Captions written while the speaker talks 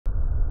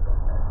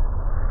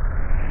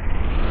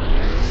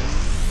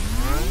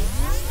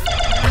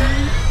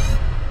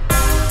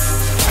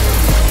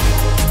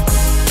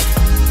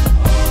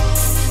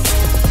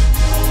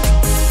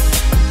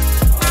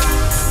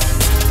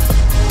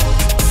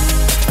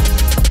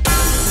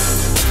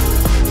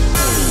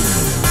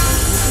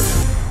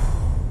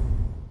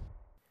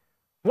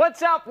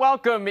What's up?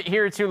 Welcome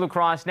here to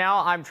Lacrosse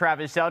Now. I'm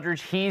Travis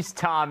Eldridge. He's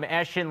Tom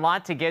Eschen. A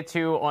lot to get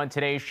to on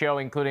today's show,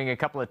 including a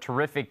couple of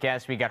terrific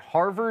guests. We got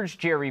Harvard's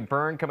Gerry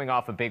Byrne coming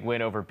off a big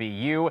win over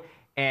BU,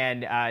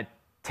 and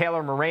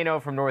Taylor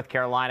Moreno from North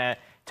Carolina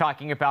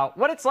talking about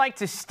what it's like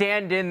to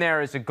stand in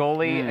there as a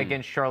goalie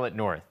against Charlotte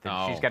North.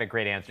 And she's got a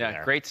great answer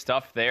there. Great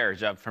stuff there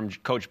from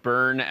Coach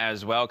Byrne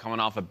as well, coming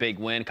off a big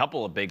win, a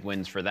couple of big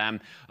wins for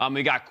them.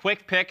 We got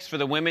quick picks for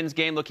the women's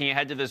game looking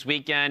ahead to this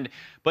weekend.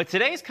 But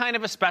today's kind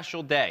of a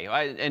special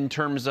day in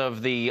terms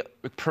of the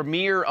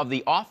premiere of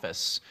The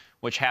Office,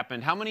 which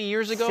happened how many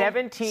years ago?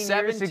 17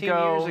 years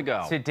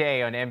ago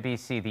today on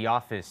NBC, The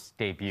Office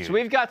debuted. So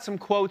we've got some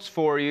quotes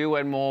for you,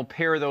 and we'll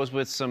pair those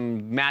with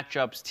some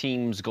matchups,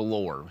 teams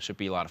galore. Should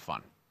be a lot of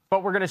fun.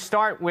 But we're going to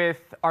start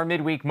with our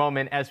midweek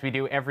moment as we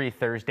do every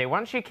Thursday. Why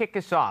don't you kick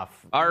us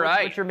off? All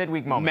right. What's your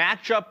midweek moment?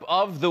 Matchup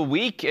of the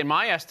week, in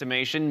my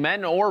estimation,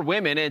 men or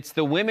women. It's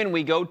the women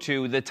we go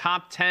to. The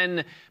top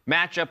 10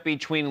 matchup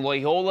between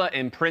Loyola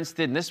and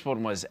Princeton. This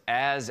one was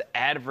as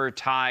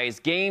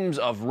advertised. Games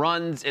of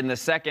runs in the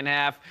second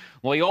half.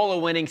 Loyola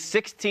winning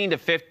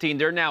 16-15.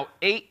 They're now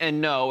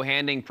 8-0,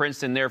 handing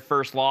Princeton their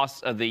first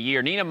loss of the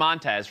year. Nina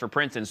Montez for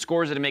Princeton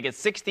scores it to make it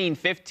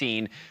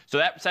 16-15. So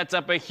that sets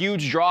up a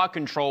huge draw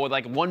control with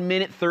like 1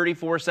 minute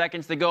 34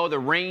 seconds to go. The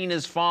rain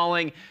is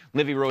falling.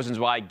 Livy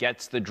Rosenzweig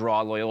gets the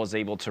draw. Loyola's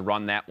able to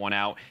run that one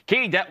out.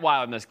 Katie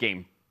Detwild in this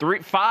game.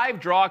 5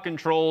 draw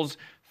controls,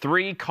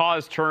 3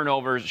 caused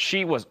turnovers.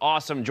 She was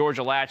awesome.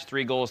 Georgia Latch,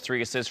 3 goals,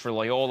 3 assists for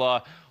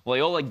Loyola.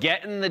 Loyola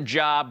getting the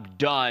job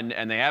done,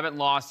 and they haven't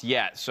lost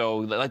yet. So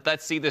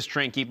let's see this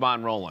train keep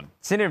on rolling.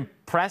 It's an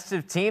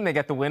impressive team. They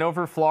got the win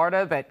over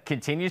Florida that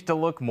continues to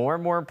look more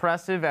and more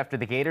impressive after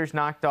the Gators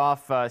knocked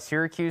off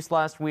Syracuse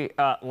last week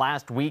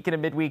in a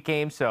midweek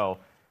game. So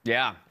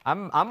yeah,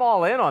 I'm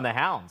all in on the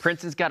Hounds.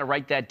 Princeton's got to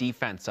write that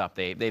defense up.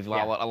 They're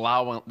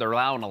allowing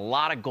a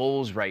lot of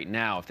goals right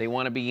now. If they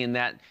want to be in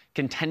that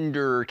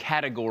contender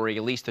category,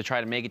 at least to try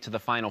to make it to the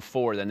Final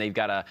Four, then they've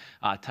got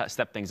to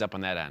step things up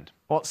on that end.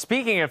 Well,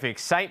 speaking of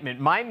excitement,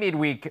 my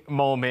midweek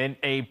moment,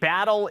 a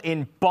battle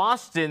in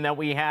Boston that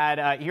we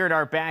had here in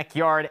our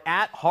backyard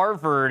at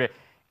Harvard,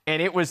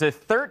 and it was a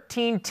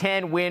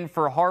 13-10 win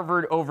for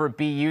Harvard over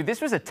BU.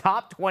 This was a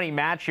top 20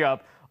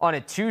 matchup on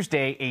a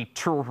Tuesday, a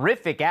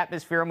terrific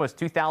atmosphere, almost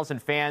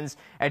 2,000 fans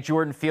at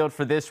Jordan Field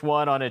for this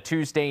one on a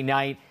Tuesday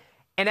night.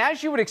 And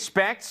as you would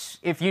expect,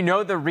 if you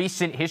know the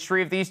recent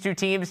history of these two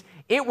teams,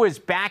 it was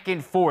back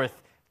and forth.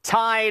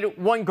 Tied,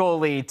 one goal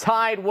lead.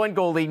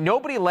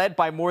 Nobody led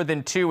by more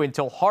than 2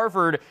 until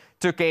Harvard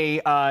took a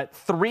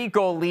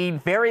 3-goal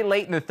lead very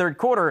late in the third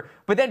quarter.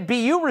 But then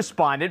BU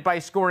responded by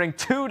scoring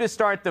 2 to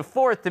start the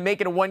fourth to make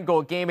it a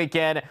 1-goal game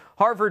again.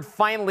 Harvard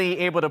finally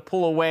able to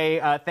pull away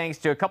thanks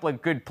to a couple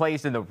of good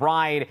plays in the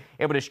ride,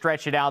 able to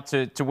stretch it out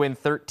to win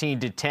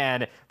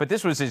 13-10. But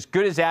this was as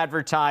good as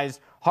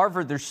advertised.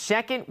 Harvard, their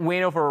second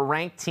win over a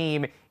ranked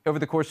team over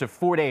the course of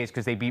 4 days,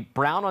 because they beat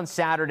Brown on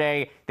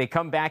Saturday. They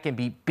come back and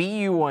beat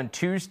BU on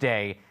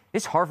Tuesday.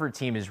 This Harvard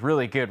team is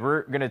really good.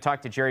 We're going to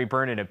talk to Gerry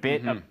Byrne in a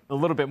bit, a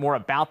little bit more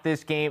about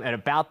this game and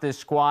about this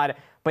squad.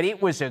 But it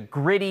was a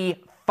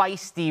gritty,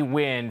 feisty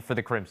win for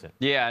the Crimson.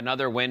 Yeah,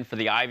 another win for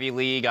the Ivy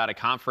League out of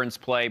conference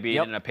play,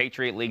 beating a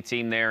Patriot League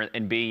team there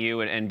in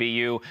BU, and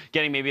BU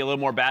getting maybe a little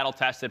more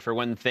battle-tested for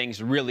when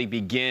things really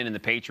begin in the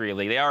Patriot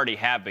League. They already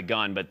have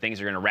begun, but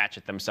things are going to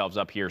ratchet themselves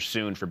up here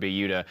soon for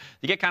BU to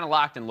get kind of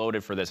locked and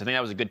loaded for this. I think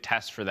that was a good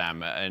test for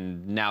them,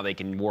 and now they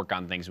can work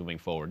on things moving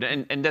forward.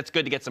 And that's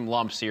good to get some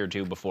lumps here,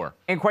 too, before.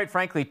 And quite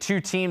frankly, 2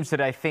 teams that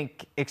I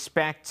think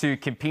expect to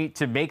compete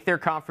to make their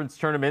conference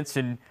tournaments,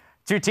 and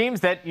 2 teams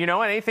that,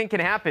 anything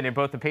can happen in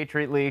both the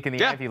Patriot League and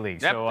the Ivy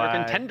League. Yep, so, they're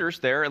contenders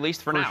there, at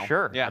least for now.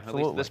 Sure, yeah,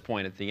 absolutely. at least at this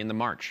point at the end of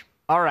March.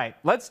 All right,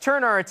 let's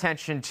turn our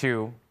attention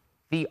to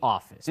The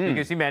Office.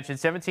 Because you mentioned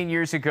 17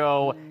 years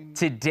ago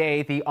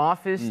today, The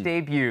Office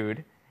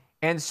debuted.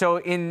 And so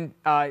in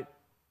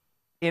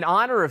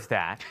honor of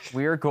that,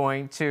 we are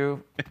going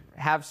to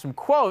have some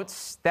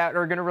quotes that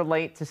are going to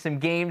relate to some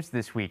games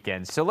this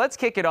weekend. So let's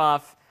kick it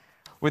off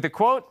with a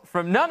quote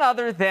from none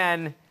other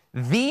than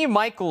the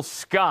Michael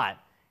Scott.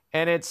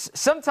 And it's,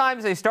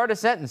 sometimes I start a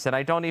sentence and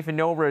I don't even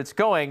know where it's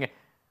going.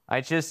 I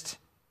just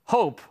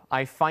hope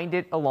I find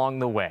it along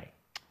the way.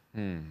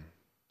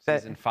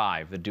 Season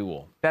 5, The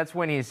Duel. That's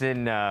when he's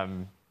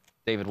in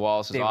David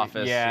Wallace's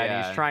office. Yeah,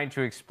 and he's trying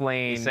to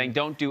explain. He's saying,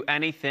 don't do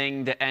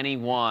anything to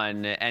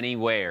anyone,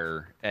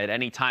 anywhere, at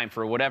any time,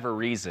 for whatever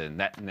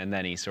reason. And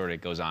then he sort of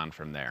goes on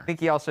from there. I think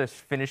he also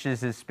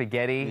finishes his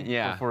spaghetti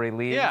before he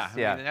leaves. Yeah,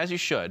 I mean, as you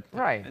should.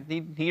 Right.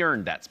 He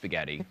earned that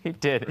spaghetti. He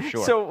did. For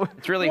sure. So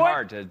it's really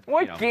hard to,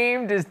 What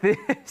game does this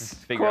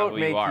quote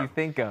make you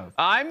think of?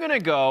 I'm going to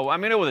go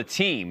with a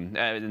team,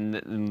 and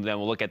then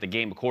we'll look at the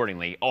game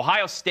accordingly.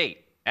 Ohio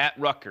State at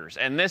Rutgers.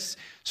 And this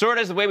sort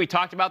of is the way we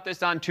talked about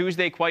this on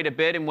Tuesday quite a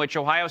bit, in which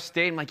Ohio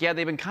State, I'm like,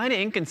 they've been kind of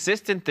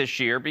inconsistent this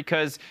year,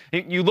 because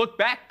you look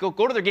back, go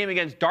to their game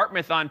against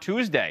Dartmouth on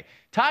Tuesday.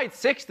 tied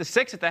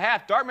 6-6 at the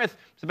half. Dartmouth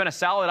has been a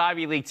solid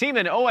Ivy League team,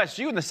 and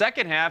OSU in the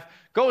second half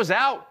goes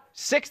out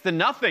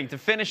 6-0 to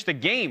finish the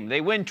game.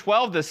 They win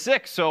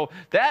 12-6. So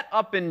that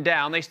up and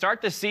down. They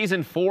start the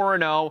season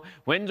 4-0,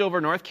 wins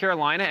over North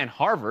Carolina and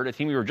Harvard, a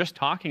team we were just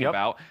talking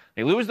about.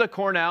 They lose to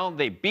Cornell.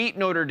 They beat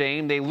Notre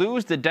Dame. They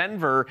lose to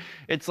Denver.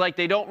 It's like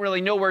they don't really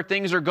know where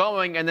things are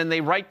going, and then they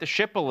right the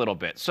ship a little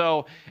bit.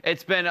 So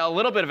it's been a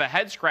little bit of a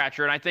head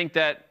scratcher, and I think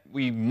that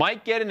we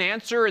might get an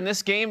answer in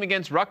this game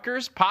against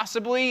Rutgers,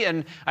 possibly,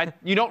 and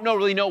you don't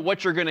really know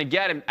what you're going to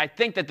get. And I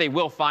think that they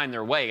will find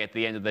their way at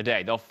the end of the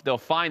day. They'll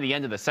find the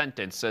end of the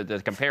sentence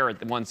to compare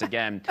it once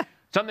again.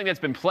 Something that's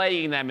been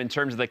plaguing them in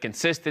terms of the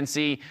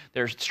consistency.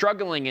 They're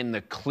struggling in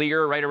the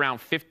clear, right around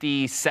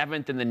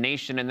 57th in the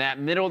nation, in that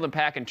middle of the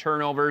pack in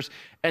turnovers.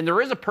 And there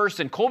is a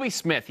person, Colby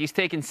Smith, he's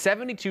taken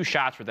 72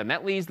 shots for them.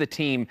 That leads the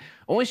team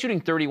only shooting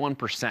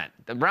 31%.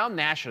 Around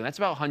national, that's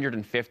about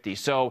 150.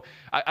 So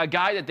a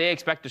guy that they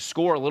expect to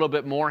score a little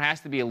bit more has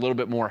to be a little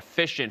bit more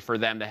efficient for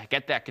them to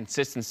get that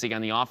consistency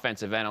on the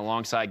offensive end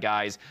alongside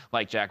guys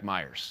like Jack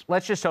Myers.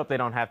 Let's just hope they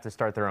don't have to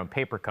start their own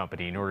paper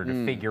company in order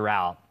to figure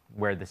out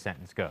where the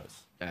sentence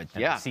goes.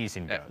 Yeah. The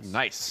season goes.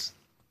 Nice.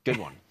 Good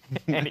one.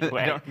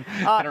 Anyway.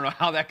 I don't know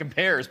how that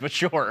compares, but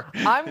sure.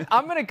 I'm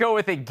going to go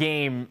with a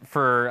game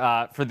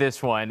for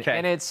this one,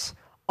 and it's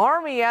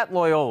Army at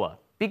Loyola.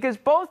 Because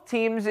both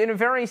teams, in a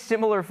very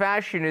similar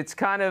fashion, it's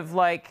kind of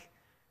like,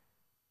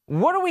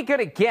 what are we going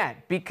to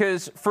get?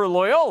 Because for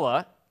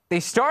Loyola, they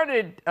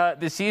started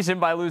the season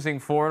by losing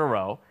 4 in a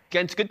row.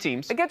 Against good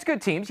teams. Against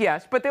good teams,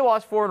 yes, but they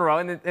lost 4 in a row,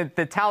 and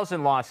the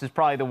Towson loss is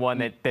probably the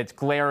one that's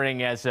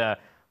glaring as a,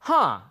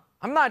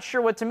 I'm not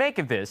sure what to make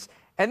of this.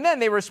 And then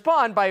they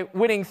respond by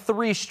winning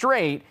 3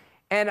 straight,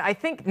 and I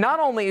think not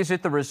only is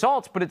it the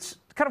results, but it's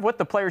kind of what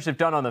the players have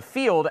done on the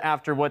field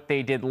after what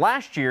they did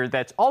last year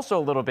that's also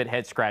a little bit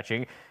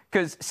head-scratching,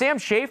 because Sam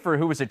Schaefer,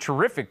 who was a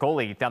terrific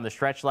goalie down the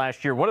stretch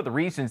last year, one of the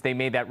reasons they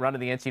made that run in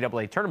the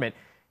NCAA tournament,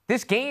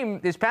 this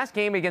past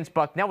game against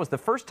Bucknell was the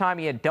first time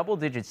he had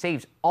double-digit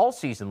saves all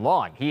season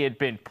long. He had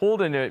been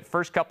pulled in the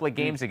first couple of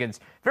games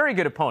against very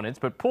good opponents,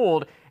 but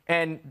pulled,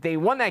 and they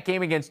won that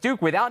game against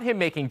Duke without him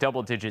making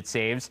double-digit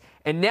saves,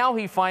 and now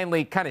he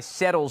finally kind of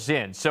settles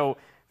in. So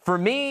for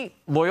me,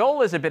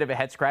 Loyola is a bit of a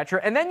head-scratcher,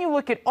 and then you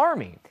look at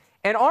Army,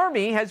 and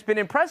Army has been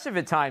impressive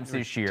at times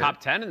this year.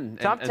 Top 10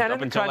 Top 10 up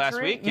in until the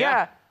country. last week.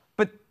 Yeah,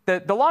 but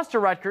the loss to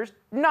Rutgers,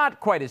 not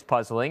quite as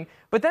puzzling,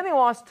 but then they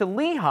lost to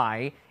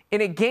Lehigh in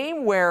a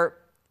game where,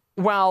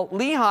 while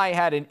Lehigh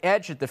had an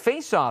edge at the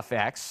face-off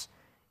X,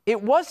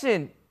 it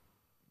wasn't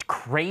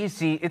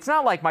crazy. It's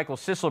not like Michael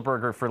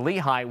Sisselberger for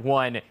Lehigh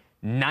won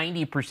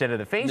 90% of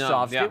the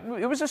face-offs. No,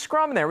 yeah. It was a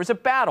scrum there. It was a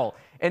battle.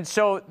 And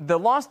so the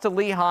loss to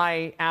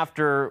Lehigh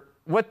after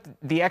what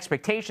the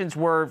expectations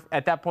were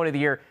at that point of the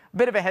year, a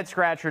bit of a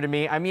head-scratcher to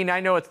me. I mean,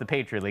 I know it's the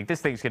Patriot League. This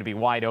thing's going to be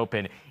wide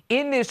open.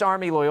 In this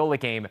Army-Loyola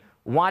game,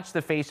 watch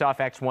the face-off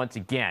X once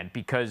again,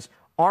 because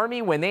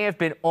Army, when they have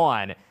been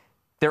on,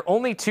 the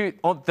only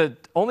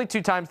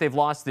two times they've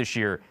lost this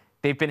year,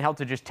 they've been held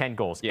to just 10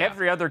 goals. Yeah.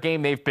 Every other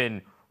game, they've been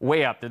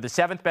way up. They're the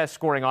 7th best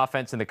scoring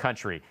offense in the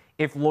country.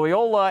 If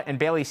Loyola and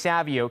Bailey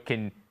Savio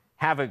can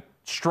have a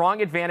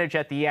strong advantage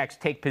at the X,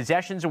 take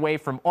possessions away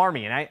from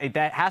Army, and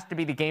that has to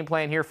be the game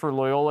plan here for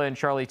Loyola and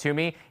Charlie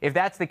Toomey. If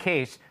that's the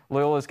case,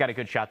 Loyola's got a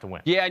good shot to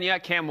win. Yeah, and you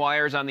got Cam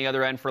Wires on the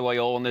other end for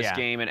Loyola in this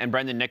game, and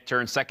Brendan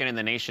Nichtern, second in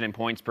the nation in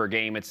points per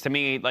game. It's, to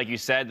me, like you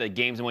said, the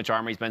games in which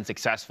Army's been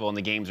successful and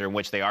the games in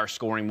which they are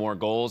scoring more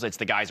goals, it's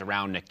the guys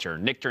around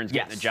Nichtern. Nichtern's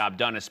getting the job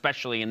done,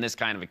 especially in this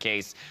kind of a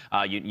case.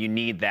 You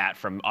need that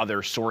from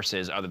other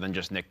sources other than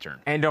just Nichtern.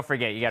 And don't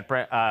forget, you got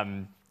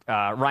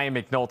Ryan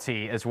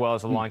McNulty, as well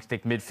as a long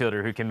stick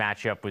midfielder who can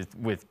match up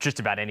with just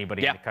about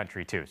anybody in the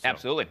country, too. So,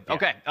 absolutely.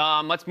 Okay,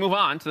 let's move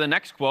on to the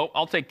next quote.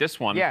 I'll take this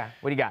one. Yeah,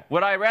 what do you got?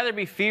 Would I rather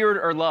be feared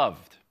or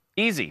loved?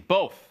 Easy,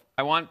 both.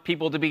 I want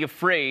people to be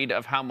afraid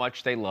of how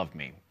much they love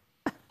me.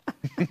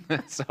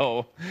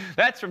 So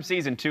that's from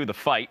season 2, The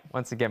Fight.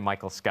 Once again,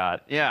 Michael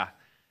Scott. Yeah.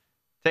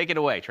 Take it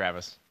away,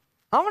 Travis.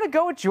 I'm going to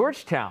go with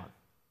Georgetown.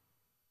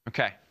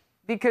 Okay.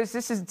 Because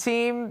this is a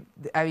team,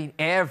 I mean,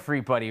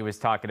 everybody was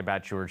talking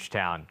about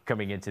Georgetown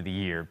coming into the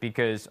year,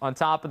 because on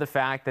top of the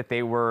fact that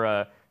they were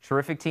a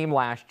terrific team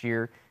last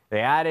year,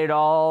 they added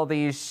all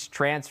these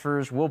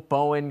transfers. Will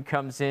Bowen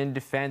comes in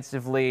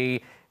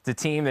defensively. It's a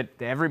team that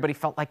everybody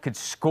felt like could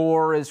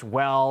score as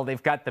well.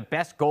 They've got the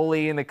best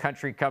goalie in the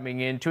country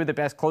coming in, 2 of the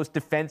best close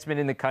defensemen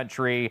in the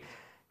country,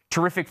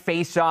 terrific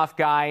face-off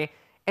guy.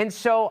 And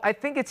so I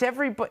think it's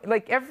everybody,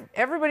 like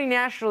everybody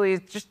nationally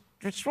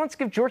just wants to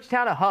give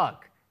Georgetown a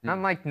hug.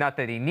 I'm like, not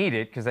that he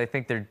needed, because I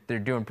think they're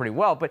doing pretty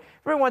well, but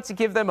everyone wants to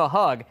give them a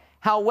hug.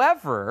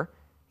 However,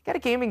 got a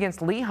game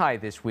against Lehigh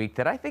this week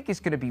that I think is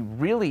going to be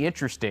really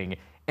interesting.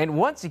 And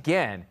once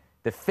again,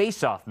 the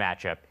face-off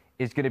matchup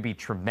is going to be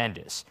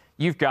tremendous.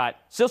 You've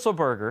got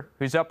Sisselberger,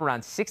 who's up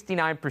around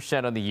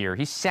 69% on the year.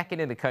 He's second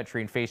in the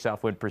country in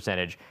face-off win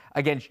percentage,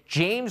 against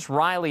James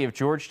Riley of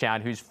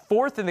Georgetown, who's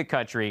 4th in the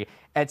country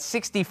at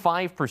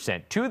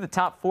 65%. 2 of the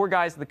top 4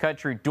 guys in the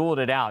country dueled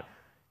it out.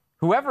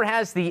 whoever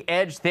has the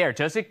edge there,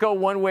 does it go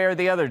one way or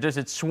the other? Does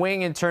it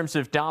swing in terms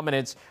of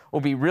dominance? Will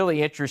be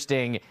really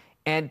interesting.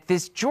 And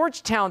this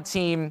Georgetown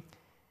team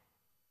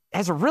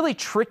has a really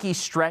tricky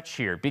stretch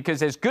here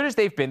because as good as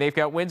they've been, they've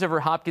got wins over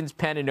Hopkins,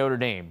 Penn, and Notre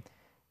Dame.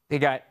 They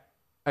got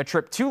a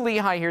trip to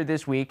Lehigh here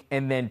this week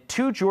and then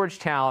to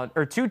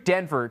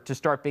Denver to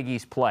start Big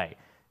East play.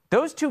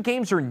 Those two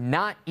games are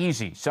not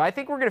easy. So I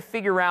think we're going to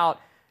figure out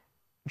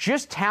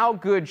just how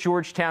good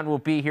Georgetown will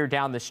be here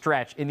down the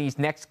stretch in these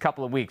next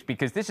couple of weeks,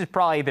 because this is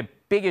probably the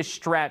biggest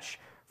stretch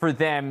for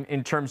them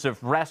in terms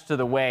of rest of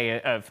the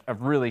way of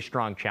really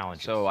strong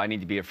challenges. So I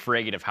need to be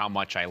afraid of how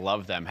much I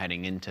love them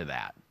heading into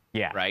that.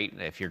 Yeah. Right?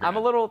 If you're I'm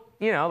a little,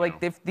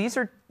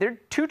 they're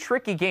two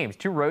tricky games,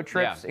 two road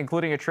trips,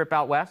 including a trip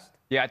out west.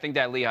 Yeah, I think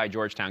that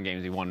Lehigh-Georgetown game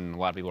is the one a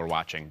lot of people are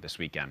watching this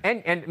weekend.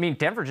 And I mean,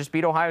 Denver just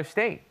beat Ohio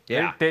State.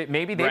 Yeah.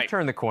 Maybe they've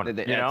turned the corner,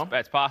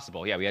 That's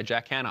possible. Yeah, we had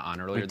Jack Hanna on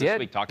earlier this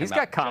week talking about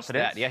got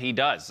confidence. Just that. Yeah, he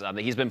does.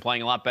 He's been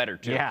playing a lot better,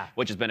 too,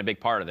 which has been a big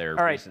part of their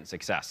recent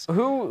success.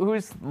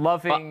 Who's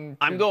loving?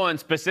 I'm going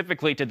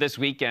specifically to this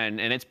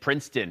weekend, and it's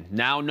Princeton,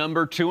 now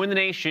number 2 in the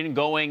nation,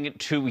 going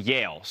to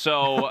Yale.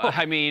 So,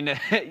 I mean,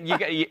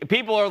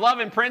 people are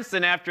loving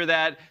Princeton after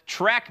that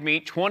track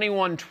meet,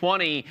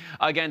 21-20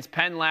 against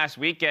Penn last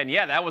weekend.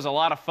 Yeah, that was a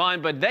lot of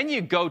fun, but then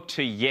you go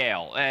to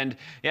Yale, and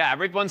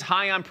everyone's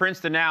high on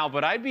Princeton now,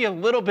 but I'd be a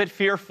little bit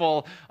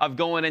fearful of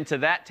going into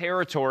that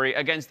territory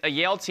against a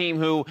Yale team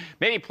who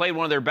maybe played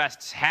one of their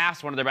best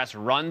halves, one of their best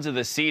runs of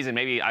the season.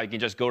 Maybe I can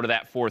just go to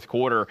that fourth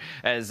quarter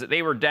as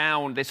they were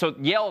down. So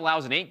Yale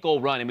allows an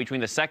 8-goal run in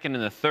between the second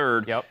and the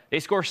third. Yep. They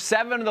score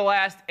 7 of the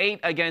last 8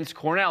 against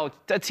Cornell,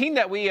 a team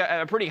that we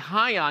are pretty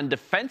high on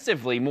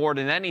defensively more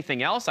than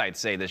anything else, I'd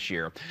say, this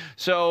year.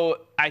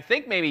 So I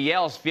think maybe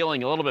Yale's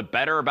feeling a little bit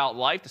better about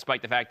life,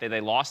 despite the fact that they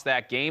lost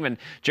that game. And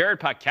Jared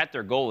Paquette,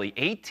 their goalie,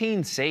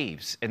 18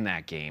 saves in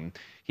that game.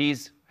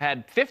 He's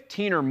had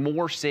 15 or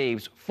more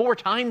saves 4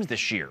 times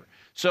this year.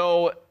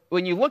 So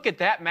when you look at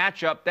that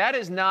matchup, that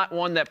is not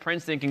one that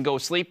Princeton can go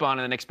sleep on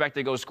and expect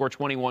to go score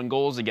 21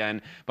 goals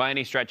again by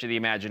any stretch of the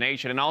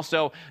imagination. And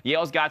also,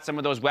 Yale's got some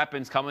of those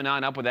weapons coming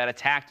on up with that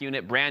attack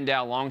unit,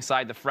 Brandow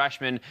alongside the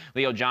freshman,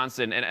 Leo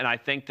Johnson. And I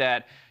think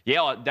that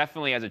Yale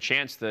definitely has a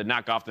chance to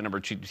knock off the number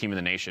 2 team in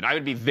the nation.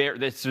 I'd be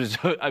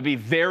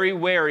very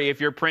wary if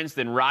you're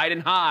Princeton,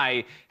 riding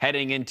high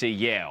heading into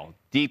Yale,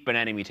 deep in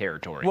enemy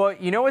territory. Well,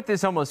 you know what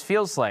this almost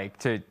feels like,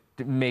 to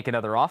make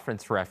another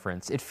offense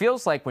reference? It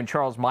feels like when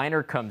Charles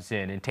Minor comes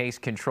in and takes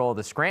control of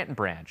the Scranton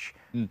branch.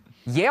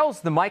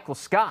 Yale's the Michael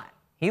Scott.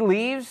 He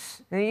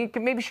leaves, and he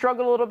can maybe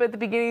struggle a little bit at the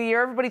beginning of the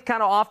year. Everybody's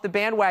kind of off the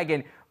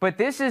bandwagon. But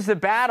this is the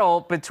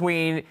battle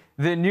between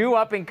the new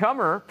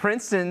up-and-comer,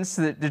 Princeton's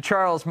the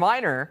Charles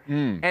Minor,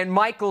 and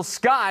Michael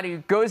Scott, who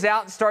goes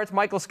out and starts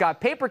Michael Scott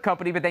Paper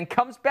Company, but then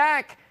comes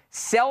back,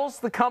 sells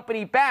the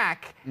company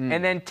back,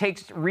 and then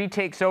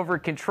retakes over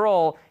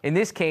control, in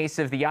this case,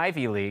 of the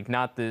Ivy League,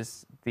 not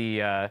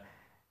the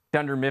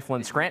Dunder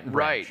Mifflin Scranton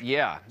branch. Right,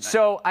 yeah.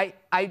 So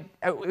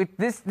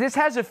this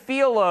has a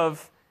feel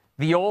of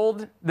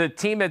the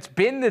team that's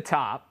been the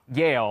top,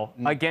 Yale,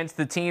 against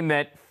the team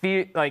that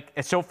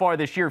so far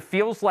this year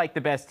feels like the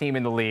best team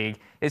in the league.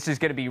 This is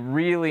going to be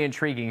really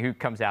intriguing who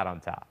comes out on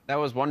top. That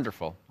was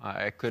wonderful.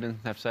 I couldn't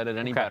have said it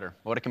any better.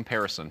 What a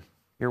comparison.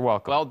 You're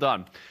welcome. Well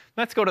done.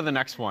 Let's go to the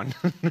next one.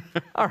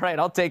 All right,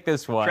 I'll take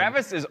this one.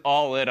 Travis is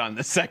all in on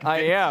the second. I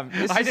am.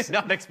 I did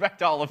not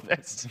expect all of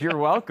this. You're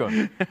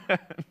welcome.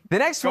 The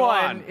next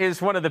one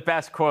is one of the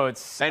best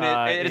quotes. And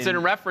it's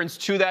in reference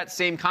to that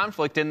same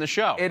conflict in the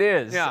show. It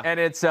is. Yeah. And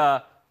it's,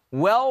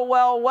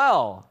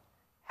 well,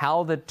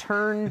 how the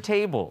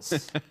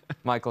turntables.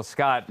 Michael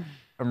Scott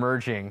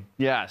emerging.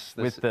 Yes.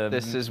 With the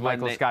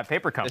Michael Scott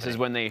Paper Company. This is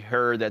when they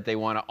heard that they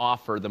want to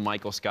offer the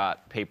Michael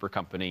Scott Paper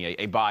Company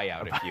a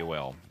buyout, if you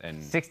will.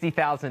 And $60,000.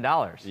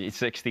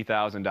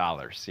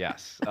 $60,000,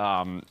 yes.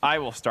 I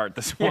will start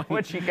this one.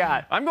 What you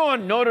got? I'm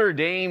going Notre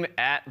Dame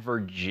at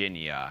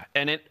Virginia.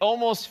 And it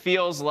almost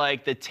feels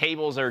like the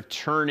tables are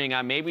turning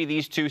on maybe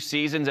these 2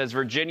 seasons, as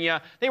Virginia,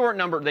 they were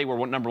number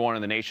 1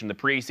 in the nation in the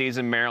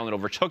preseason. Maryland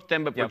overtook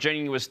them, but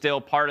Virginia was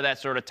still part of that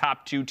sort of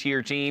top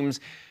 2-tier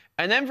teams.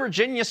 And then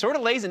Virginia sort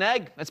of lays an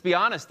egg, let's be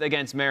honest,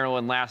 against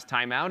Maryland last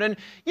time out. And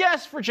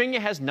yes, Virginia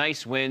has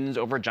nice wins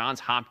over Johns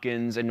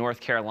Hopkins and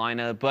North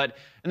Carolina, but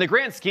in the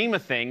grand scheme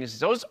of things,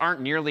 those aren't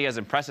nearly as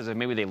impressive as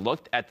maybe they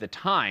looked at the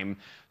time.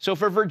 So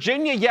for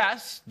Virginia,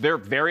 yes, they're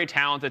very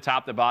talented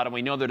top to bottom.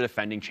 We know they're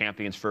defending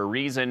champions for a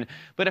reason,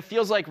 but it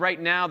feels like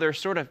right now they're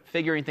sort of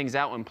figuring things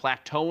out and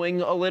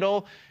plateauing a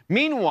little.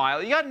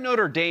 Meanwhile, you got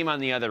Notre Dame on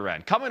the other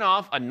end, coming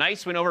off a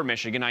nice win over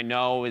Michigan. I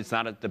know it's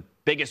not the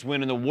biggest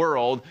win in the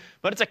world,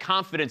 but it's a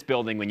confidence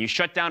building when you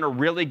shut down a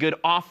really good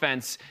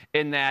offense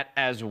in that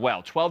as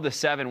well.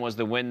 12-7 was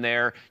the win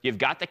there. You've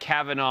got the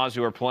Kavanaughs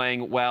who are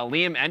playing well.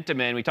 Liam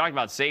Entenmann, we talked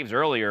about saves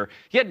earlier.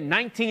 He had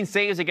 19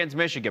 saves against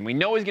Michigan. We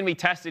know he's going to be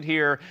tested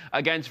here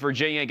against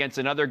Virginia, against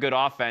another good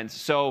offense.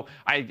 So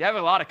I have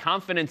a lot of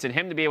confidence in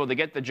him to be able to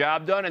get the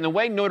job done. And the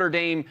way Notre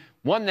Dame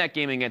won that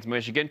game against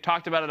Michigan,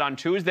 talked about it on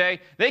Tuesday,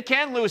 they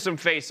can lose some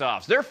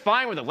faceoffs. They're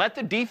fine with it. Let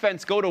the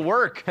defense go to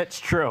work. That's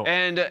true.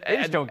 And they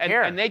just don't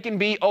care. And they can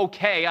be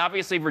okay.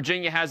 Obviously,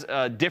 Virginia has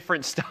a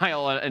different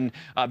style and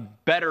a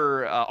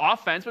better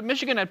offense, but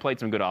Michigan had played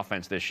some good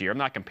offense this year. I'm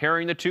not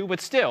comparing the two, but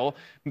still,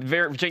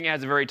 Virginia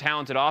has a very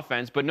talented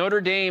offense. But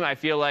Notre Dame, I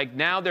feel like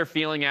now they're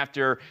feeling,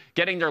 after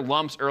getting their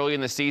lumps early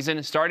in the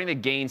season, starting to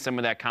gain some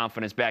of that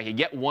confidence back. You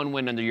get one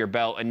win under your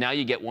belt, and now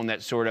you get one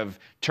that sort of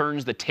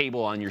turns the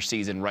table on your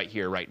season right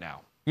here, right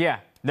now. Yeah,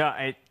 no,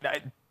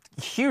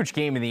 huge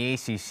game in the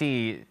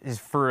ACC is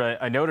for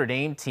a Notre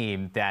Dame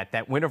team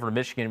that win over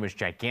Michigan was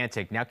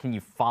gigantic. Now can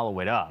you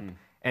follow it up?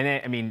 And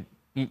then, I mean,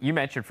 you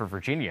mentioned for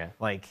Virginia,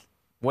 like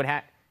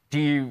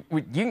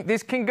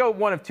this can go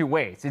one of two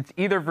ways. It's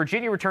either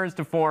Virginia returns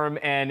to form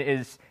and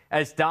is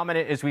as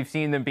dominant as we've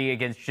seen them be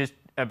against just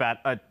about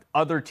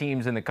other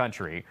teams in the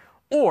country,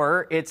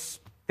 or it's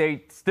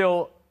they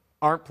still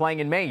aren't playing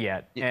in May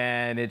yet,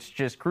 and it's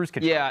just cruise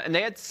control. Yeah, and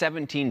they had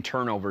 17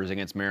 turnovers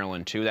against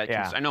Maryland, too.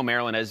 I know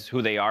Maryland is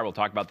who they are. We'll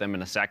talk about them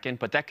in a second,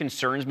 but that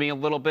concerns me a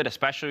little bit,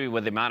 especially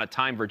with the amount of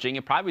time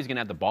Virginia probably is going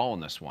to have the ball in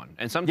this one.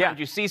 And sometimes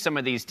you see some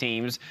of these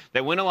teams, they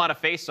win a lot of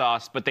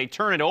faceoffs, but they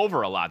turn it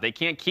over a lot. They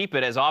can't keep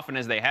it as often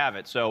as they have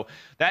it. So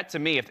that, to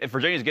me, if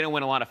Virginia's going to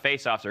win a lot of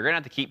faceoffs, they're going to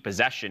have to keep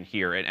possession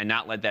here and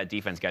not let that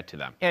defense get to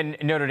them. And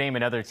Notre Dame,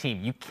 another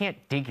team, you can't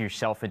dig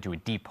yourself into a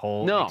deep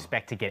hole and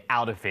expect to get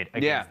out of it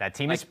against that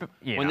team.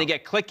 When they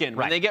get clicking,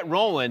 when they get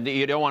rolling,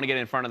 you don't want to get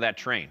in front of that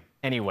train.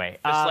 Anyway.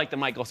 Just like the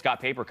Michael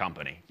Scott Paper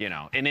Company,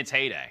 in its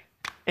heyday.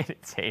 In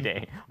its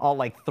heyday. All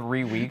like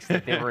 3 weeks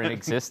that they were in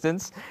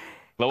existence.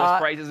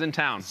 Lowest prices in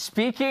town.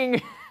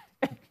 Speaking,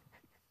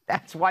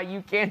 that's why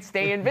you can't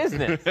stay in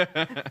business.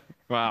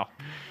 Wow.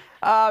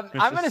 I'm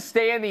going to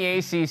stay in the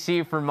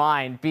ACC for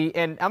mine,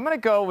 and I'm going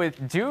to go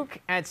with Duke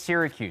at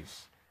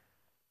Syracuse.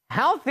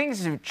 How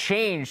things have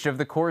changed over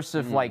the course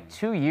of like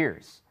 2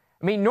 years.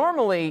 I mean,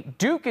 normally,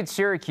 Duke at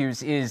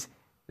Syracuse is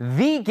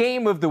the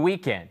game of the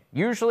weekend.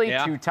 Usually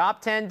two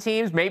top 10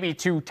 teams, maybe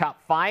two top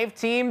 5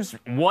 teams,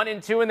 1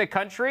 and 2 in the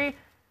country.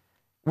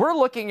 We're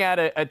looking at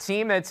a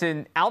team that's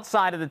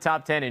outside of the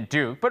top 10 in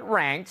Duke, but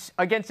ranked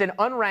against an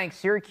unranked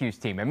Syracuse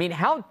team. I mean,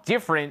 how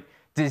different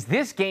does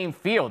this game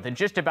feel than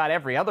just about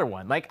every other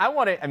one? Like,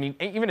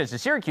 even as a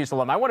Syracuse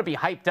alum, I want to be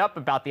hyped up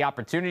about the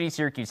opportunity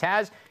Syracuse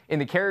has in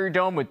the Carrier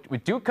Dome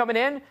with Duke coming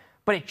in.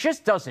 But it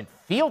just doesn't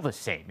feel the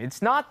same.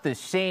 It's not the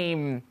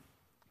same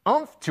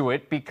oomph to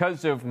it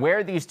because of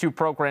where these two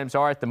programs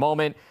are at the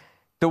moment.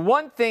 The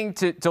one thing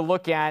to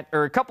look at,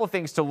 or a couple of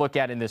things to look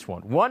at in this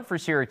one. One for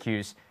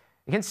Syracuse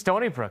against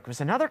Stony Brook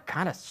was another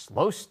kind of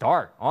slow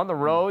start on the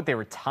road. They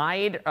were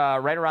tied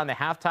right around the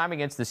halftime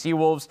against the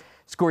Seawolves,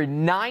 scored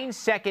 9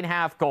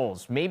 second-half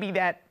goals. Maybe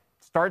that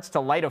starts to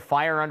light a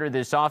fire under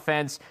this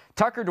offense.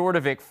 Tucker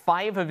Dordevic,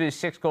 5 of his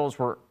 6 goals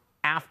were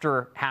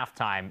after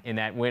halftime in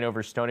that win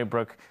over Stony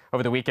Brook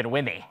over the weekend, a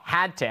win they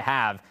had to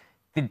have.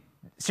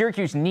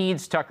 Syracuse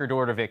needs Tucker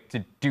Dordevic to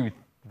do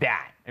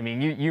that. I mean,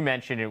 you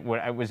mentioned it.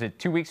 Was it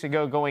 2 weeks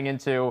ago going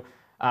into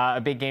a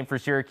big game for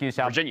Syracuse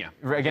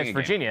against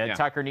Virginia? Yeah.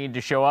 Tucker needed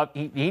to show up.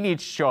 He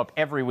needs to show up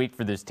every week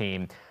for this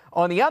team.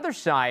 On the other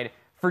side,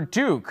 for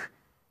Duke,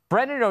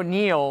 Brendan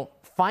O'Neill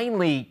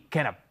finally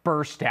kind of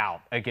burst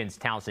out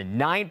against Townsend.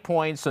 9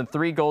 points on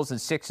 3 goals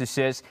and 6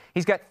 assists.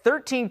 He's got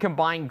 13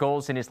 combined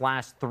goals in his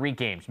last 3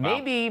 games. Wow.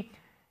 Maybe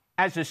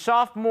as a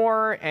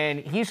sophomore, and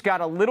he's got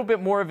a little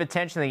bit more of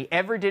attention than he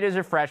ever did as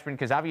a freshman,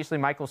 because obviously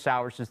Michael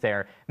Sowers is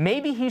there.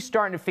 Maybe he's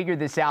starting to figure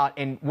this out,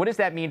 and what does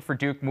that mean for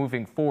Duke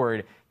moving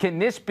forward? Can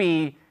this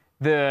be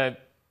the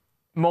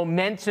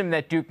momentum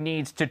that Duke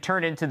needs to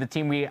turn into the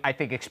team I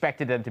think,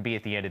 expected them to be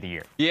at the end of the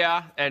year?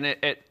 Yeah, and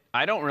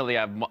I don't really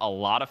have a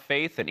lot of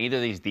faith in either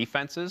of these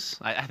defenses.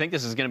 I think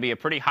this is going to be a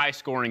pretty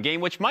high-scoring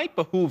game, which might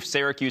behoove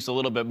Syracuse a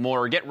little bit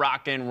more, get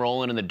rocking,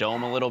 rolling in the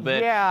dome a little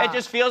bit. Yeah. It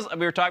just feels,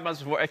 we were talking about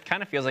this before, it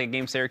kind of feels like a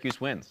game Syracuse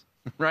wins,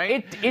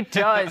 right? It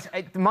does.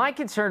 My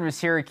concern with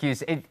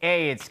Syracuse,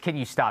 it's can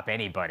you stop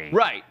anybody?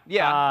 Right,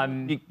 yeah.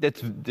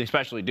 That's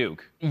especially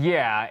Duke.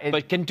 Yeah.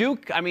 But can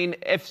Duke, I mean,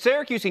 if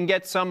Syracuse can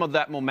get some of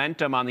that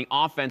momentum on the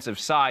offensive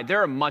side,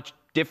 they're a much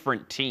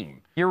different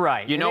team. You're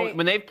right.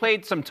 When they've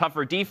played some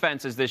tougher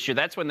defenses this year,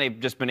 that's when they've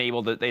just been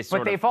able to.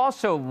 But they've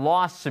also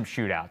lost some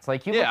shootouts.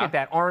 Like, you look at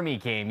that Army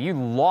game, you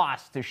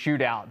lost a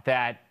shootout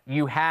that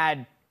you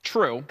had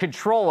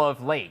control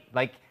of late.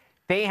 Like,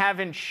 they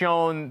haven't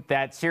shown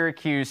that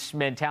Syracuse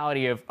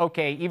mentality of,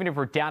 okay, even if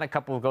we're down a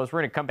couple of goals, we're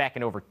going to come back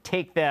and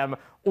overtake them.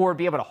 or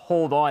be able to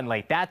hold on.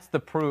 Like, that's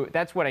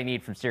what I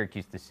need from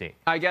Syracuse to see.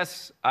 I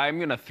guess I'm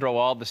going to throw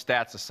all the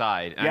stats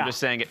aside. And I'm just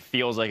saying it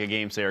feels like a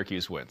game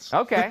Syracuse wins.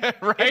 Okay.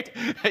 Right?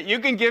 You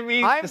can give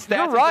me the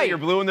stats until you're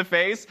blue in the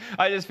face.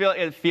 I just feel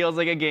it feels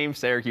like a game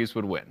Syracuse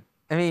would win.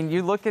 I mean,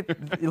 you look at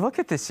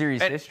the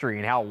series history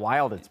and how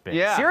wild it's been.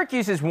 Yeah.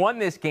 Syracuse has won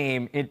this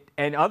game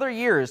in other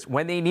years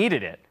when they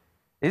needed it.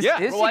 This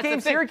is the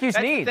game Syracuse needs.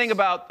 That's the thing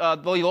about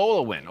the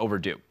Loyola win over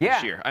Duke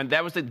this year. And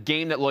that was the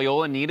game that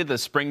Loyola needed to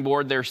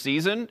springboard their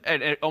season.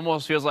 And it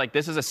almost feels like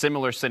this is a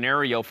similar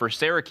scenario for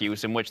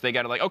Syracuse in which they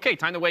got to okay,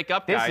 time to wake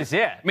up, guys. This is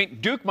it. I mean,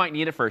 Duke might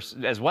need it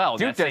as well.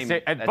 Duke does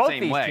it, and both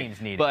these teams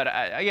need it. But,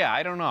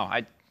 I don't know.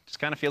 It just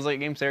kind of feels like a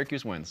game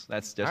Syracuse wins.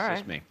 That's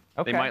just me.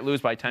 Okay. They might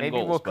lose by 10 goals.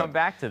 Maybe we'll come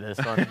back to this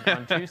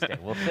on Tuesday.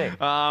 We'll see.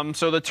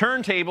 So the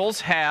turntables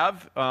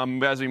have,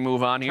 as we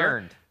move on here.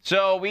 Turned.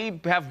 So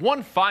we have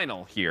one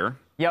final here.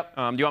 Yep.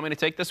 Do you want me to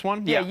take this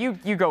one? Yeah,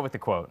 you go with the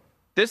quote.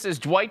 This is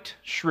Dwight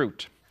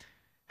Schrute.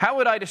 How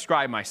would I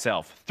describe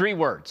myself? 3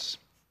 words.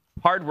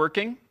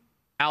 Hardworking,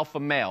 alpha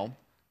male,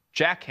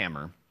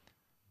 jackhammer,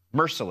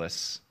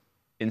 merciless,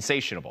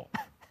 insatiable.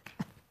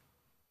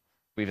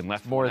 We even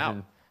left more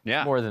one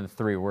out. More than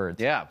 3 words.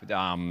 Yeah.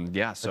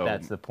 But So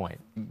that's the point.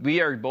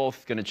 We are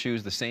both going to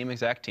choose the same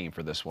exact team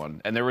for this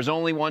one. And there was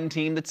only one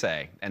team to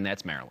say, and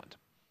that's Maryland.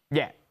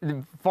 Yeah,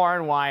 far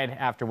and wide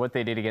after what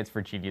they did against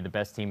Virginia, the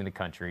best team in the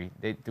country.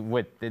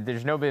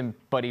 There's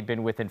nobody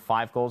been within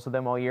 5 goals of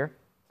them all year.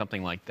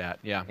 Something like that,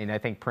 yeah. And I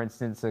think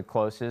Princeton's the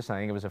closest. I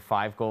think it was a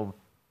 5-goal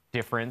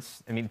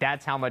difference. I mean,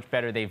 that's how much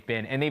better they've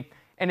been.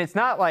 And it's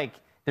not like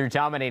they're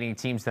dominating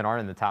teams that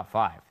aren't in the top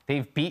 5.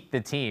 They've beaten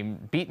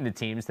the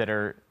teams that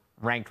are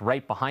ranked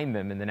right behind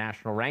them in the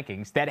national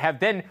rankings that have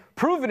then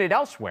proven it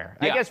elsewhere.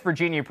 Yeah. I guess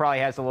Virginia probably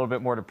has a little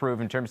bit more to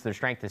prove in terms of their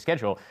strength of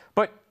schedule.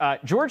 But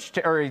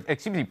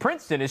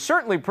Princeton has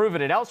certainly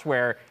proven it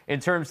elsewhere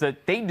in terms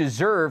that they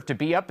deserve to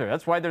be up there.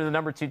 That's why they're the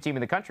number 2 team in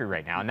the country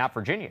right now, not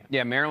Virginia.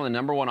 Yeah, Maryland,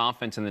 number 1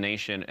 offense in the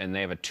nation, and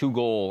they have a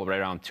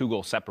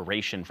 2-goal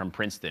separation from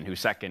Princeton, who's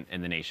second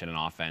in the nation in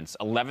offense.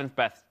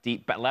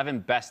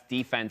 11th best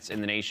defense in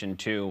the nation,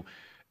 too.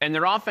 And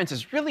their offense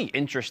is really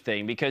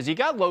interesting because you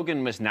got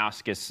Logan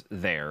Wisnauskas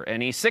there,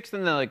 and he's 6th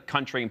in the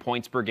country in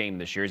points per game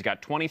this year. He's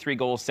got 23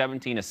 goals,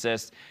 17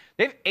 assists.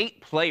 They have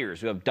 8 players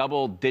who have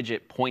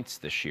double-digit points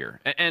this year.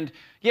 And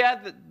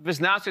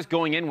Wisnauskas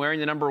going in wearing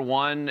the number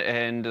 1,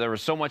 and there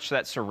was so much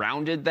that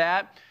surrounded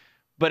that.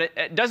 But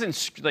it doesn't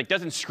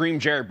scream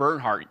Gerry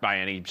Byrne by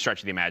any stretch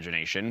of the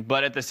imagination.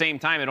 But at the same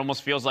time, it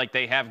almost feels like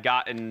they have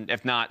gotten,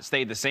 if not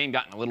stayed the same,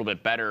 gotten a little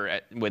bit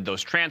better with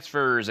those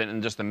transfers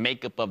and just the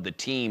makeup of the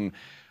team.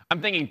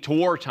 I'm thinking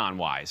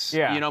Tuorton-wise.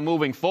 Yeah.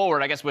 Moving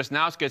forward, I guess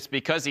Wisnauskas,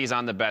 because he's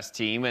on the best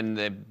team and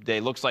they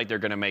looks like they're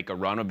going to make a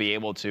run, will be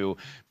able to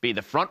be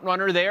the front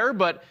runner there.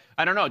 But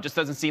I don't know. It just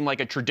doesn't seem like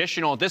a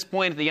traditional, at this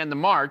point at the end of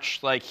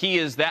March, like he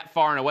is that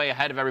far and away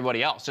ahead of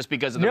everybody else just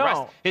because of the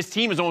rest. His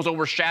team has almost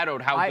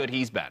overshadowed how good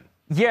he's been.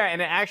 Yeah, and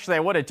actually,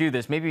 I want to do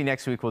this. Maybe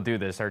next week we'll do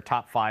this, our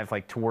top 5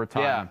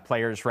 Tuorton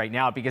players right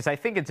now, because I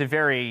think it's a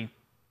very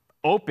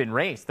open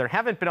race. There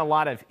haven't been a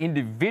lot of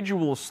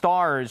individual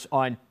stars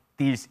on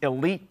these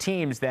elite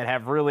teams that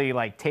have really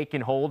taken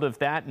hold of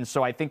that, and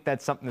so I think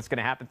that's something that's going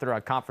to happen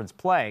throughout conference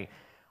play.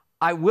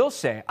 I will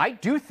say, I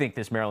do think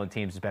this Maryland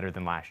team is better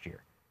than last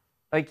year.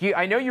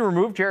 I know you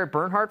removed Gerry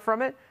Byrne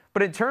from it,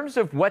 but in terms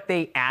of what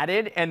they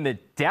added and the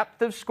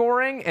depth of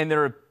scoring and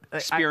their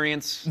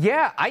experience.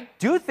 I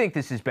do think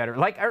this is better.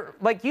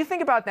 Like you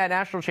think about that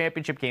national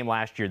championship game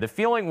last year, the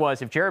feeling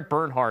was if Gerry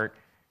Byrne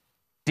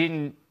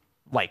didn't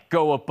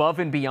go above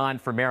and beyond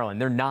for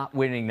Maryland, they're not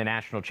winning the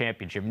national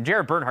championship. And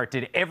Gerry Byrne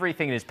did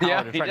everything in his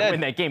power to try to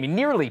win that game. He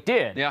nearly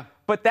did. Yeah.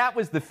 But that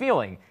was the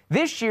feeling.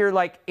 This year,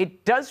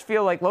 it does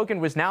feel like Logan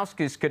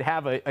Wisnauskas could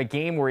have a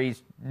game where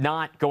he's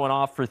not going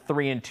off for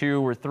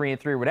 3-2 or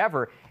 3-3 or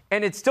whatever,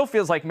 and it still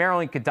feels like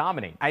Maryland could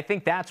dominate. I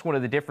think that's one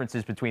of the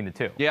differences between the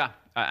 2. Yeah.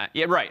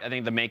 Right. I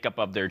think the makeup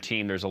of their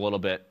team, there's a little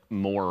bit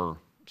more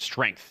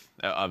strength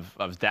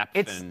of depth.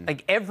 It's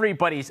like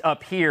everybody's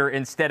up here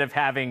instead of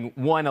having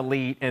one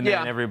elite and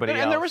then everybody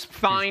else. And there was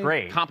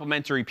fine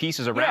complementary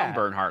pieces around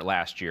Bernhardt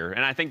last year,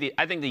 and I think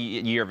the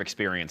year of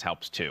experience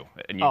helps too.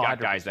 And you got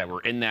 100%. Guys that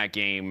were in that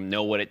game,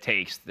 know what it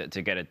takes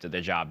to get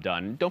the job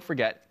done. Don't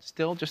forget,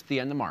 still just the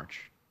end of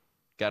March.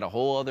 Got a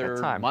whole other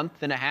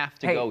month and a half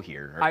to go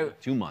here, or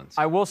 2 months.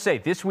 I will say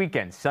this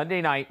weekend,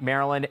 Sunday night,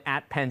 Maryland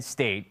at Penn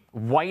State,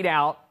 white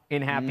out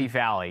in Happy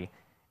Valley.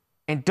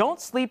 And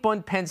don't sleep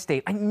on Penn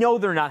State. I know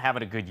they're not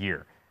having a good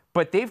year,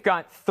 but they've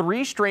got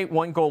 3 straight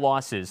 1-goal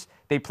losses.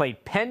 They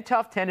played Penn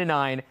tough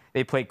 10-9.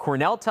 They played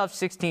Cornell tough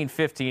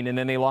 16-15, and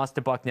then they lost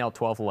to Bucknell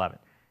 12-11.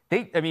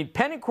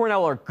 Penn and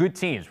Cornell are good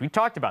teams. We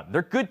talked about them.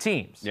 They're good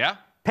teams. Yeah.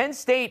 Penn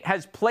State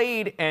has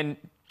played and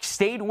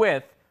stayed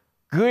with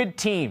good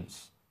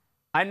teams.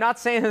 I'm not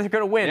saying that they're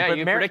going to win. Yeah, but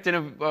you predicting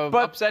an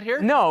upset here?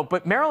 No,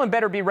 but Maryland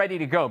better be ready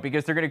to go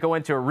because they're going to go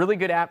into a really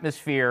good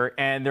atmosphere,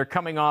 and they're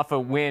coming off a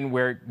win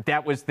where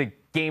that was the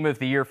game of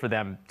the year for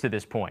them to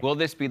this point. Will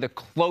this be the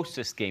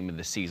closest game of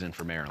the season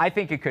for Maryland? I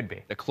think it could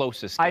be. The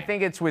closest game. I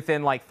think it's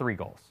within like 3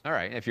 goals. All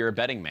right. If you're a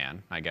betting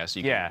man, I guess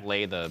you can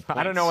lay the points.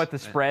 I don't know what the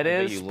spread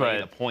is, but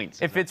the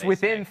points, if it's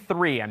within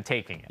 3, I'm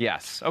taking it.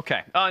 Yes.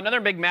 Okay. Another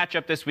big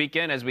matchup this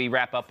weekend as we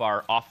wrap up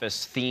our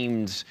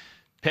office-themed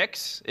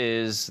picks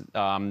is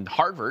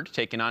Harvard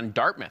taking on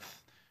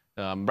Dartmouth,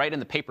 right in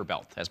the paper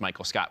belt, as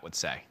Michael Scott would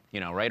say.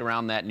 Right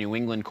around that New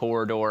England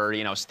corridor,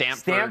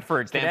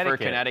 Stamford,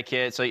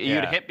 Connecticut. So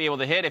you'd be able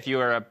to hit if you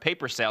were a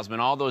paper salesman,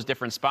 all those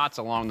different spots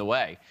along the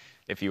way,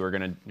 if you were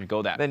going to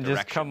go that direction. Then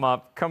just come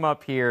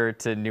up here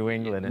to New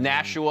England.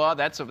 Nashua,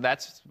 that's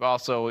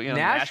also,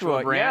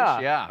 Nashua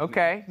branch. Yeah.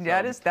 Okay.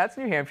 So, that's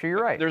New Hampshire.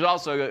 You're right. There's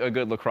also a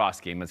good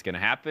lacrosse game that's going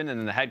to happen. And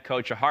then the head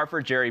coach of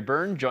Harvard, Gerry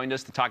Byrne, joined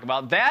us to talk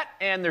about that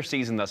and their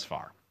season thus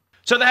far.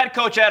 So the head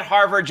coach at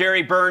Harvard,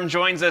 Gerry Byrne,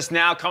 joins us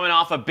now, coming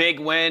off a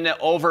big win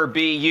over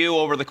BU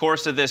over the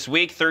course of this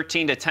week,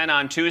 13-10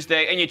 on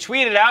Tuesday. And you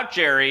tweeted out,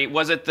 Gerry,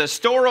 was it the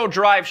Storrow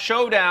Drive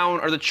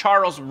Showdown or the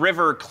Charles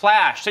River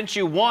Clash? Since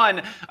you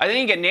won, I think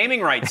you get naming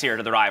rights here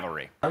to the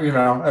rivalry.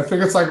 I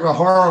think it's like a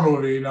horror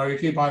movie. You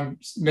keep on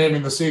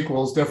naming the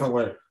sequels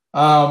differently.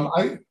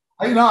 I'd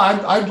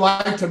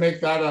like to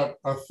make that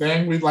a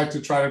thing. We'd like to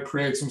try to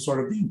create some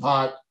sort of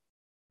beanpot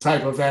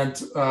type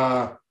event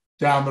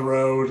down the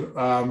road.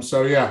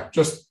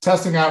 Just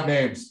testing out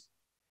names.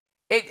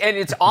 And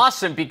it's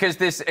awesome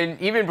because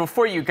and even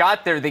before you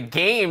got there, the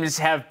games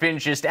have been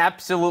just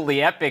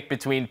absolutely epic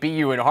between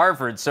BU and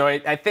Harvard. So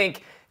I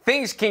think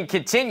things can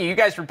continue. You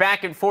guys were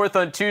back and forth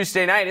on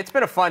Tuesday night. It's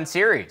been a fun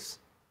series.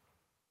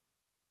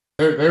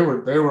 They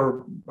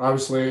were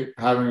obviously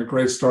having a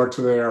great start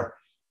to their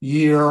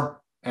year,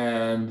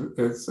 and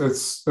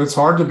it's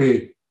hard to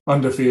be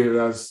undefeated,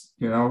 as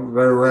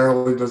very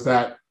rarely does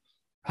that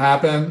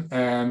happen.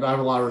 And I have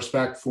a lot of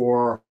respect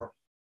for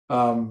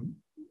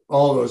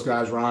all of those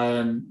guys,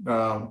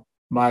 Ryan,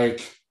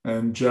 Mike,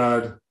 and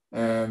Judd,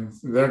 and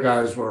their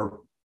guys were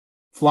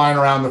flying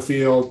around the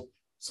field.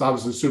 It's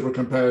obviously super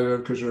competitive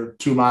because you're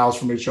 2 miles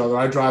from each other.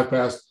 I drive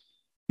past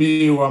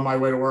BU on my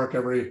way to work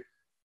every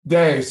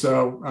day,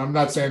 so I'm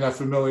not saying that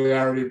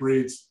familiarity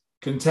breeds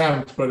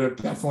contempt, but it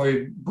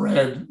definitely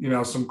bred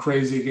some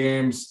crazy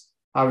games,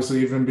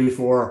 obviously even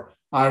before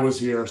I was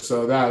here.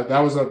 So that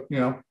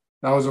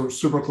was a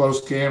super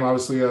close game,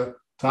 obviously a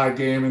tied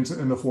game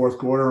in the fourth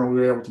quarter, and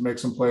we were able to make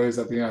some plays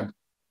at the end.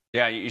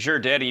 Yeah, you sure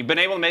did. You've been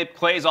able to make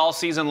plays all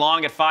season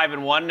long at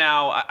 5-1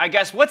 now. I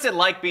guess, what's it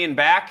like being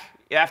back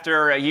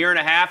after a year and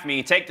a half? I mean,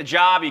 you take the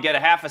job, you get a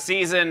half a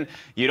season,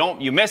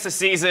 you miss a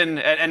season,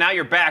 and now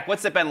you're back.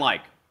 What's it been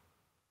like?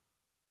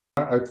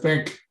 I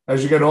think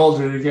as you get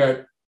older,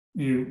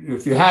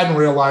 if you hadn't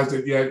realized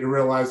it yet, you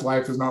realize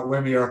life is not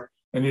linear,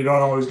 and you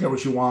don't always get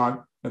what you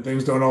want, and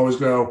things don't always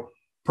go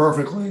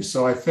perfectly.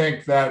 So I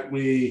think that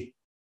we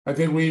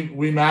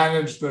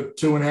managed the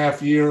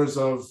 2.5 years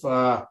of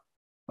the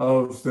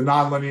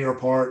nonlinear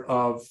part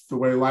of the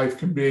way life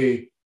can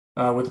be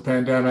with the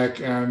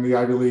pandemic and the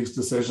Ivy League's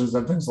decisions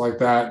and things like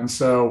that. And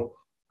so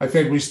I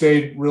think we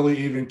stayed really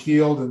even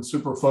keeled and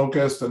super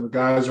focused, and the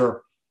guys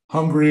are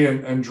hungry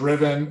and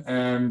driven,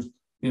 and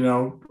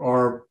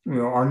are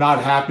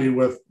not happy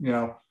with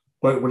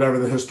whatever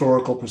the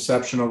historical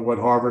perception of what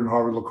Harvard and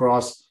Harvard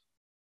Lacrosse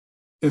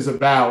is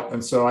about.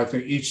 And so I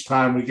think each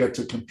time we get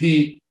to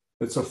compete,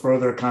 it's a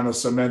further kind of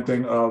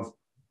cementing of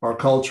our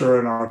culture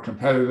and our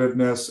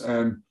competitiveness,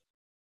 and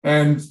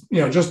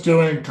just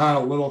doing kind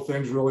of little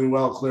things really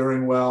well,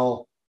 clearing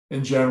well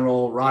in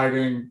general,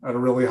 riding at a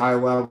really high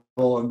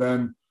level, and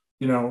then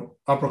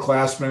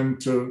upperclassmen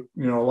to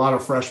a lot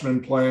of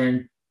freshmen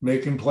playing,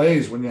 making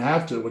plays when you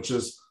have to, which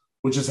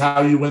is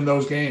how you win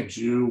those games.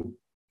 You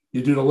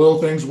do the little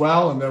things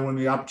well, and then when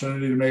the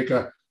opportunity to make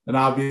an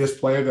obvious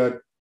play that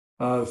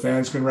the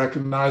fans can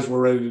recognize,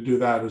 we're ready to do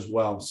that as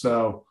well.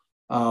 So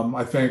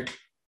I think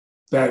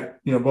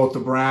that both the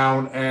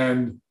Brown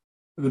and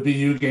the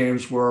BU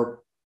games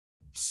were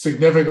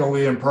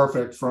significantly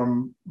imperfect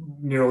from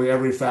nearly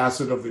every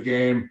facet of the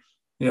game,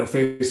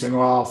 facing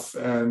off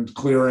and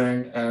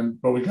clearing,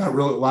 but we got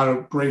a lot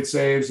of great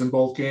saves in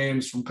both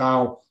games from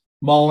Kyle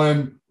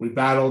Mullen. We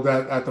battled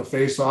at the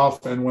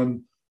face-off, and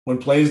when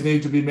plays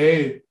need to be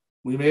made,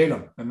 we made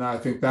them. And I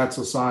think that's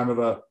a sign of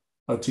a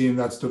team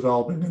that's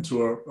developing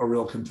into a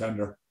real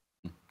contender.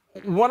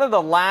 One of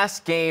the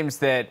last games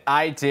that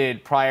I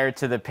did prior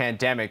to the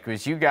pandemic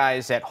was you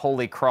guys at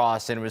Holy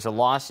Cross, and it was a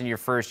loss in your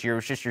first year. It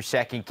was just your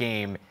second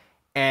game.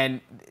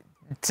 And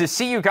to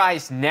see you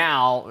guys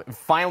now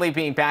finally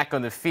being back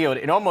on the field,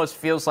 it almost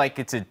feels like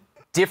it's a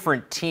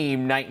different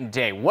team night and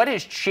day. What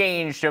has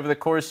changed over the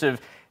course of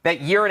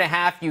that year and a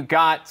half you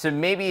got to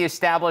maybe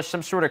establish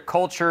some sort of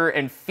culture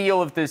and feel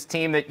of this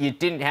team that you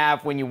didn't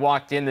have when you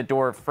walked in the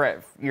door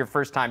your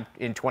first time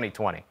in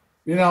 2020?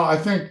 I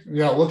think,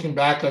 looking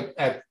back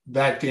at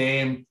that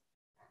game,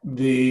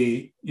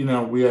 we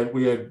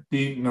had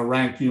beaten a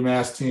ranked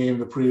UMass team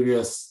the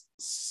previous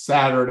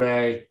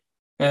Saturday.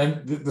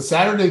 And the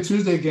Saturday,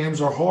 Tuesday games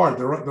are hard.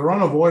 They're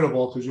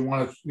unavoidable because you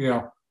want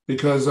to,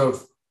 because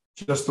of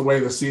just the way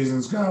the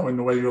seasons go and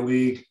the way your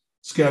league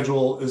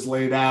schedule is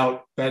laid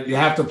out, that you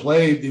have to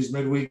play these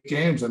midweek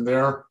games, and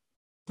they're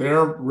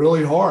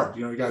really hard.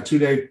 You got a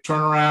 2-day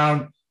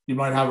turnaround. You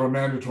might have a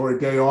mandatory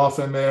day off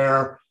in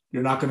there.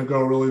 You're not going to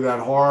go really that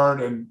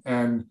hard,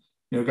 and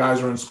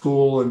guys are in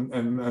school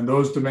and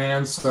those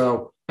demands.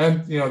 So,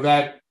 and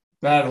that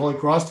Holy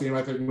Cross team,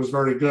 I think, was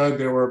very good.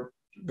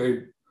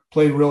 They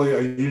played really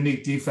a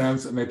unique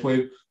defense, and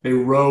they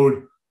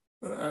rode.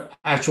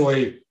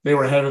 Actually, they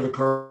were ahead of the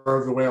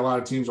curve the way a lot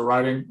of teams are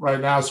riding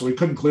right now. So we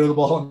couldn't clear the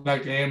ball in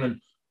that game,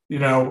 and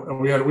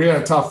we had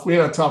a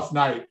tough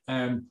night.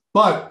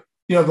 But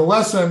the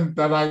lesson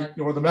that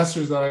the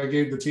message that I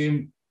gave the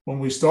team when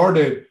we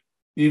started,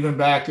 even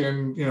back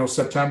in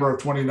September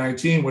of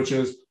 2019, which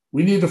is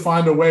we need to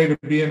find a way to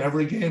be in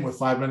every game with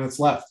 5 minutes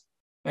left,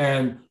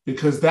 and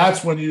because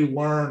that's when you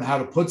learn how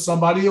to put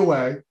somebody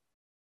away,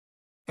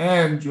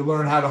 and you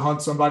learn how to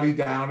hunt somebody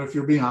down if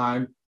you're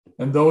behind.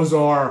 And those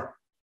are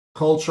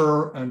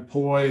culture and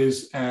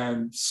poise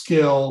and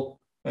skill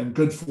and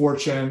good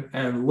fortune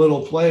and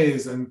little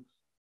plays. And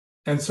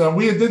so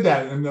we did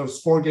that in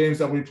those 4 games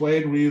that we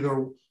played. We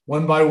either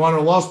won by 1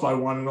 or lost by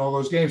 1 in all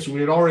those games. So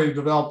we had already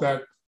developed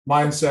that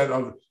mindset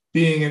of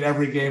being in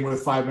every game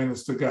with 5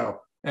 minutes to go.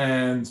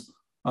 And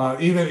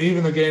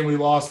even the game we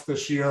lost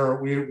this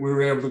year, we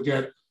were able to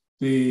get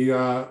the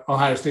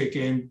Ohio State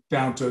game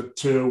down to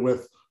 2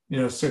 with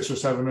 6 or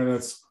 7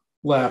 minutes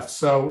left.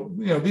 So,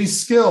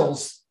 these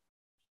skills,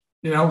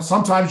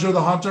 sometimes you're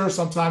the hunter,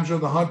 sometimes you're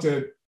the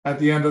hunted at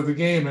the end of the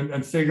game,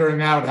 and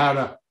figuring out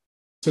how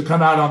to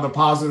come out on the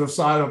positive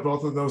side of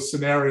both of those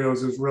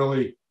scenarios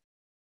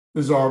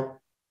is our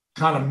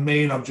kind of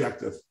main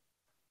objective.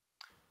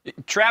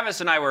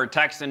 Travis and I were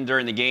texting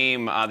during the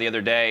game the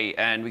other day,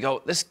 and we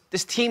go, this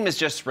team is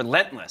just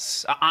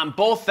relentless on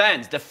both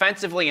ends,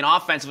 defensively and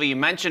offensively. You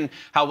mentioned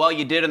how well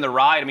you did in the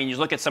ride. I mean, you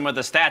look at some of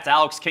the stats.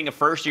 Alex King, of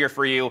first year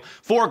for you,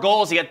 4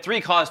 goals. He had 3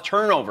 caused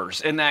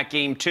turnovers in that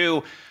game,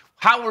 too.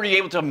 How were you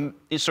able to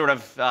sort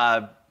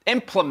of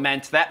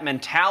implement that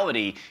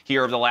mentality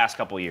here over the last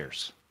couple of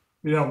years?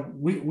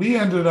 We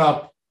ended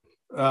up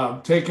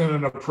taking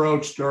an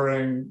approach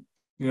during,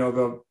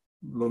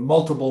 the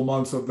multiple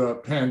months of the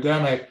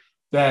pandemic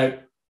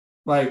that,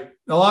 like,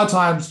 a lot of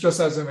times, just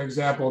as an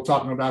example,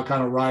 talking about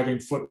kind of riding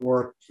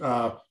footwork,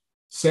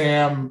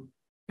 Sam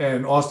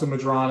and Austin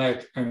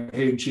Madronic and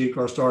Hayden Cheek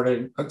are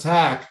starting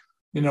attack.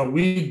 When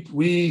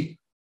we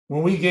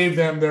gave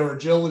them their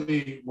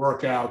agility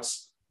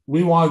workouts,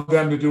 we wanted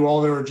them to do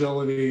all their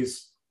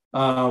agilities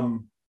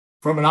from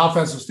an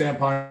offensive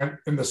standpoint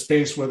in the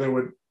space where they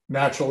would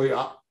naturally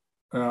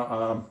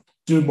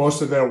do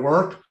most of their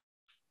work,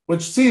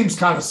 which seems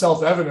kind of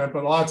self-evident,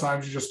 but a lot of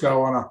times you just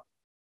go on a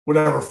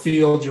whatever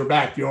field, your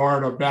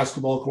backyard, a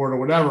basketball court or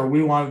whatever.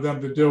 We wanted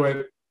them to do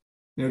it,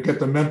 get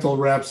the mental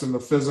reps and the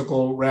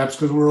physical reps,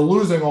 because we were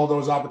losing all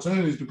those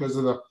opportunities because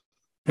of the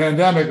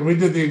pandemic. And we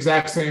did the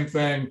exact same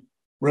thing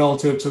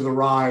relative to the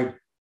ride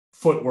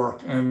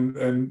footwork. And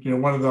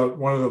one of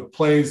the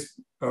plays,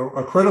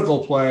 a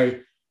critical play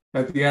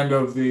at the end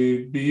of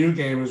the BU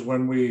game is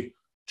when we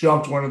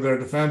jumped one of their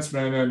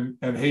defensemen,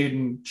 and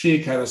Hayden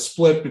Cheek had a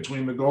split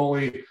between the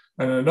goalie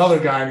and another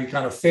guy, and he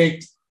kind of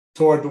faked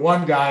toward the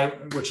one guy,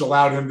 which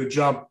allowed him to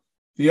jump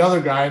the other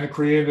guy, and it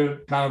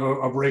created kind of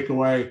a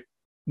breakaway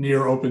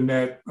near open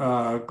net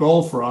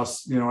goal for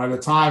us, at a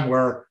time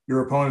where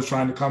your opponent's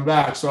trying to come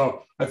back.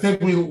 So I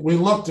think we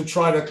look to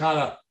try to kind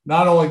of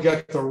not only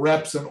get the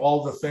reps and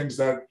all the things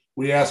that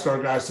we ask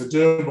our guys to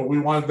do, but we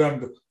wanted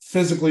them to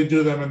physically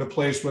do them in the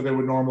place where they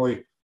would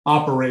normally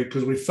operate,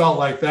 because we felt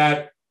like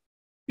that,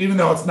 even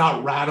though it's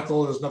not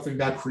radical, there's nothing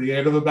that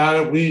creative about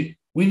it, we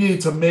needed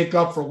to make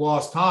up for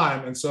lost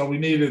time. And so we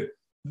needed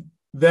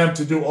them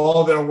to do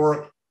all their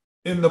work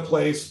in the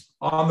place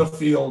on the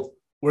field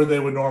where they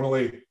would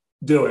normally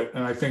do it.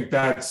 And I think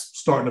that's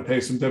starting to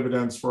pay some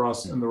dividends for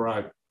us in the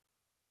ride.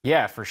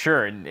 Yeah, for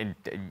sure. And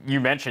you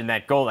mentioned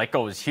that goal. That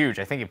goal was huge.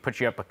 I think it put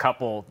you up a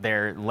couple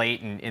there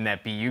late in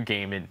that BU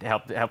game and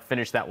helped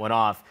finish that one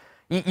off.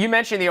 You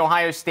mentioned the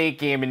Ohio State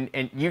game,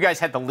 and you guys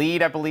had the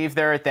lead, I believe,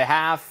 there at the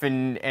half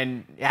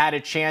and had a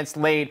chance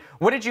late.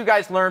 What did you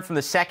guys learn from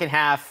the second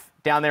half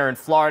down there in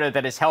Florida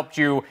that has helped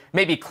you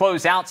maybe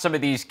close out some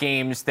of these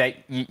games that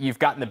you've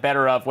gotten the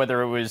better of,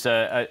 whether it was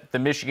the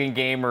Michigan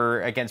game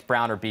or against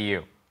Brown or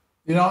BU?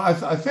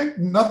 I think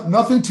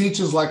nothing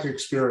teaches like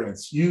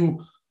experience.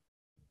 You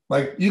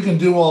can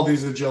do all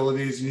these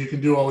agilities and you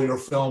can do all your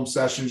film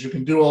sessions, you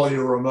can do all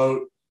your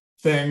remote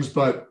things,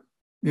 but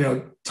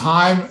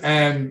time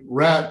and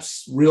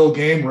reps, real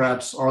game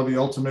reps, are the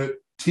ultimate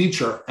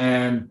teacher.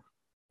 And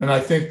I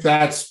think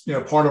that's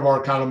part of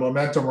our kind of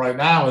momentum right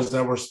now is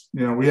that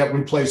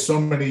we play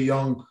so many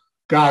young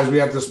guys. We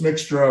have this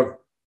mixture of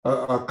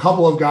a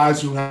couple of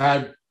guys who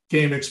had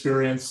game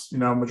experience,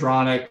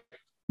 Madronic,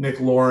 Nick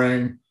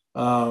Loring,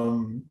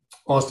 Austin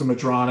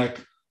Madronic,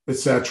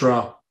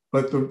 etc.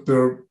 But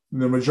the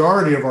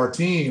majority of our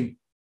team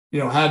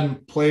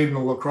hadn't played in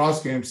a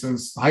lacrosse game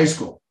since high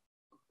school.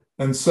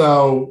 And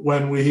so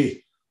when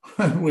we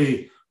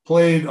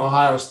played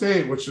Ohio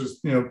State, which is,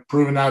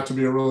 proven out to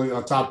be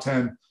a top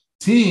 10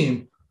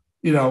 team,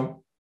 and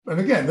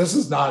again, this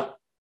is not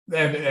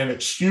an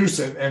excuse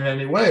in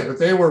any way, but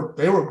they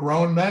were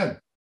grown men.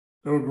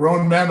 There were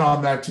grown men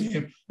on that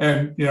team.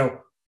 And,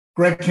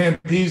 Greg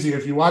Campese,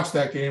 if you watch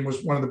that game,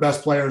 was one of the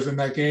best players in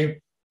that game.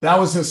 That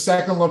was his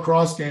second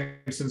lacrosse game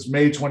since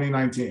May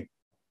 2019.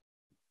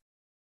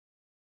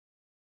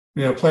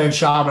 Playing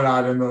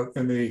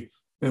Chaminade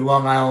in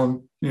Long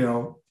Island,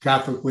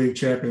 Catholic League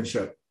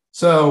Championship.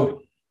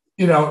 So,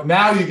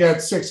 now you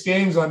get 7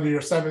 games under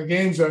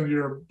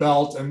your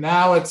belt, and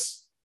now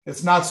it's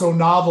not so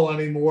novel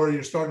anymore.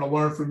 You're starting to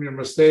learn from your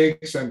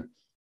mistakes, and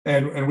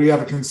we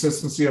have a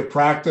consistency of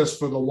practice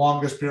for the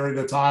longest period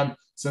of time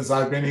since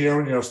I've been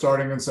here,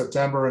 starting in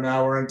September, and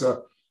now we're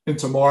into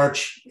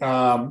March,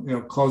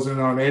 closing in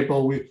on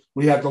April.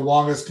 We had the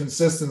longest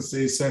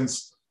consistency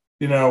since,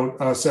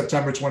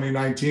 September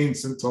 2019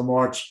 until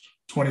March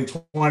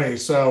 2020.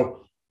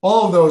 So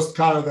all of those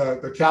kind of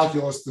the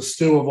calculus, the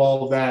stew of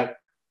all of that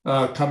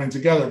coming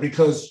together,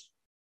 because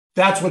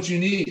that's what you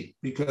need,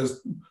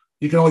 because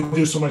you can only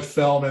do so much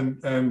film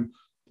and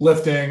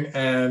lifting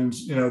and,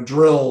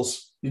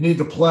 drills. You need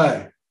to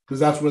play, because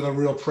that's where the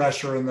real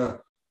pressure and the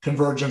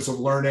convergence of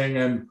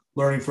learning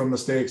from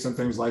mistakes and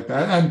things like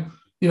that. And,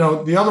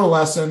 the other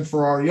lesson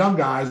for our young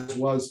guys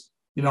was,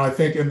 I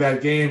think in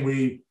that game,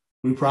 we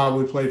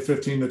probably played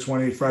 15 to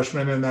 20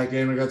 freshmen in that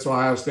game against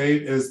Ohio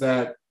State, is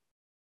that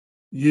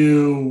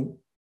I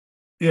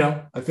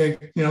think,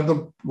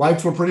 the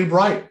lights were pretty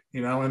bright,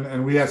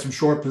 and we had some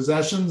short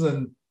possessions,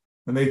 and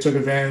they took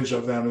advantage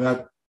of them, and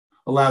that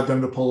allowed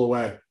them to pull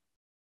away,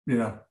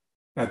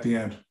 at the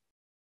end.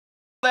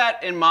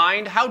 That in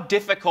mind, how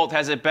difficult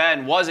has it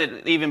been, was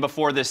it even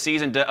before this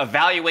season, to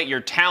evaluate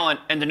your talent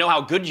and to know how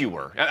good you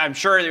were? I'm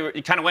sure you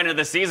kind of went into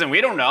the season,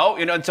 we don't know,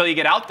 until you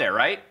get out there,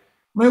 right? I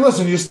mean,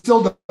 listen, you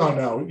still don't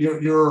know.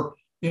 You're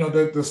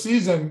the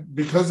season,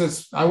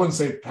 because I wouldn't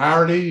say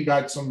parity. You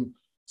got some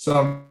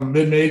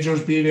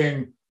mid-majors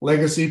beating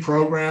legacy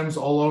programs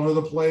all over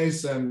the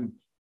place. And,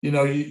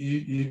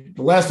 the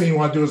last thing you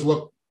want to do is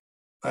look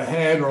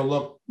ahead or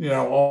look,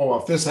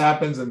 if this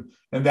happens and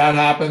that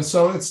happens.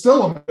 So it's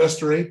still a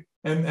mystery.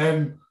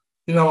 And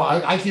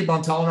I keep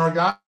on telling our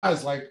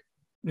guys,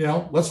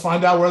 let's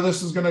find out where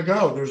this is going to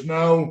go. There's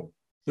no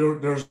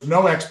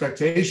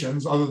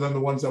expectations other than the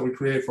ones that we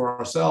create for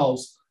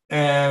ourselves.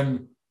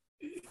 And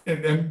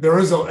there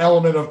is an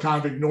element of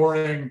kind of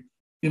ignoring,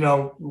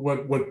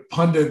 what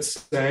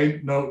pundits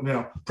say,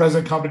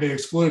 present company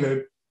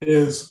excluded,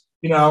 is,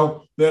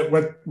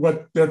 that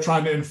what they're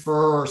trying to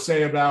infer or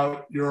say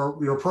about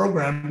your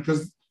program,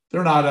 because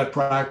they're not at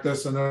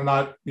practice and they're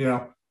not,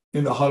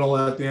 in the huddle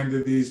at the end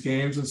of these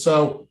games. And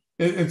so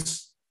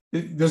there's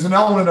an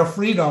element of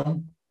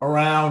freedom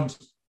around,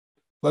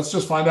 let's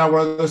just find out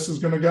where this is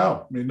going to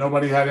go. I mean,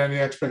 nobody had any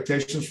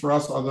expectations for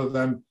us other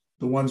than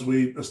the ones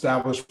we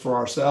established for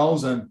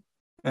ourselves. And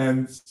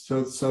so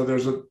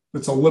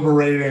it's a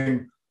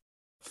liberating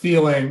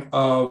feeling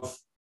of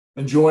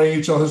enjoying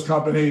each other's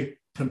company,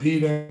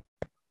 competing,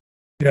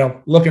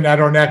 looking at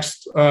our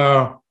next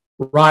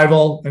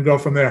rival, and go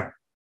from there.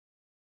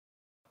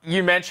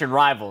 You mentioned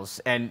rivals,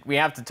 and we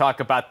have to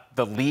talk about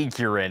the league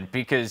you're in,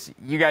 because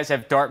you guys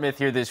have Dartmouth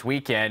here this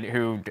weekend,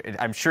 who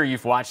I'm sure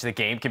you've watched the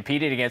game,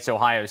 competed against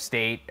Ohio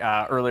State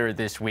earlier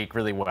this week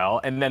really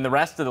well. And then the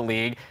rest of the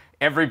league,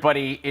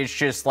 everybody is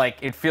just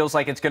it feels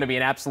like it's going to be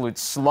an absolute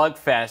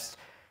slugfest.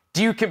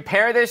 Do you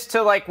compare this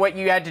to what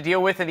you had to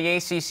deal with in the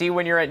ACC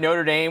when you're at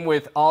Notre Dame,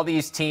 with all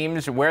these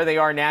teams, where they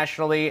are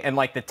nationally and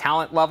the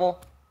talent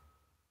level?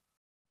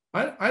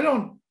 I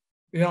don't,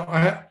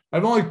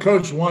 I've only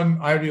coached one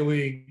Ivy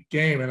League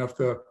game, and if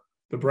the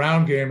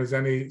Brown game is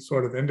any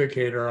sort of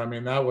indicator, I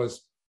mean,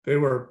 they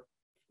were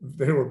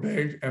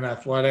big and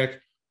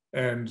athletic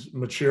and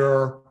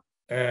mature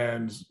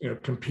and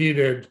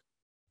competed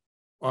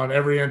on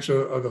every inch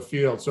of the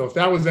field. So if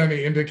that was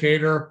any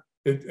indicator,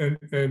 it's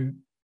going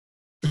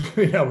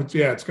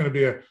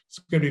to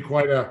be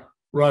quite a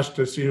rush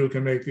to see who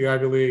can make the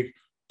Ivy League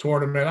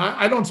tournament.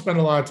 I don't spend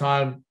a lot of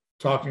time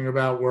talking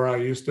about where I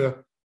used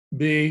to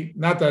be.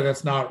 Not that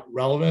it's not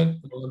relevant.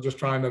 I'm just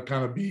trying to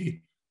kind of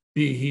be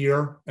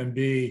here and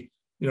be,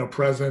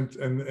 present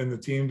in the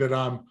team that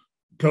I'm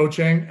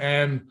coaching.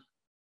 And,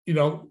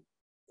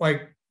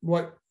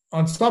 what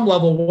on some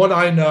level, what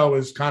I know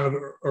is kind of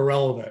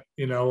irrelevant.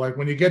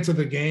 When you get to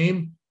the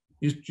game,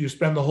 you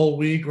spend the whole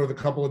week or the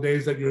couple of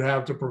days that you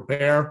have to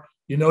prepare.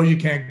 You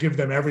can't give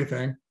them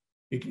everything.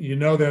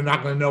 They're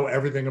not going to know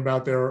everything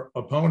about their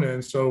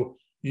opponent. So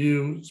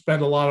you do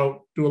a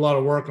lot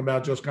of work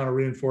about just kind of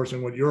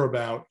reinforcing what you're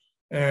about.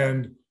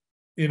 And,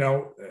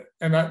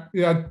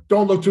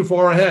 don't look too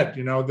far ahead.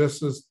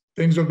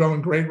 Things are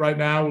going great right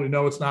now. We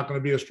know it's not going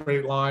to be a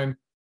straight line.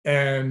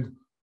 And,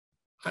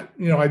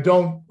 I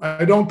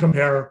don't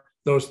compare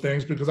those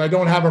things, because I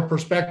don't have a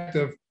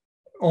perspective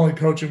only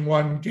coaching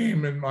one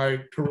game in my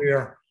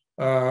career.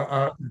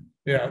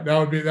 Yeah, that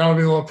would be a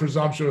little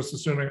presumptuous,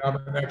 assuming I'm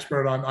an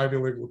expert on Ivy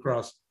League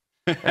lacrosse.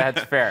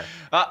 That's fair.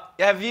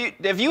 Have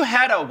you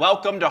had a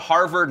welcome to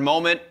Harvard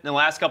moment in the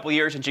last couple of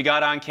years since you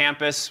got on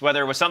campus?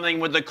 Whether it was something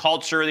with the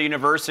culture of the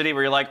university,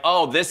 where you're like,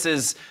 oh, this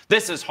is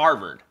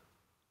Harvard.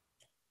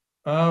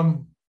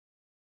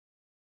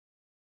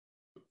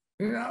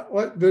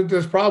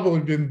 There's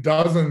probably been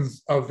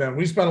dozens of them.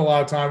 We spent a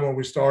lot of time when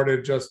we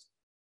started just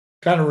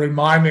kind of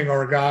reminding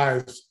our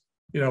guys,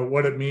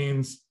 what it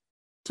means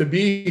to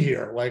be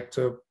here. Like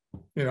I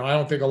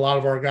don't think a lot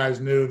of our guys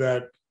knew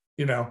that,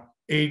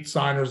 8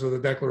 signers of the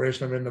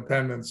Declaration of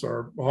Independence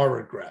are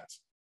Harvard grads.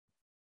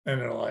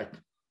 And they're like,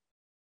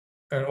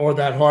 or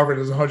that Harvard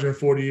is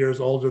 140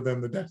 years older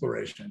than the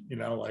Declaration,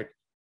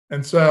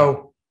 and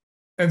so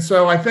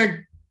I think,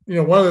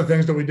 one of the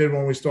things that we did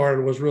when we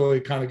started was really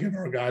kind of giving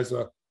our guys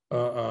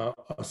a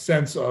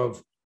sense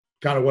of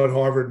kind of what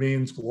Harvard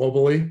means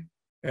globally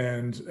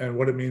and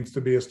what it means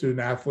to be a student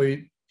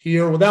athlete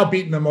here, without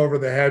beating them over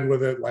the head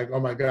with it. Like, oh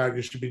my God,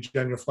 you should be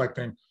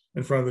genuflecting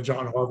in front of the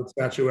John Harvard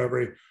statue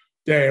every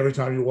day, every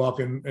time you walk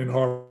in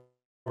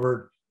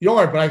Harvard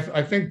yard. But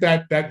I think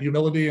that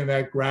humility and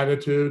that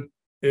gratitude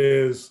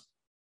is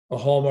a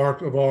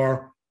hallmark of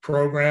our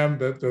program,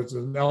 that there's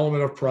an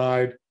element of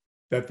pride,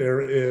 that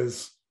there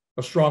is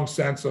a strong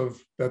sense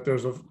of that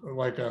there's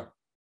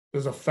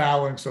a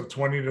phalanx of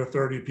 20 to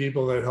 30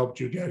 people that helped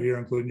you get here,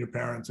 including your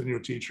parents and your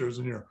teachers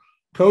and your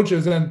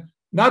coaches. And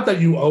not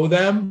that you owe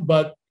them,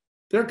 but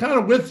they're kind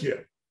of with you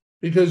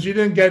because you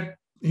didn't get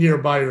here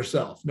by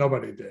yourself.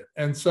 Nobody did.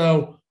 And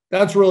so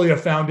that's really a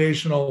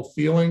foundational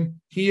feeling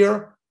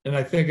here. And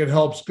I think it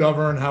helps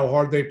govern how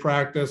hard they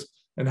practice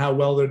and how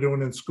well they're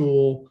doing in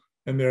school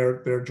and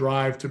their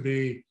drive to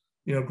be,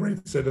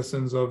 great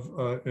citizens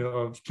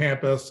of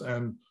campus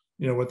and,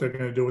 what they're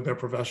going to do with their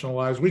professional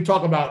lives. We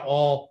talk about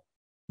all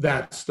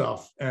that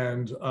stuff.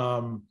 And,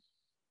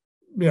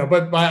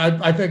 but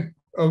I think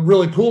a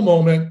really cool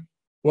moment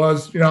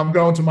was, I'm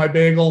going to my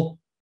bagel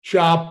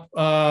shop,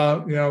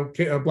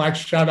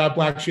 shout out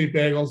Black Sheep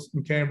Bagels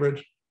in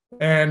Cambridge.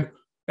 And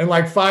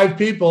like 5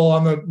 people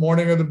on the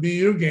morning of the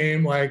BU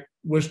game, like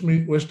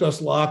wished us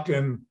luck.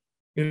 And,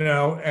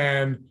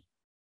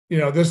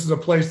 this is a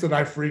place that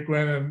I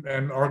frequent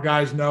and our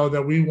guys know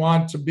that we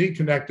want to be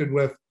connected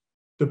with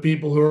the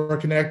people who are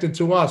connected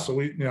to us. So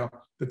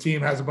the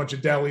team has a bunch of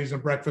delis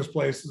and breakfast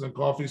places and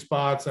coffee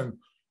spots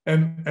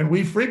and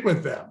we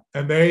frequent them,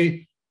 and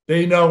they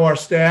know our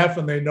staff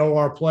and they know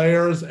our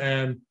players,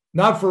 and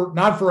not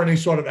for any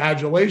sort of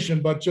adulation,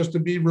 but just to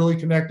be really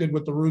connected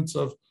with the roots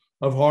of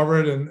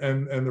Harvard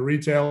and the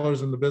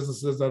retailers and the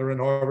businesses that are in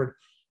Harvard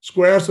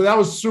Square. So that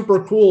was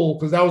super cool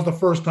because that was the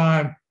first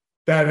time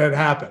that had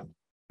happened.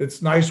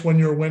 It's nice when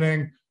you're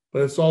winning,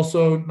 but it's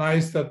also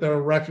nice that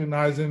they're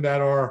recognizing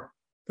that our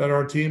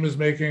team is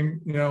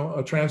making,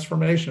 a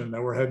transformation,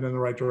 that we're heading in the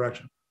right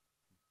direction.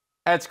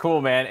 That's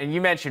cool, man. And you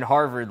mentioned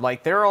Harvard.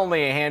 Like, there are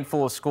only a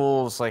handful of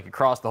schools, like,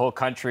 across the whole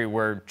country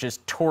where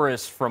just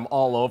tourists from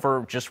all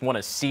over just want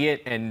to see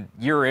it, and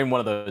you're in one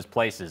of those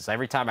places.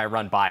 Every time I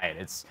run by it,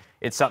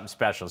 it's something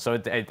special.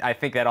 So I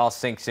think that all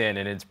sinks in,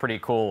 and it's pretty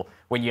cool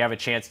when you have a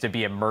chance to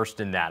be immersed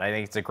in that. I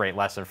think it's a great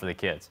lesson for the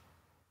kids.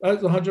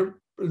 There's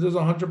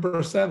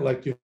 100%.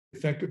 Like, you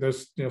think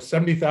there's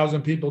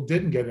 70,000 people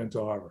didn't get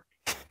into Harvard.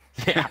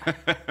 Yeah.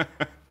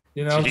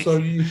 So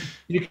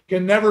you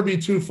can never be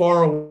too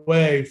far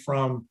away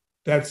from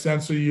that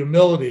sense of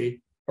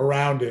humility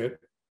around it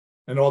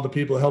and all the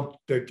people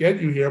that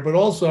get you here. But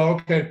also,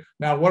 okay,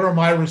 now what are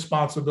my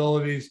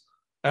responsibilities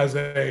as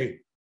a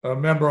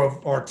member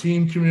of our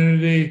team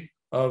community,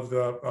 of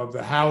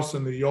the house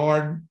and the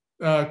yard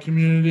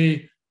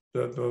community,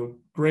 the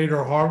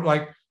greater Harvard?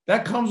 Like,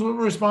 that comes with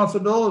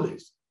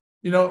responsibilities.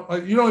 You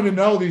don't even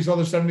know these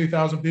other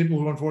 70,000 people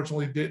who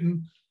unfortunately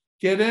didn't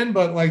get in,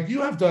 but like,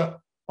 you have to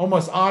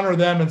almost honor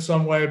them in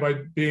some way by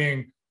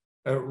being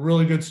a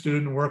really good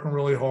student, working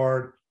really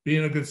hard,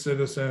 being a good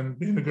citizen,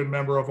 being a good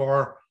member of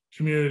our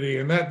community.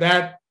 And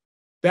that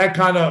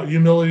kind of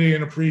humility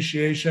and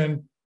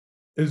appreciation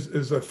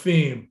is a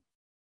theme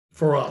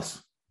for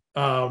us.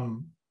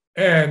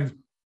 And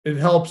it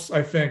helps,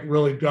 I think,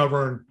 really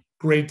govern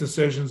great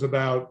decisions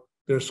about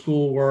their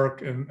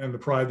schoolwork and the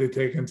pride they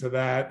take into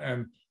that,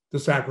 and the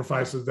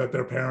sacrifices that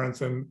their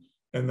parents and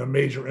the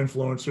major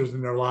influencers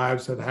in their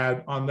lives have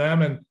had on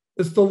them. And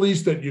it's the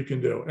least that you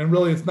can do. And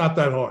really, it's not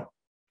that hard.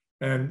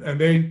 And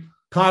they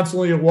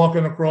constantly are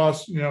walking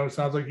across, it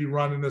sounds like you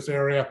run in this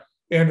area.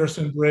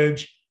 Anderson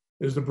Bridge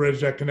is the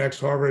bridge that connects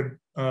Harvard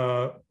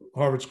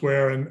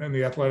Square and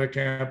the athletic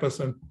campus.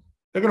 And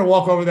they're going to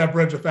walk over that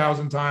bridge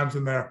 1,000 times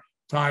in their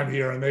time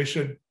here. And they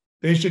should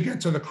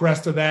get to the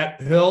crest of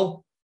that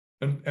hill.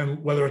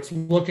 And whether it's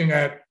looking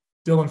at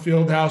Dillon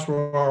Fieldhouse,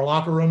 where our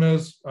locker room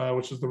is,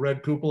 which is the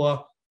red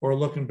cupola, or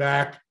looking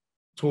back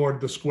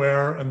toward the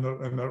square and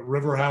the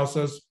river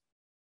houses,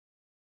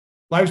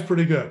 life's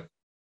pretty good.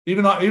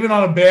 Even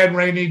on a bad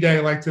rainy day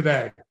like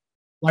today,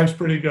 life's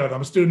pretty good.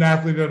 I'm a student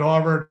athlete at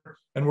Harvard,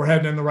 and we're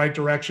heading in the right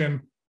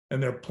direction,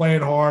 and they're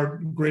playing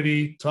hard,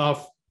 gritty,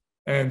 tough.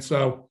 And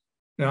so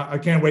I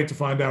can't wait to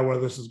find out where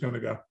this is going to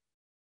go.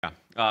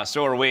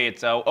 So are we.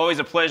 It's always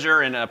a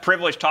pleasure and a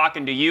privilege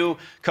talking to you,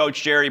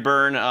 Coach Gerry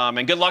Byrne.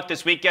 And good luck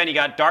this weekend. You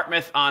got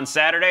Dartmouth on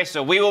Saturday,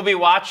 so we will be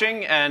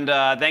watching. And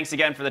thanks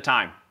again for the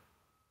time.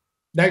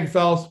 Thank you,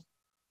 fellas.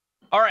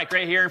 All right,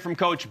 great hearing from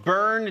Coach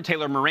Byrne.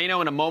 Taylor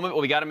Moreno in a moment, but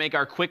we got to make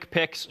our quick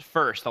picks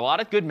first. A lot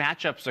of good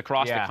matchups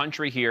across the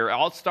country here.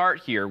 I'll start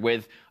here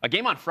with a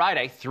game on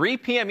Friday, 3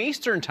 p.m.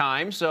 Eastern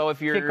time. So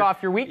if you're... Kick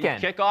off your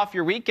weekend. Kick off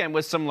your weekend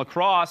with some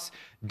lacrosse.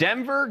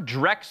 Denver,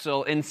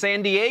 Drexel in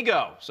San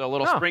Diego. So a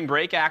little spring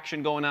break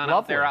action going on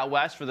out there out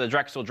west for the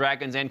Drexel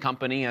Dragons and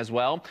company as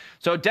well.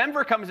 So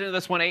Denver comes into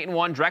this one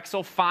 8-1,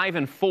 Drexel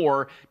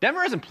 5-4.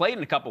 Denver hasn't played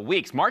in a couple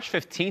weeks. March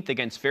 15th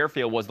against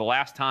Fairfield was the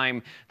last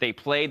time they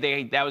played.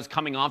 That was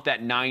coming off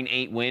that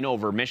 9-8 win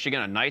over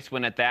Michigan. A nice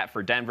win at that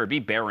for Denver. B.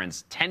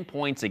 Barons, 10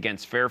 points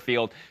against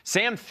Fairfield.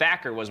 Sam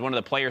Thacker was one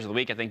of the players of the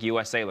week, I think,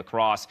 USA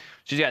Lacrosse.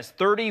 She has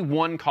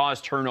 31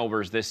 caused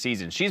turnovers this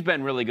season. She's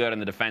been really good on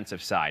the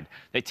defensive side.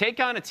 They take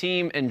on a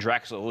team in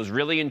Drexel. It was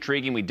really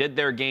intriguing. We did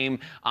their game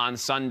on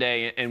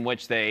Sunday in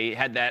which they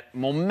had that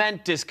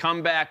momentous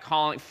comeback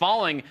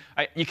falling.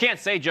 You can't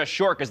say just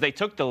short because they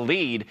took the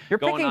lead. You're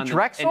going picking on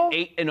Drexel?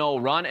 An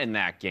 8-0 run in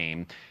that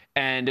game.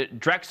 And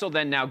Drexel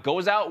then now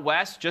goes out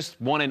west, just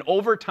won an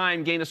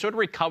overtime game to sort of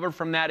recover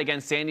from that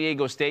against San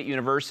Diego State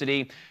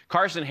University.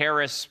 Carson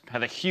Harris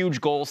had a huge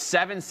goal,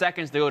 7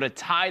 seconds to go to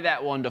tie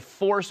that one to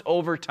force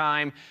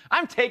overtime.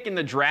 I'm taking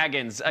the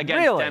Dragons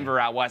against Denver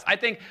out west. I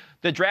think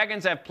the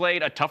Dragons have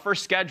played a tougher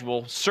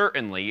schedule,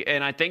 certainly,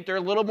 and I think they're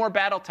a little more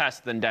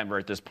battle-tested than Denver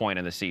at this point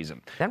in the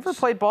season. Denver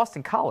played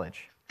Boston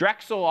College.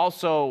 Drexel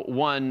also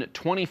won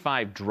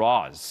 25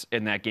 draws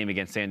in that game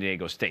against San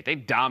Diego State. They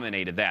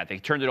dominated that. They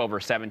turned it over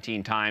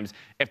 17 times.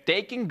 If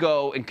they can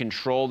go and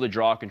control the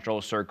draw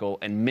control circle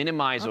and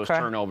minimize those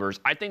turnovers,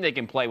 I think they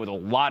can play with a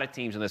lot of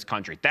teams in this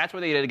country. That's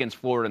what they did against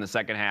Florida in the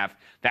second half.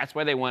 That's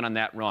why they went on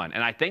that run.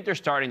 And I think they're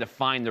starting to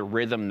find the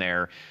rhythm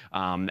there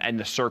and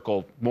the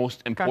circle,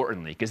 most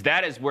importantly, because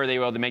that is where they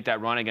were able to make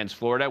that run against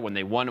Florida when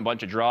they won a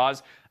bunch of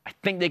draws. I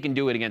think they can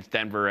do it against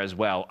Denver as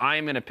well. I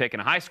am going to pick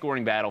in a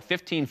high-scoring battle,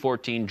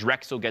 15-14.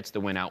 Drexel gets the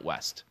win out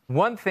west.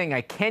 One thing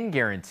I can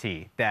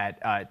guarantee,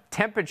 that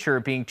temperature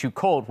being too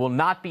cold will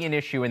not be an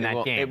issue in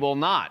that game. It will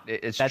not.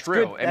 That's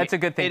true. Good. That's a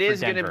good thing for Denver. It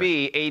is going to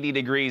be 80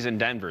 degrees in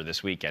Denver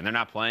this weekend. They're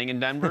not playing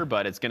in Denver,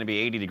 but it's going to be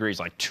 80 degrees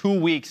like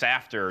 2 weeks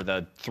after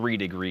the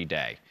 3-degree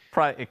day.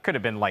 Probably, it could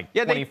have been like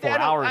 24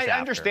 hours after. I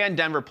understand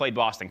Denver played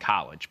Boston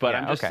College, but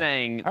I'm just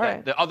saying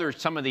that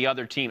some of the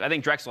other teams, I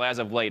think Drexel as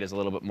of late is a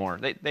little bit more.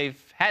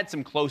 They've had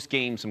some close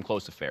games, some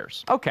close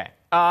affairs. Okay.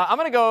 I'm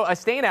going to go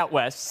staying out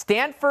west.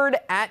 Stanford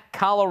at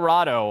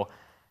Colorado.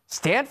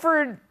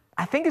 Stanford,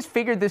 I think, has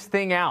figured this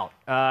thing out.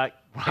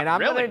 And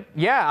I'm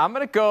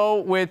gonna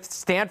go with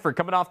Stanford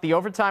coming off the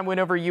overtime win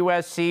over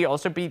USC.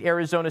 Also beat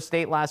Arizona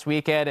State last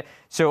weekend.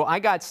 So I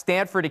got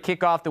Stanford to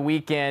kick off the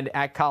weekend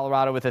at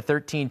Colorado with a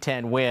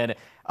 13-10 win.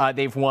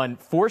 They've won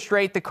 4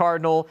 straight, the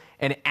Cardinal,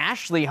 and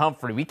Ashley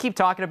Humphrey. We keep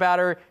talking about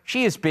her.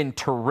 She has been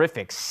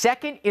terrific.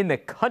 Second in the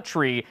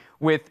country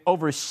with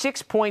over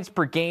 6 points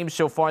per game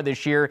so far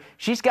this year.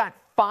 She's got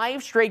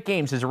 5 straight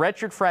games as a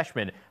redshirt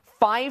freshman,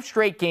 5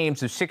 straight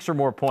games of 6 or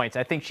more points.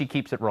 I think she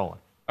keeps it rolling.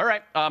 All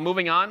right,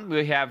 moving on.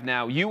 We have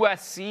now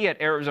USC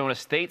at Arizona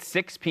State,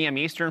 6 p.m.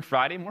 Eastern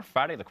Friday. More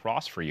Friday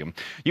lacrosse for you.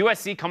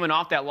 USC coming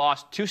off that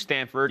loss to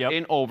Stanford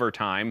in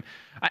overtime.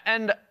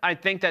 And I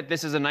think that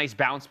this is a nice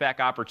bounce-back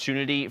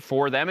opportunity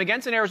for them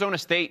against an Arizona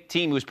State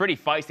team who's pretty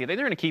feisty. I think they're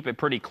going to keep it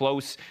pretty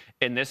close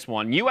in this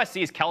one.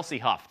 USC's Kelsey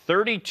Huff,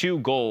 32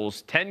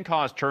 goals, 10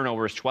 caused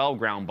turnovers, 12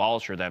 ground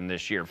balls for them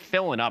this year,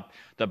 filling up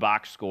the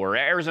box score.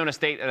 Arizona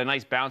State had a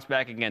nice bounce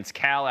back against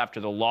Cal after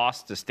the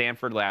loss to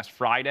Stanford last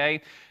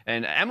Friday.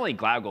 And Emily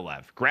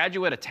Glaugolev,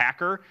 graduate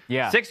attacker,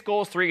 6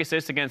 goals, 3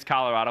 assists against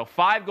Colorado,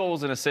 5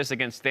 goals and assists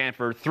against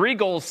Stanford, 3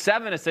 goals,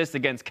 7 assists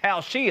against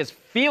Cal. She is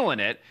feeling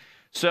it.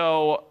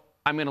 So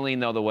I'm going to lean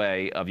the other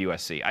way of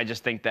USC. I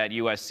just think that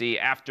USC,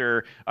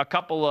 after a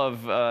couple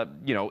of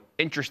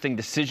interesting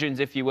decisions,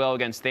 if you will,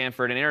 against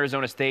Stanford and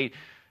Arizona State,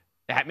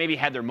 maybe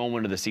had their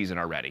moment of the season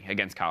already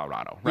against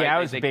Colorado. Right? Yeah,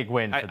 it was a big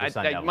win for the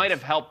Sun Devils. It might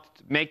have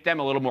helped make them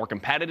a little more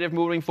competitive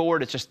moving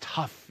forward. It's just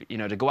tough,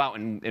 to go out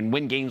and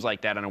win games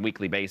like that on a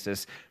weekly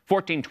basis.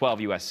 14-12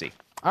 USC.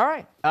 All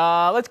right.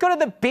 Let's go to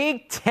the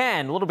Big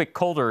Ten. A little bit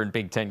colder in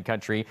Big Ten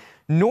country.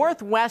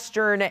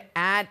 Northwestern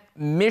at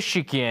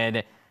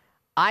Michigan.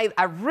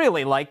 I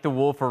really like the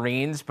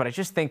Wolverines, but I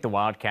just think the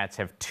Wildcats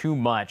have too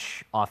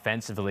much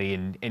offensively.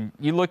 And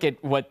you look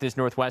at what this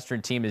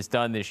Northwestern team has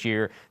done this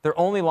year. Their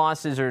only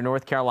losses are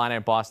North Carolina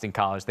and Boston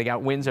College. They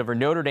got wins over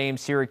Notre Dame,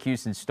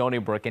 Syracuse, and Stony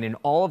Brook. And in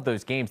all of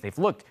those games, they've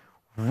looked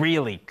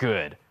really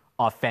good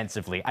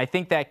offensively. I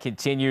think that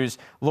continues.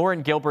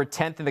 Lauren Gilbert,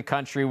 10th in the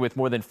country with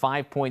more than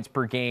 5 points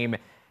per game.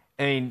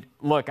 I mean,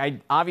 look,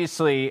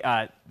 obviously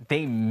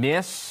they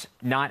miss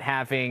not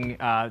having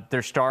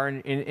their star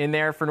in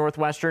there for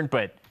Northwestern,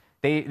 but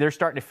they're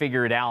starting to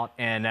figure it out,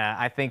 and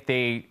I think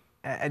they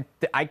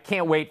I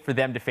can't wait for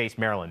them to face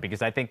Maryland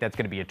because I think that's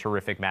going to be a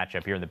terrific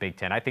matchup here in the Big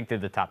Ten. I think they're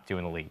the top 2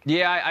 in the league.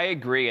 Yeah, I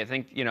agree. I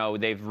think,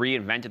 they've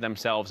reinvented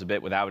themselves a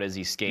bit without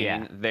Izzy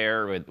Skane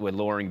there with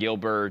Lauren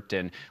Gilbert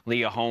and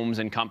Leah Holmes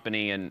and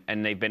company,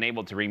 and they've been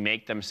able to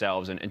remake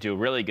themselves into a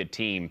really good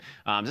team.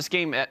 This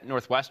game at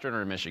Northwestern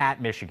or Michigan?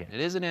 At Michigan.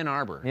 It is in Ann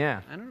Arbor. Yeah.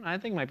 I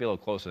think it might be a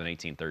little closer than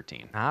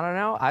 18-13. I don't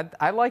know.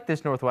 I like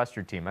this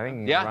Northwestern team. I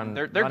think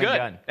they're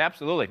good.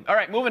 Absolutely. All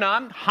right, moving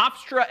on.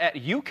 Hofstra at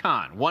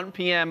UConn, 1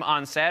 p.m.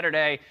 on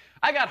Saturday.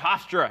 I got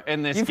Hofstra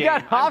in this game. You've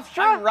got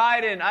Hofstra? I'm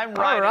riding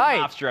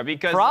Hofstra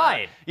because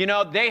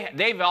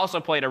they've also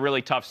played a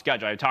really tough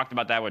schedule. I talked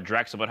about that with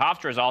Drexel, but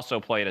Hofstra has also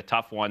played a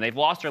tough one. They've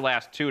lost their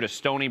last 2 to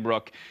Stony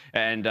Brook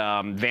and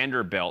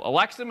Vanderbilt.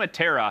 Alexa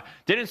Matera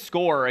didn't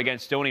score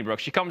against Stony Brook.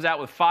 She comes out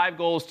with 5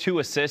 goals, 2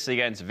 assists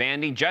against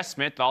Vandy. Jess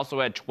Smith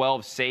also had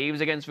 12 saves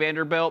against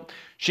Vanderbilt.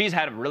 She's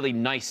had a really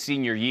nice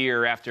senior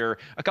year after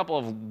a couple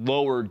of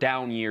lower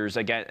down years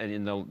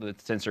again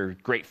since her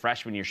great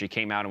freshman year. She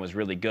came out and was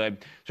really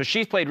good. So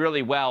she's played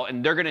really well,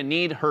 and they're going to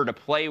need her to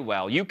play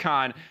well.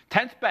 UConn,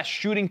 10th best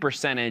shooting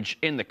percentage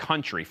in the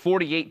country,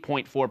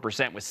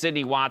 48.4%, with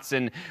Sydney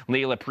Watson,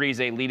 Leila Prise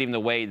leading the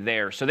way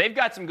there. So they've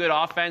got some good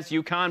offense,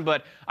 UConn,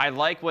 but I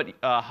like what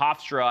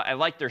Hofstra, I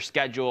like their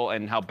schedule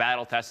and how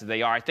battle-tested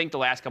they are. I think the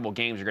last couple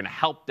games are going to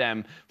help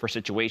them for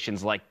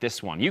situations like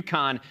this one.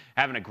 UConn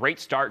having a great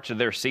start to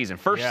their season.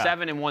 First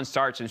 7-1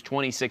 start since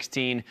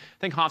 2016. I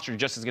think Hofstra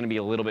just is going to be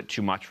a little bit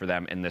too much for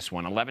them in this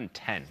one.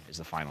 11-10 is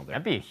the final there.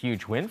 That'd be a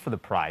huge win for the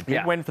Pride.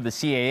 Big win for the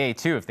CAA,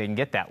 too, if they can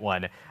get that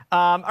one.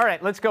 All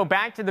right, let's go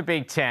back to the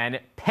Big Ten.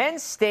 Penn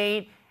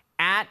State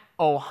at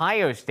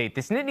Ohio State.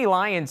 This Nittany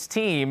Lions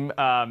team,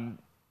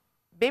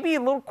 maybe a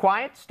little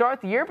quiet to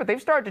start the year, but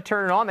they've started to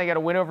turn it on. They got a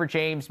win over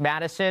James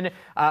Madison.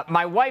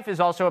 My wife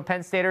is also a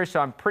Penn Stater, so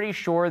I'm pretty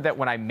sure that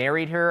when I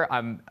married her,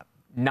 I'm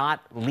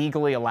not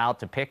legally allowed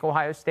to pick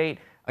Ohio State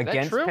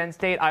against Penn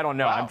State. I don't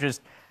know. Wow.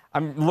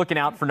 I'm looking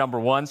out for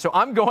number 1. So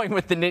I'm going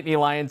with the Nittany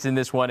Lions in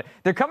this one.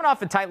 They're coming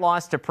off a tight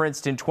loss to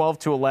Princeton,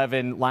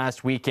 12-11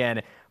 last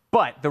weekend.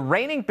 But the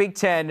reigning Big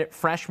Ten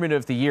Freshman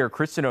of the Year,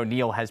 Kristen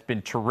O'Neal, has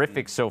been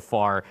terrific so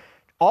far.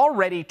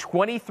 Already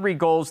 23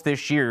 goals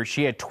this year.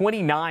 She had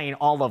 29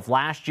 all of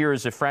last year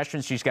as a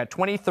freshman. She's got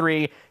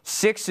 23,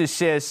 6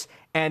 assists.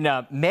 And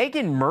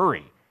Megan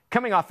Murray,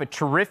 coming off a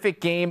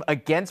terrific game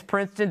against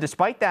Princeton.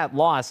 Despite that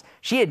loss,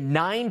 she had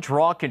 9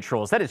 draw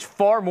controls. That is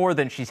far more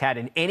than she's had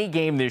in any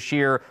game this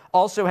year.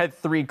 Also had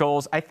 3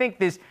 goals. I think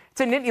it's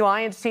a Nittany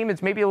Lions team.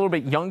 It's maybe a little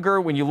bit younger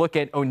when you look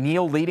at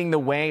O'Neal leading the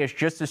way as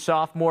just a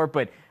sophomore,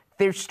 but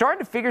they're starting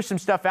to figure some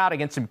stuff out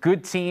against some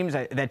good teams.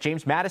 That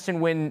James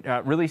Madison win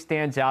really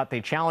stands out. They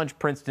challenged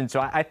Princeton, so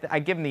I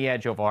give them the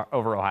edge over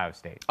Ohio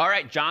State. All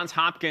right, Johns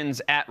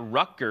Hopkins at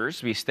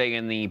Rutgers. We stay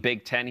in the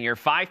Big Ten here.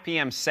 5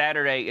 p.m.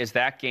 Saturday is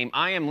that game.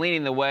 I am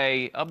leaning the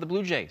way of the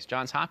Blue Jays.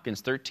 Johns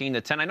Hopkins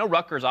 13-10. I know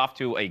Rutgers off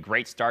to a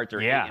great start.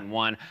 They're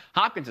 8-1.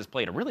 Hopkins has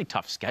played a really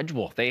tough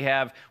schedule. They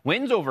have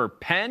wins over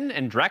Penn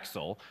and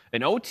Drexel,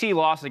 an OT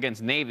loss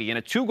against Navy, and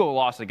a 2-goal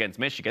loss against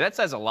Michigan. That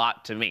says a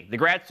lot to me. The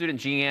grad student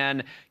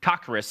Jeanne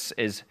Cockris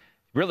is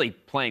really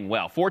playing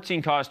well.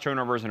 14 caused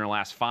turnovers in her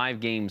last 5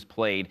 games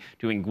played,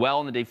 doing well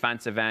in the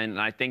defensive end. And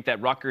I think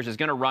that Rutgers is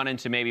going to run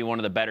into maybe one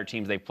of the better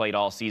teams they've played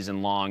all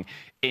season long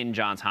in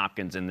Johns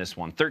Hopkins in this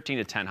one.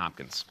 13-10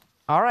 Hopkins.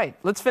 All right,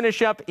 let's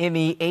finish up in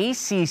the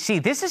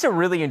ACC. This is a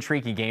really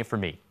intriguing game for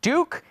me.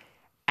 Duke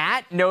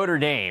at Notre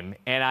Dame,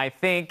 and I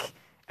think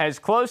as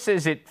close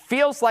as it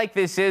feels like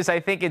this is, I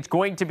think it's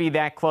going to be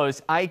that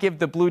close. I give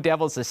the Blue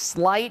Devils a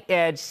slight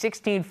edge,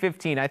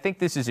 16-15. I think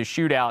this is a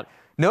shootout.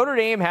 Notre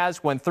Dame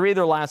has won 3 of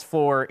their last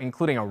 4,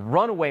 including a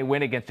runaway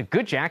win against a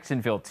good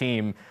Jacksonville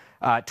team.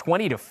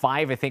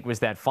 20-5, I think, was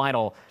that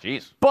final.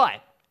 Jeez.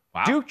 But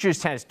Duke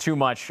just has too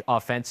much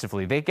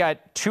offensively. They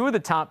got 2 of the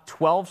top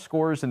 12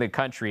 scorers in the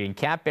country, and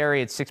Kat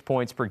Berry at 6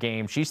 points per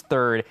game. She's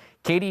 3rd.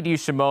 Katie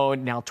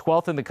DeSimone, now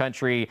 12th in the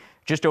country,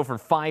 just over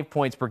 5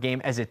 points per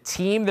game. As a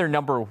team, they're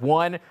number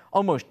 1,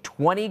 almost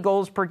 20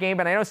 goals per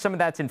game. And I know some of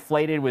that's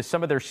inflated with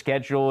some of their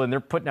schedule, and they're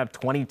putting up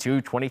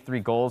 22, 23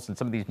 goals in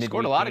some of these midweek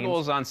Scored a lot games. of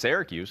goals on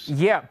Syracuse.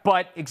 Yeah,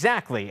 but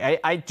exactly.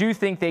 I do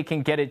think they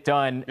can get it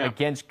done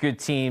against good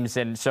teams.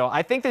 And so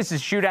I think this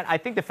is a shootout. I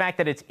think the fact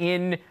that it's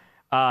in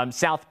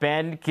South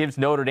Bend gives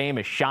Notre Dame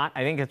a shot.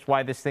 I think that's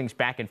why this thing's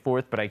back and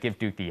forth, but I give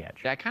Duke the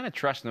edge. Yeah, I kind of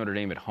trust Notre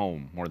Dame at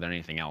home more than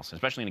anything else,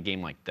 especially in a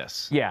game like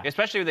this. Yeah.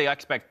 Especially with the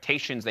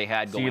expectations they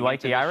had going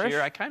into this Irish?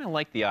 year. I kind of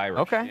like the Irish.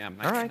 Okay. Yeah,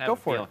 all right, go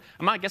for it.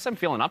 I guess I'm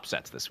feeling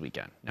upsets this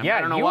weekend. I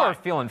Yeah, don't know you why. are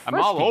feeling frisky.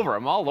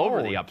 I'm all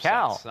over the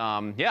upsets.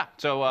 Cow. Yeah,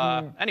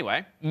 so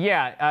anyway.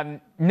 Yeah,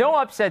 no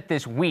upset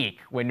this week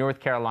when North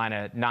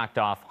Carolina knocked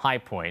off High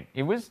Point.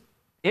 It was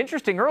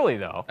interesting early,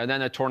 though. And then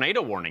the tornado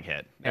warning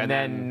hit. And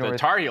then the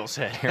Tar Heels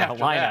hit.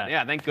 Carolina.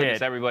 Yeah, thank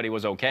goodness everybody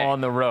was okay.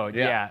 On the road,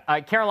 yeah.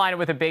 Carolina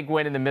with a big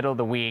win in the middle of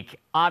the week.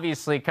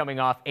 Obviously coming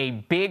off a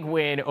big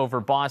win over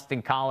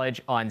Boston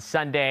College on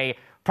Sunday.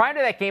 Prior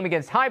to that game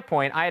against High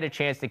Point, I had a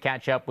chance to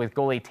catch up with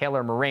goalie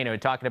Taylor Moreno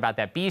talking about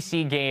that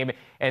BC game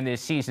and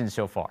this season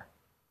so far.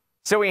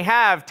 So we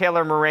have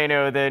Taylor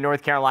Moreno, the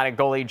North Carolina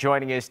goalie,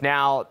 joining us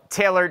now.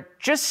 Taylor,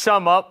 just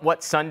sum up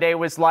what Sunday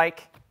was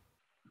like.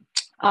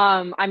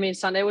 I mean,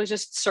 Sunday was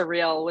just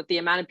surreal with the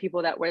amount of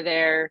people that were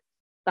there,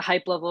 the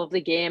hype level of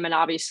the game, and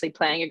obviously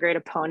playing a great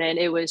opponent.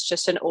 It was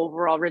just an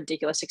overall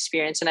ridiculous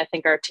experience. And I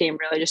think our team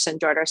really just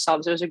enjoyed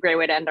ourselves. It was a great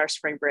way to end our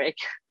spring break.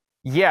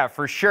 Yeah,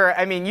 for sure.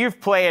 I mean,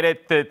 you've played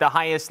at the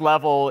highest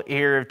level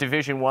here of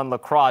Division I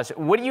lacrosse.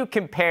 What do you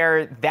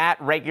compare that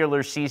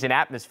regular season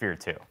atmosphere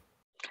to?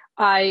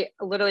 I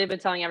literally have been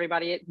telling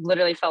everybody, it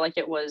literally felt like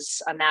it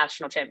was a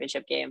national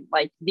championship game.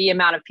 Like the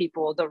amount of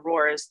people, the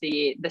roars,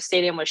 the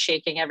stadium was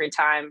shaking every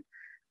time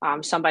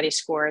somebody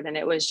scored. And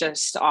it was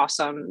just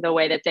awesome. The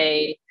way that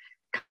they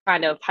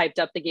kind of hyped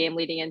up the game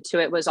leading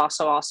into it was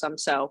also awesome.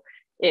 So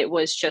it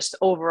was just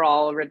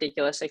overall a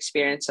ridiculous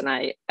experience. And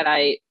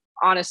I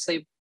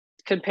honestly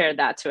compared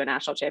that to a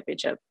national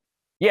championship.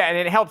 Yeah, and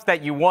it helps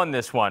that you won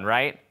this one,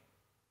 right?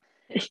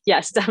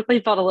 Yes,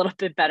 definitely felt a little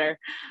bit better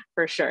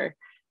for sure.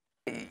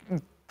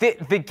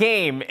 The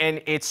game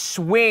and its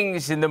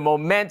swings and the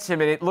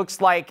momentum, and it looks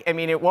like, I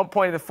mean, at one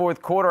point in the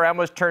fourth quarter, I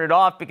almost turned it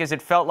off because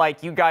it felt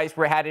like you guys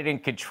had it in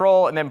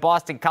control, and then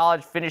Boston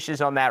College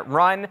finishes on that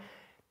run.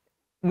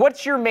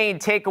 What's your main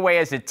takeaway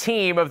as a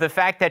team of the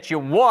fact that you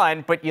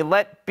won, but you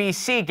let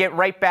BC get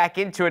right back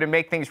into it and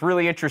make things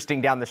really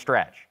interesting down the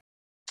stretch?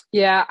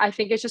 Yeah, I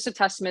think it's just a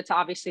testament to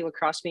obviously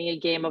lacrosse being a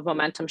game of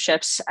momentum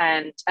shifts.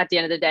 And at the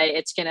end of the day,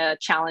 it's going to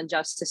challenge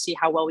us to see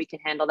how well we can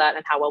handle that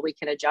and how well we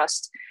can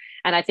adjust.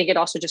 And I think it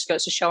also just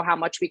goes to show how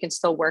much we can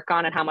still work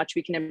on and how much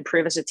we can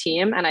improve as a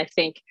team. And I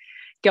think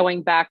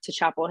going back to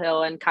Chapel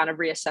Hill and kind of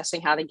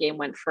reassessing how the game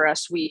went for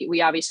us,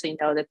 we obviously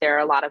know that there are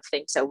a lot of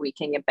things that we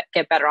can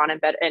get better on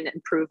and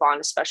improve on,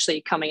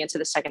 especially coming into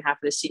the second half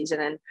of the season.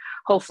 And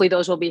hopefully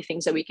those will be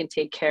things that we can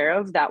take care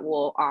of that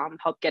will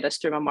help get us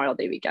through Memorial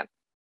Day weekend.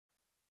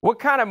 What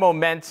kind of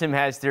momentum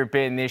has there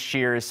been this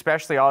year,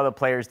 especially all the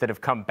players that have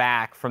come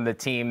back from the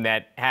team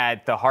that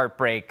had the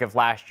heartbreak of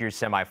last year's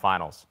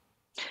semifinals?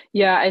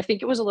 Yeah, I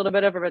think it was a little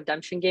bit of a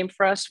redemption game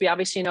for us. We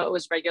obviously know it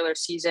was regular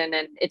season,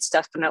 and it's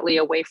definitely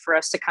a way for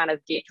us to kind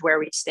of gauge where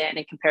we stand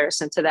in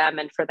comparison to them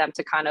and for them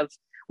to kind of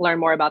learn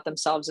more about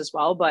themselves as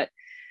well. But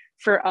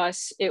for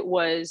us, it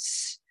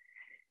was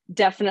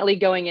definitely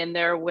going in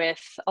there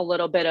with a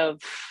little bit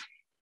of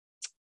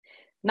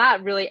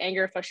not really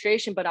anger or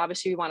frustration, but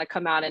obviously we want to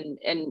come out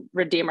and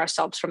redeem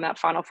ourselves from that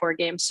Final Four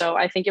game. So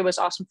I think it was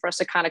awesome for us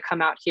to kind of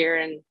come out here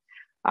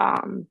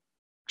and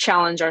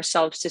challenge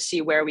ourselves to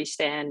see where we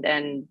stand.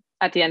 And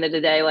at the end of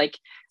the day, like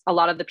a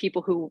lot of the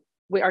people who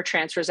our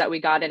transfers that we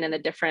got in the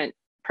different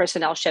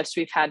personnel shifts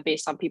we've had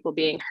based on people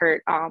being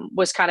hurt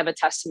was kind of a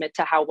testament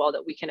to how well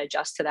that we can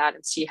adjust to that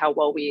and see how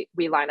well we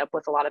line up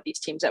with a lot of these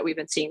teams that we've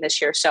been seeing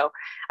this year. So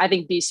I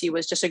think BC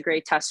was just a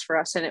great test for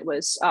us, and it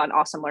was an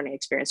awesome learning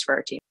experience for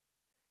our team.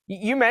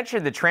 You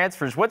mentioned the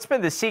transfers. What's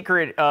been the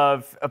secret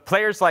of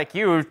players like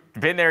you, who've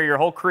been there your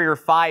whole career,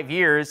 5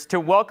 years, to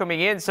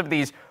welcoming in some of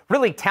these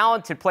really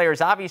talented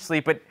players,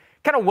 obviously, but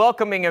kind of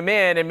welcoming them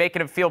in and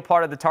making them feel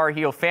part of the Tar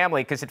Heel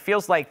family? Because it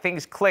feels like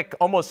things click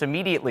almost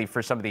immediately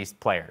for some of these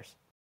players.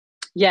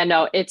 Yeah,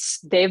 no,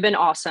 they've been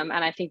awesome.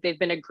 And I think they've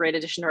been a great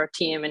addition to our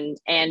team. And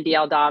Andy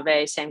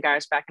Aldave, Sam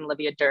Gyersbeck, and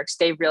Olivia Dirks,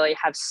 they really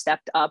have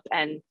stepped up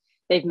and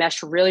they've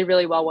meshed really,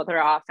 really well with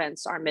our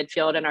offense, our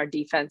midfield, and our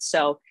defense.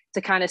 So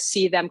to kind of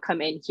see them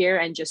come in here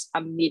and just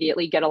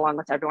immediately get along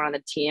with everyone on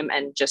the team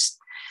and just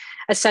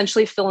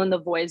essentially fill in the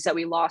voids that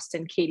we lost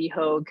in Katie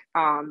Hogue.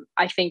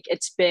 I think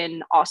it's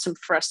been awesome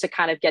for us to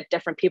kind of get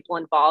different people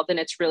involved, and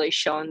it's really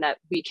shown that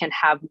we can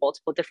have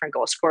multiple different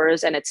goal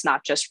scorers and it's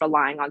not just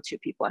relying on two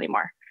people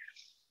anymore.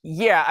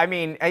 Yeah, I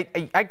mean,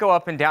 I go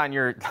up and down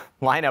your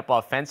lineup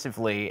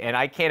offensively, and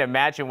I can't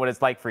imagine what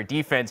it's like for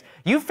defense.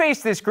 You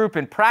face this group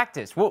in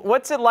practice.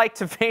 What's it like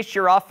to face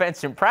your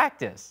offense in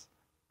practice?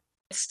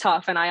 It's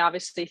tough, and I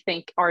obviously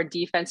think our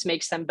defense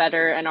makes them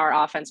better and our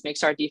offense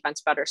makes our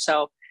defense better.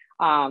 So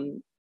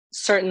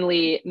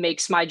certainly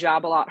makes my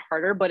job a lot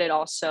harder, but it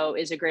also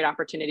is a great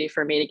opportunity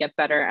for me to get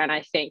better. And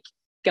I think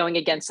going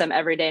against them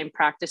every day in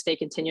practice, they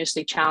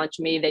continuously challenge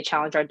me. They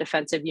challenge our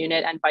defensive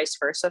unit and vice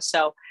versa.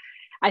 So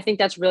I think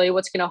that's really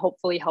what's going to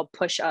hopefully help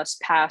push us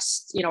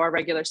past, our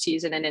regular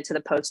season and into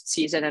the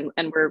postseason.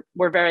 And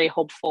we're very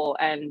hopeful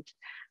and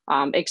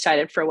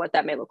excited for what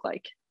that may look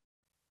like.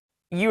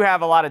 You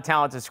have a lot of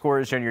talented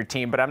scorers on your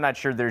team, but I'm not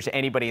sure there's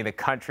anybody in the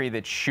country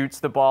that shoots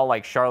the ball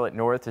like Charlotte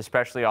North,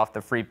 especially off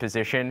the free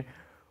position.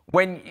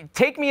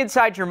 Take me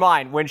inside your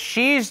mind. When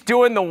she's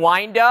doing the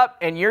wind-up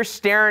and you're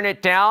staring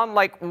it down,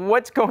 like,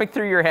 what's going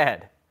through your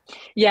head?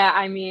 Yeah,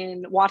 I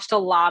mean, watched a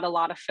lot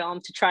of film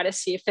to try to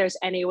see if there's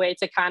any way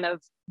to kind of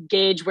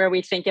gauge where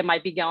we think it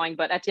might be going.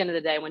 But at the end of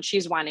the day, when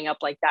she's winding up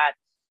like that,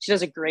 she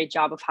does a great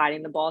job of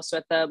hiding the ball. So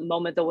at the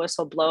moment the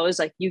whistle blows,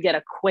 like you get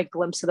a quick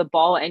glimpse of the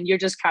ball and you're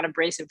just kind of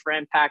bracing for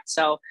impact.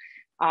 So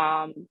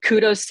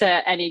kudos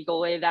to any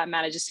goalie that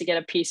manages to get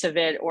a piece of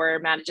it or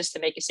manages to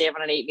make a save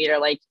on an 8-meter.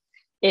 Like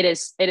it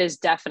is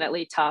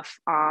definitely tough.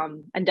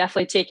 And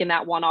definitely taking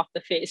that one off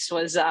the face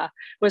was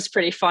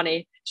pretty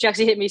funny. She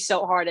actually hit me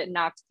so hard it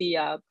knocked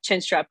the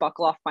chin strap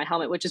buckle off my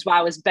helmet, which is why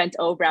I was bent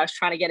over. I was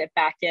trying to get it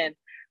back in.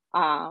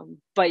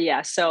 But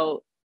yeah,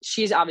 so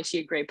she's obviously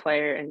a great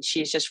player and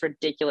she's just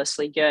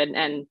ridiculously good.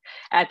 And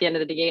at the end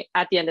of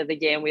the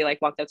game, we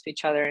like walked up to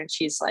each other and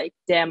she's like,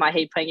 "Damn, I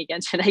hate playing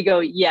against you." And I go,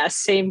 "Yeah,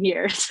 same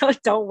here." So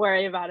don't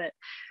worry about it.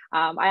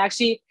 I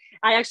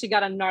actually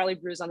got a gnarly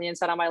bruise on the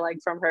inside of my leg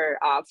from her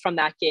from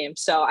that game.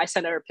 So I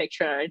sent her a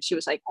picture and she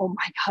was like, "Oh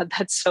my God,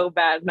 that's so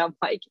bad." And I'm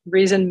like,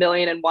 reason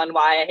million and one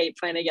why I hate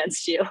playing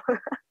against you.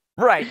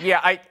 Right. Yeah.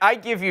 I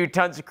give you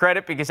tons of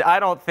credit because I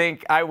don't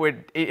think I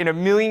would in a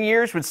million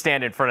years would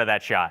stand in front of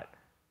that shot.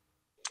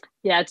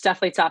 Yeah, it's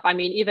definitely tough. I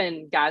mean,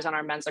 even guys on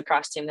our men's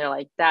lacrosse team, they're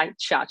like, "That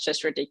shot's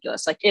just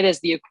ridiculous." Like it is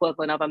the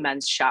equivalent of a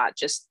men's shot.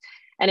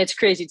 And it's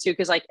crazy too,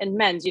 because like in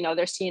men's,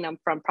 they're seeing them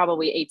from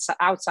probably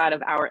outside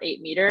of our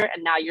 8 meter.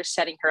 And now you're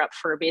setting her up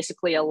for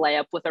basically a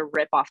layup with a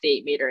rip off the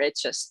 8 meter.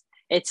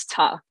 It's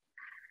tough.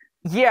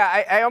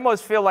 Yeah, I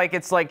almost feel like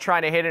it's like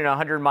trying to hit an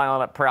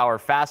 100-mile-per-hour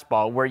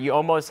fastball where you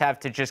almost have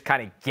to just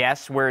kind of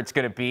guess where it's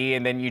going to be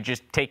and then you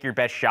just take your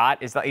best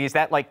shot. Is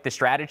that like the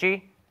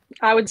strategy?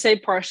 I would say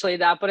partially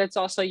that, but it's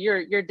also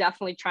you're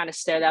definitely trying to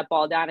stare that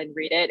ball down and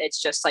read it. It's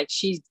just like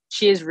she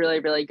is really,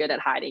 really good at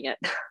hiding it.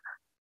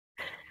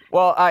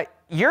 Well,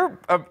 you're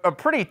a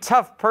pretty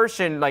tough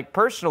person, like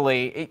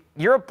personally.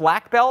 You're a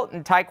black belt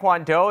in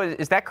Taekwondo.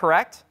 Is that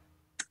correct?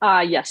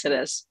 Yes, it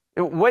is.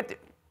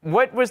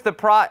 What was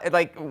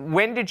like,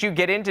 when did you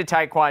get into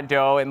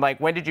Taekwondo and like,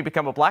 when did you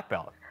become a black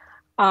belt?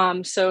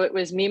 So it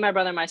was me, my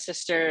brother, and my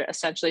sister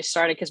essentially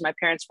started because my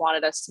parents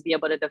wanted us to be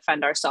able to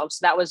defend ourselves.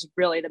 So that was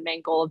really the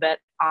main goal of it.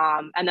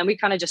 And then we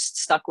kind of just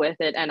stuck with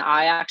it. And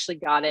I actually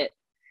got it.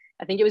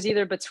 I think it was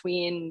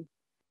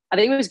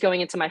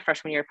going into my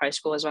freshman year of high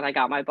school is when I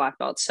got my black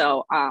belt.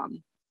 So,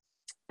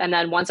 and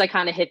then once I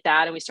kind of hit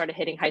that and we started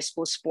hitting high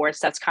school sports,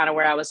 that's kind of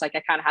where I was like,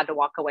 I kind of had to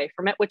walk away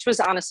from it, which was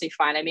honestly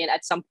fine. I mean,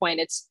 at some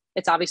point it's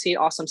obviously an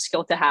awesome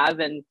skill to have.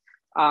 And,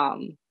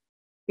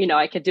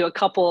 I could do a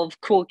couple of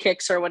cool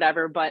kicks or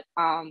whatever, but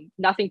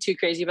nothing too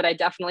crazy. But I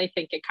definitely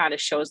think it kind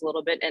of shows a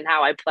little bit in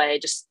how I play,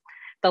 just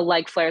the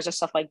leg flares or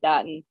stuff like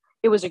that. And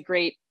it was a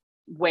great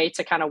way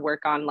to kind of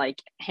work on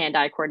like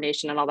hand-eye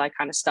coordination and all that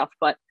kind of stuff.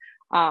 But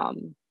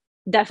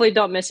definitely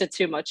don't miss it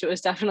too much. It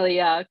was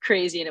definitely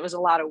crazy and it was a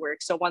lot of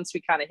work. So once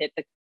we kind of hit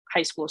the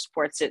high school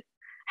sports, it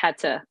had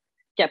to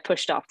get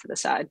pushed off to the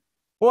side.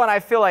 Well, and I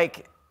feel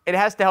like it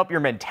has to help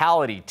your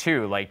mentality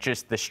too, like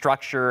just the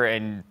structure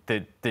and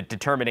the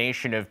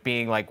determination of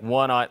being like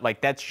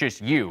like that's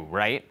just you,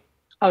 right?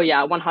 Oh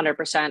yeah,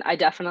 100%. I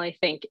definitely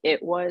think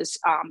it was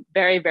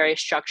very, very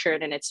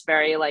structured and it's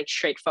very like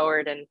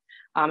straightforward. And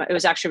it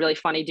was actually really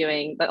funny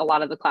doing a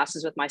lot of the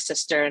classes with my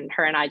sister and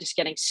her and I just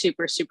getting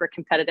super, super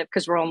competitive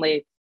because we're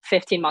only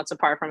 15 months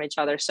apart from each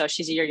other. So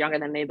she's a year younger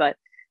than me, but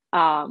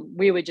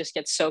we would just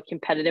get so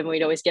competitive and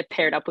we'd always get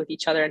paired up with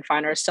each other and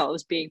find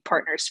ourselves being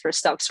partners for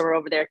stuff. So we're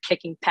over there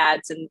kicking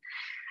pads and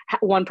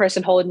one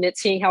person holding it,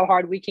 seeing how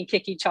hard we can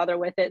kick each other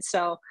with it.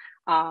 So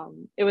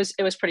it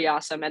was pretty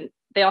awesome. And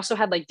they also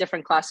had like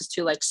different classes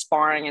too, like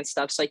sparring and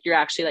stuff. So like you're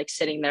actually like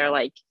sitting there,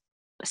 like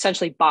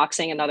essentially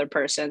boxing another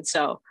person.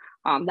 So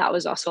that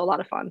was also a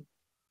lot of fun.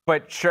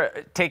 But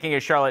taking a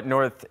Charlotte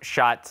North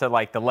shot to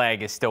like the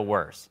leg is still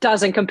worse.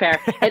 Doesn't compare.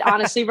 It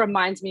honestly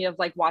reminds me of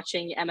like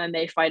watching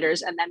MMA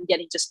fighters and then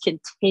getting just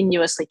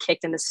continuously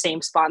kicked in the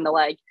same spot in the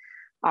leg.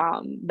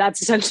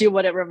 That's essentially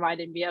what it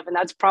reminded me of. And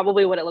that's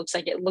probably what it looks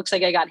like. It looks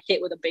like I got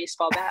hit with a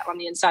baseball bat on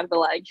the inside of the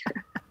leg.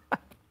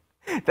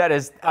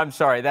 I'm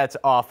sorry, that's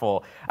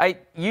awful.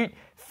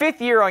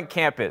 Fifth year on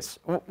campus.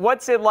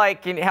 What's it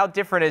like and how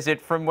different is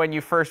it from when you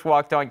first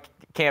walked on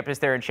campus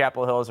there in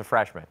Chapel Hill as a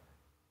freshman?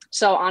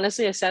 So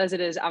honestly, as sad as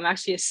it is, I'm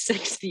actually a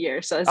sixth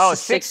year. So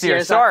it's sixth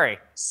year. Sorry.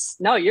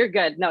 No, you're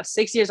good. No,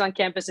 6 years on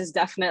campus is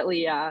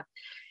definitely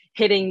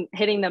hitting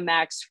the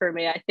max for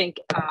me. I think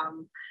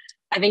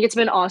it's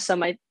been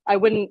awesome. I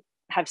wouldn't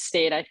have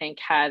stayed, I think,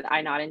 had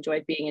I not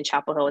enjoyed being in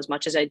Chapel Hill as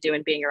much as I do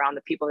and being around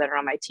the people that are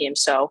on my team.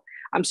 So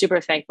I'm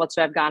super thankful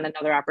to have gotten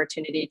another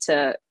opportunity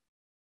to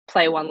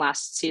play one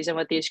last season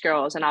with these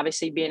girls and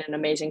obviously be in an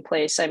amazing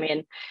place. I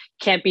mean,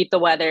 can't beat the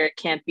weather,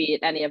 can't beat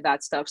any of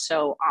that stuff.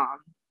 So,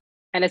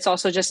 and it's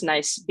also just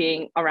nice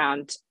being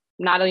around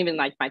not even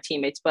like my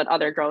teammates, but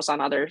other girls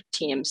on other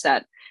teams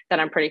that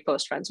I'm pretty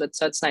close friends with.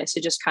 So it's nice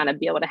to just kind of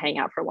be able to hang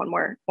out for one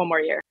more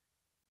year.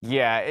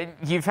 Yeah,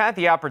 you've had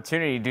the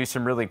opportunity to do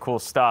some really cool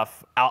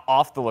stuff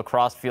off the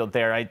lacrosse field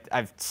there.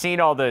 I've seen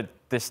all the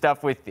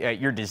stuff with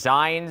your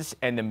designs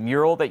and the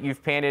mural that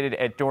you've painted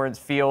at Dorrance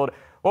Field.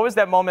 What was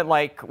that moment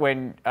like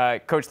when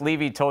Coach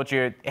Levy told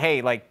you,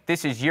 hey, like,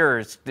 this is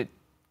yours,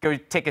 go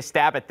take a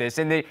stab at this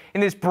in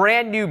this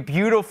brand new,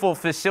 beautiful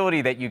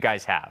facility that you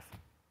guys have?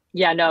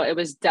 Yeah, no, it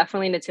was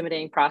definitely an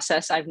intimidating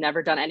process. I've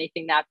never done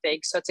anything that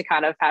big. So to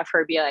kind of have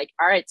her be like,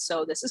 all right,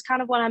 so this is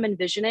kind of what I'm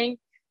envisioning,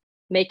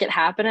 make it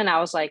happen. And I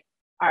was like,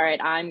 all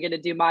right, I'm going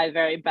to do my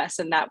very best.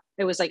 And that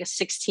it was like a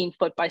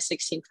 16-foot by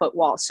 16-foot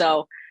wall.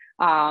 So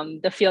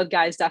The field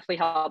guys definitely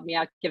helped me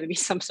out, giving me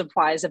some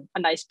supplies, a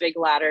nice big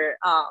ladder.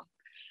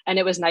 And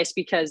it was nice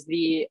because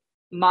the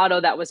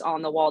motto that was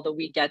on the wall that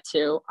we get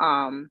to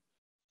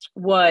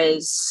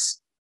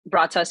was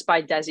brought to us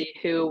by Desi,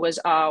 who was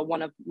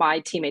one of my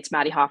teammates,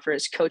 Maddie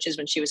Hoffer's coaches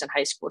when she was in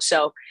high school.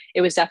 So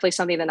it was definitely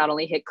something that not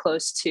only hit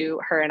close to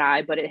her and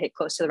I, but it hit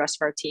close to the rest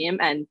of our team.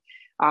 And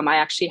I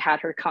actually had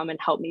her come and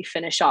help me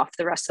finish off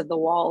the rest of the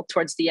wall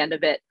towards the end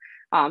of it.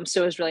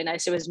 So it was really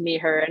nice. It was me,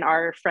 her, and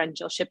our friend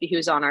Jill Shippey,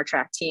 who's on our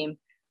track team,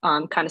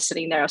 kind of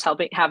sitting there. I was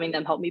having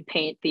them help me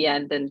paint the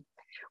end. And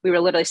we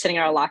were literally sitting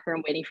in our locker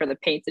room waiting for the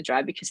paint to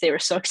dry because they were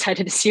so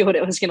excited to see what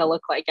it was going to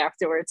look like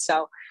afterwards.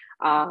 So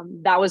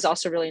that was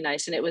also really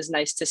nice. And it was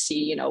nice to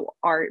see,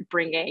 art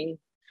bringing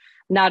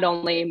not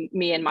only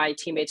me and my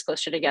teammates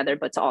closer together,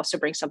 but to also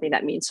bring something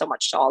that means so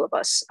much to all of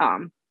us,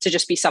 to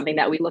just be something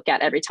that we look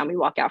at every time we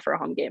walk out for a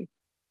home game.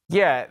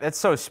 Yeah, that's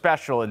so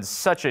special and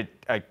such a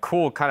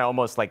cool kind of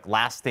almost like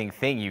lasting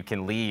thing you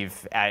can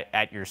leave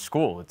at your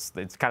school. It's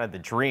kind of the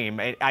dream.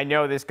 I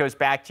know this goes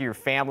back to your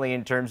family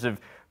in terms of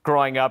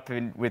growing up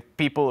with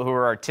people who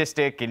are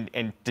artistic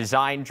and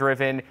design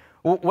driven.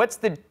 What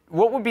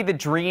would be the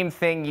dream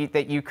thing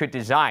that you could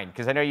design?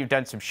 Because I know you've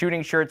done some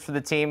shooting shirts for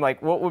the team.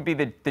 Like, what would be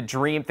the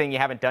dream thing you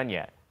haven't done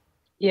yet?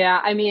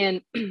 Yeah, I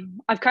mean,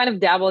 I've kind of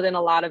dabbled in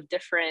a lot of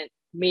different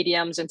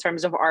mediums in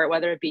terms of art,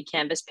 whether it be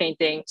canvas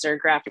paintings or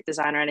graphic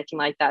design or anything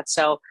like that.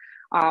 So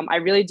I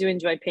really do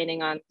enjoy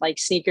painting on like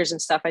sneakers and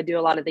stuff. I do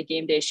a lot of the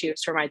game day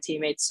shoots for my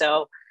teammates.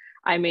 So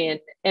I mean,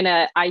 in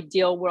an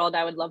ideal world,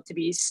 I would love to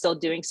be still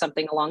doing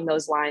something along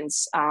those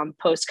lines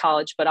post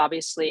college, but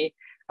obviously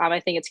I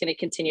think it's going to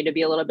continue to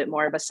be a little bit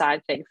more of a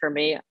side thing for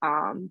me.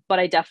 But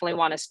I definitely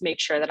want to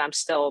make sure that I'm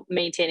still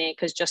maintaining it,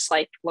 because just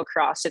like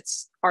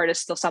lacrosse, art is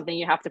still something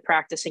you have to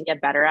practice and get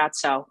better at.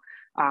 So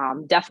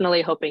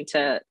definitely hoping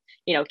to,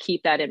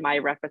 keep that in my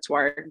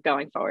repertoire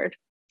going forward.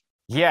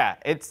 Yeah,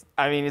 it's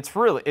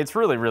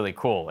really, really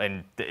cool.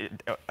 And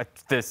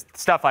the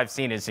stuff I've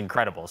seen is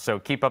incredible. So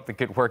keep up the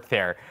good work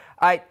there.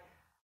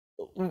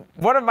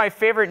 One of my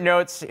favorite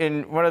notes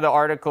in one of the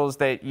articles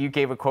that you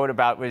gave a quote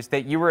about was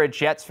that you were a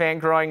Jets fan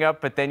growing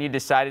up, but then you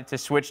decided to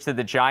switch to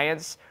the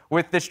Giants.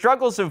 With the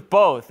struggles of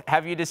both,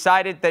 have you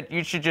decided that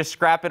you should just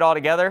scrap it all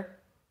together?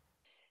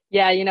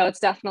 Yeah, it's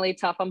definitely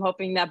tough. I'm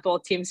hoping that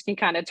both teams can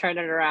kind of turn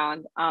it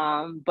around.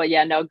 But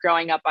yeah, no,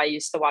 growing up, I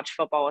used to watch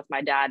football with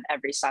my dad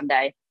every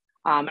Sunday.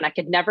 And I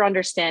could never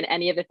understand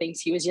any of the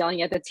things he was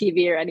yelling at the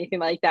TV or anything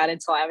like that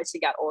until I obviously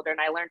got older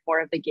and I learned more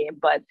of the game.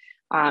 But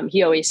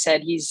he always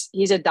said he's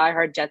a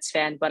diehard Jets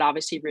fan, but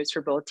obviously roots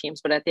for both teams.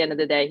 But at the end of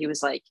the day, he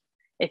was like,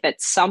 if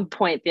at some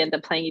point they end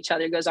up playing each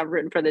other, he goes, I'm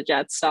rooting for the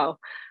Jets. So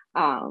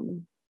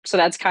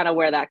that's kind of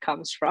where that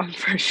comes from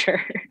for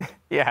sure.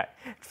 Yeah.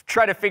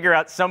 Try to figure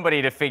out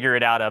somebody to figure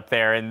it out up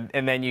there, and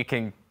then you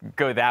can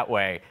go that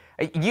way.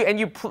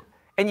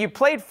 You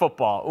played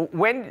football.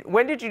 When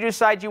did you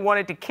decide you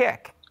wanted to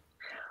kick?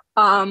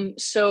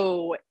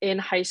 So in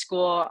high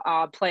school,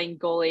 playing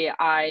goalie,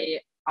 I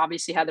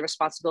obviously had the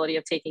responsibility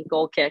of taking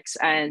goal kicks,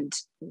 and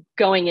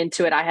going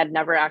into it, I had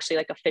never actually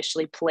like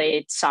officially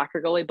played soccer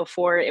goalie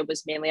before. It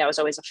was mainly, I was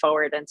always a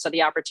forward. And so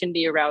the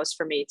opportunity arose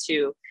for me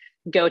to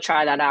go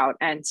try that out.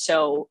 And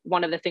so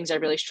one of the things I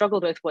really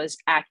struggled with was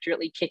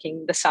accurately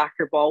kicking the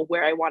soccer ball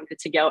where I wanted it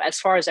to go, as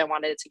far as I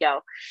wanted it to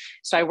go.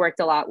 So I worked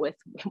a lot with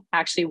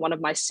actually one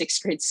of my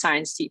sixth grade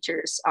science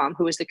teachers,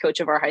 who was the coach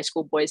of our high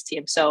school boys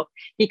team. So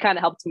he kind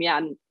of helped me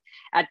out. And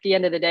at the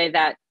end of the day,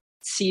 that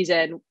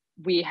season,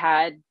 we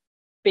had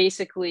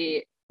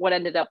basically what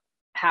ended up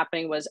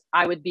happening was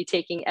I would be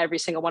taking every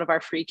single one of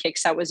our free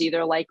kicks that was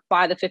either like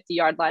by the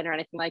 50-yard line or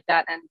anything like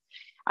that. And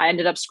I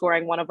ended up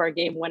scoring one of our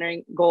game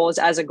winning goals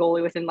as a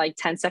goalie within like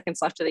 10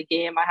 seconds left of the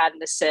game. I had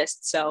an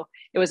assist. So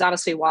it was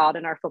honestly wild.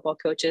 And our football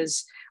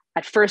coaches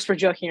at first were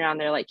joking around.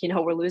 They're like,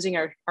 we're losing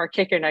our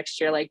kicker next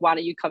year. Like, why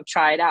don't you come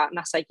try it out? And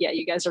I was like, yeah,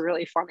 you guys are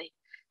really funny.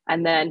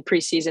 And then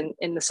preseason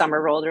in the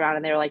summer rolled around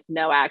and they were like,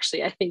 no,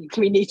 actually, I think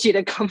we need you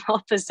to come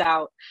help us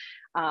out.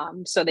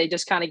 So they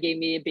just kind of gave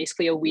me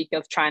basically a week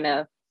of trying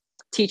to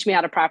teach me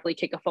how to properly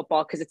kick a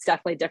football, because it's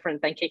definitely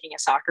different than kicking a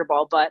soccer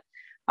ball. But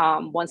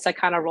once I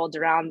kind of rolled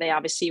around, they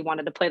obviously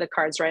wanted to play the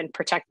cards right and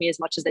protect me as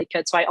much as they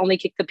could. So I only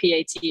kicked the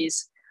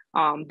PATs,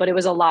 but it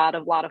was a lot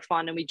of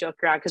fun. And we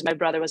joked around because my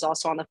brother was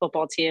also on the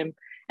football team.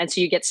 And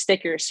so you get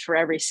stickers for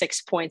every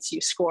 6 points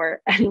you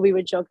score. And we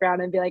would joke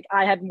around and be like,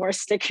 I had more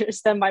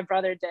stickers than my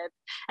brother did.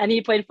 And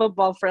he played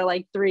football for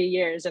like 3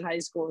 years in high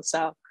school.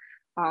 So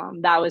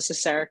that was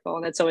hysterical.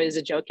 And it's always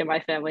a joke in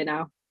my family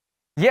now.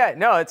 Yeah,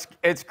 no,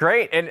 it's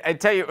great. And I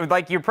tell you,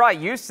 like, you're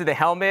probably used to the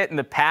helmet and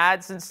the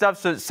pads and stuff.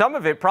 So some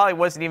of it probably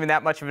wasn't even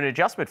that much of an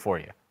adjustment for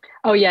you.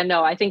 Oh, yeah,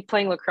 no, I think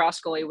playing lacrosse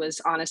goalie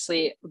was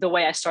honestly the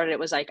way I started. It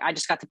was like, I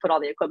just got to put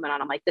all the equipment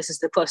on. I'm like, this is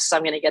the closest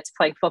I'm going to get to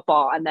playing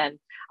football. And then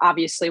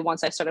obviously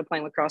once I started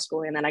playing lacrosse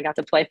goalie and then I got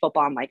to play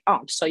football, I'm like, oh,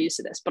 I'm so used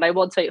to this. But I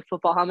will tell you,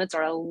 football helmets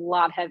are a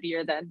lot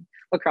heavier than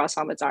lacrosse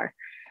helmets are.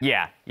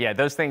 Yeah,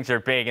 those things are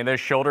big. And those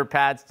shoulder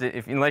pads,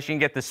 unless you can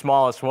get the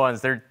smallest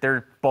ones,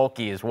 they're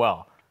bulky as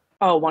well.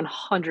 Oh,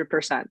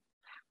 100%.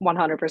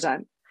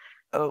 100%.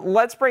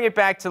 Let's bring it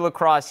back to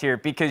lacrosse here,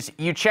 because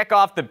you check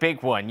off the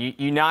big one.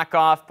 You knock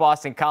off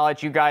Boston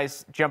College. You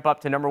guys jump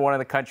up to #1 in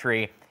the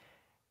country.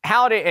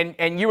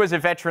 And you as a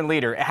veteran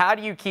leader, how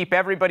do you keep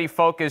everybody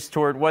focused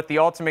toward what the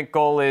ultimate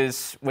goal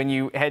is when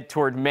you head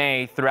toward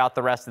May throughout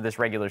the rest of this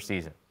regular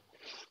season?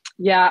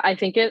 Yeah, I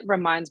think it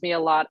reminds me a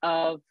lot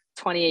of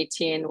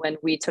 2018 when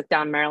we took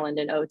down Maryland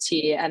in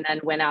OT and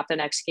then went out the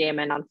next game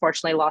and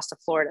unfortunately lost to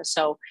Florida.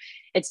 So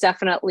it's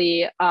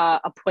definitely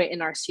a point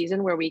in our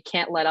season where we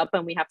can't let up,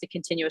 and we have to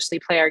continuously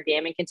play our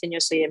game and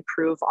continuously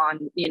improve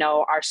on,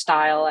 our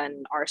style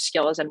and our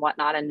skills and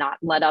whatnot, and not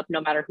let up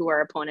no matter who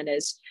our opponent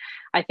is.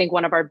 I think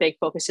one of our big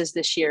focuses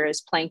this year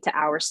is playing to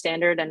our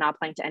standard and not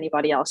playing to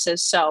anybody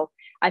else's. So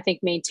I think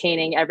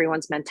maintaining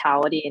everyone's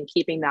mentality and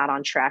keeping that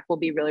on track will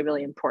be really,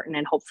 really important.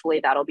 And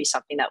hopefully that'll be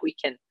something that we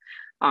can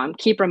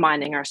keep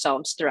reminding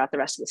ourselves throughout the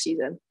rest of the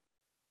season.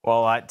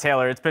 Well,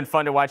 Taylor, it's been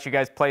fun to watch you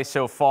guys play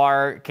so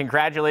far.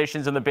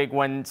 Congratulations on the big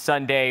one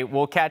Sunday.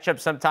 We'll catch up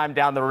sometime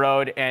down the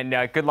road, and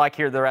good luck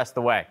here the rest of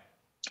the way.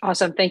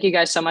 Awesome. Thank you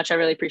guys so much. I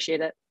really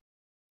appreciate it.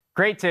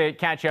 Great to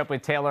catch up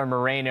with Taylor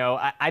Moreno.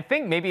 I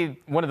think maybe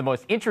one of the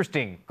most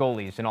interesting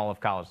goalies in all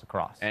of college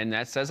lacrosse. And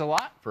that says a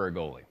lot for a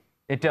goalie.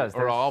 It does.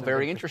 We're all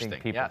very interesting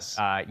people. Yes.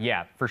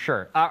 Yeah, for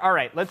sure. All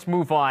right, let's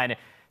move on.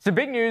 Some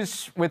big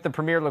news with the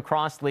Premier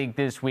Lacrosse League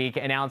this week,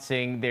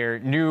 announcing their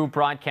new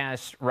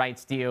broadcast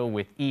rights deal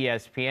with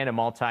ESPN, a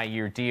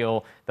multi-year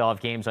deal. They'll have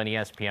games on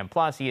ESPN+,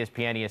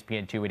 ESPN,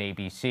 ESPN2, and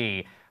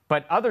ABC.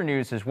 But other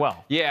news as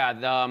well. Yeah,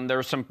 there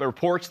are some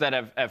reports that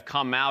have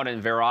come out in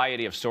a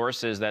variety of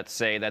sources that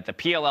say that the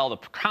PLL, the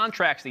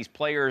contracts these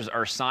players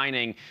are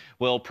signing,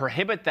 will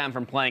prohibit them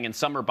from playing in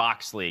summer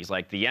box leagues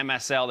like the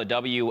MSL, the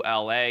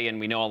WLA, and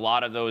we know a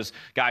lot of those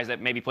guys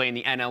that maybe play in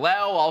the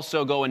NLL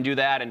also go and do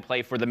that and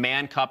play for the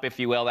Man Cup, if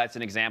you will. That's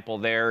an example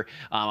there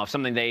of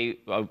something they,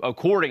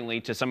 accordingly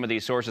to some of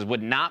these sources,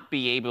 would not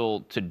be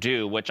able to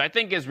do, which I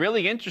think is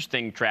really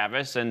interesting,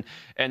 Travis, and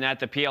that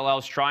the PLL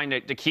is trying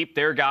to keep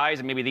their guys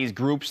and maybe these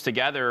groups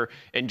together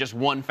in just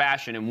one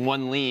fashion, in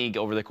one league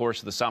over the course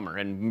of the summer.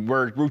 And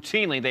where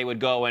routinely they would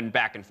go and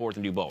back and forth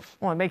and do both.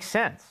 Well, it makes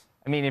sense.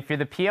 I mean, if you're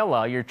the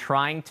PLL, you're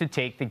trying to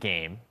take the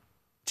game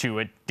to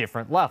a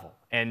different level.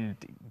 And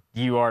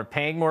you are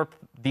paying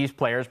these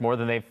players more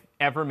than they've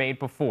ever made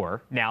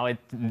before. Now,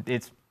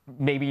 it's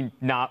maybe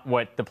not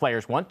what the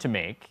players want to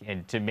make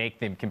and to make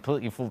them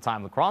completely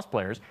full-time lacrosse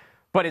players,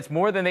 but it's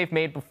more than they've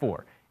made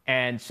before.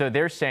 And so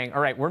they're saying,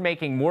 all right, we're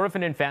making more of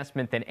an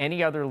investment than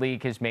any other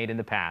league has made in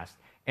the past.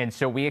 And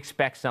so we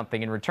expect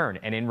something in return.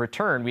 And in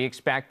return, we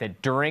expect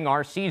that during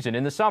our season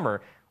in the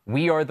summer,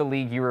 we are the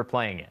league you are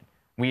playing in.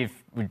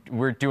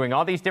 We're doing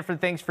all these different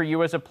things for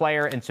you as a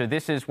player, and so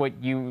this is what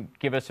you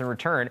give us in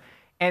return.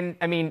 And,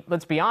 I mean,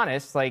 let's be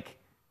honest, like,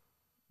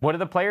 what are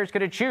the players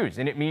going to choose?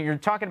 And, I mean, you're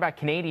talking about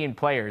Canadian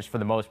players for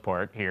the most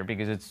part here,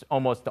 because it's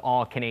almost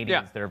all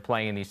Canadians that are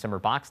playing in these summer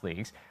box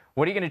leagues.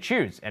 What are you going to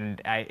choose?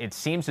 And it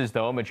seems as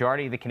though a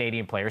majority of the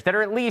Canadian players that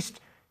are at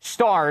least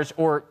stars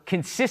or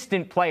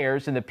consistent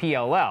players in the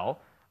PLL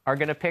are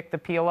going to pick the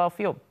PLL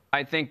field.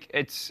 I think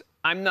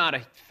I'm not a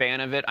fan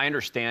of it. I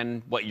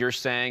understand what you're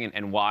saying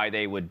and why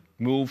they would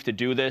move to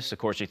do this. Of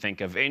course, you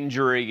think of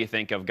injury, you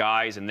think of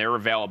guys and their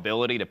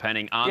availability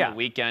depending on the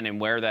weekend and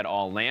where that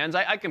all lands.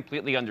 I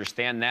completely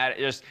understand that.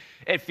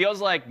 It feels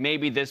like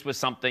maybe this was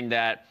something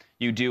that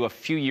you do a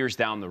few years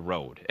down the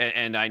road.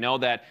 And I know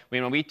that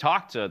when we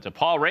talked to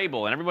Paul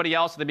Rabel and everybody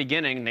else at the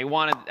beginning, they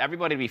wanted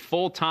everybody to be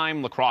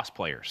full-time lacrosse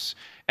players.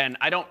 And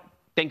I don't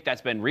think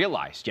that's been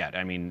realized yet.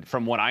 I mean,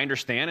 from what I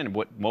understand and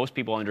what most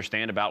people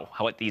understand about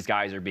what these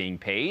guys are being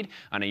paid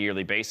on a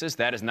yearly basis,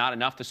 that is not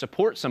enough to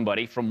support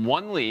somebody from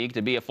one league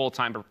to be a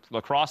full-time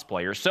lacrosse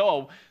player.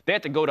 So they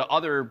have to go to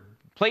other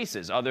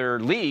places,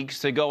 other leagues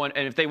to go and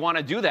if they want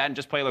to do that and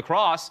just play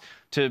lacrosse,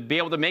 to be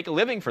able to make a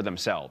living for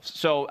themselves.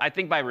 So I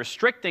think by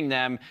restricting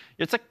them,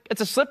 it's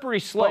a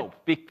slippery slope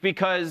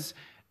because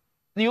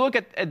you look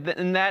at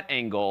in that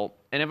angle,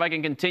 and if I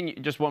can continue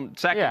just 1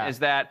 second, is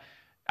that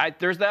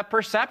there's that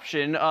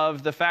perception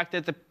of the fact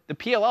that the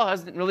PLL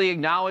hasn't really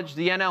acknowledged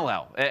the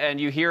NLL.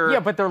 And you hear... Yeah,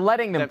 but they're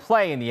letting them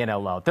play in the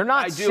NLL. They're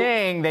not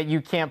saying that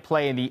you can't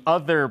play in the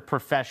other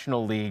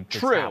professional league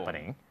that's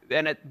happening.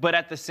 But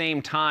at the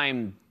same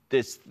time,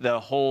 the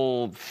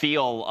whole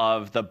feel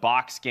of the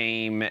box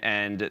game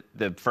and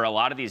for a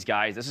lot of these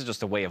guys, this is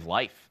just a way of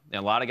life. And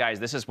a lot of guys,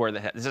 this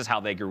is how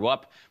they grew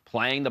up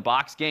playing the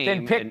box game.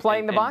 Then pick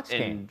playing the box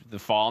game in the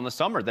fall and the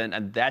summer.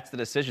 And that's the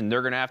decision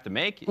they're going to have to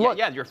make. Look,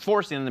 you're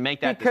forcing them to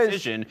make that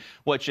decision,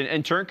 which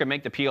in turn can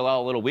make the PLL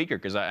a little weaker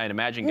because I'd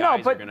imagine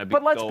guys are going to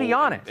but let's be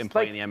honest, and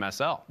play in the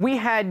MSL. We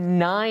had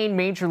 9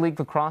 Major League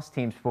Lacrosse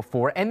teams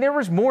before, and there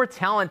was more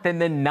talent than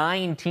the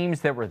 9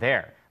 teams that were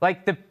there.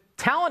 Like, the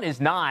talent is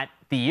not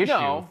the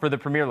issue for the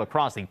Premier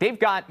Lacrosse League. They've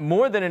got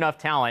more than enough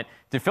talent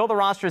to fill the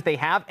rosters they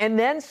have and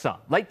then some.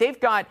 Like, they've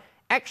got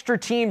extra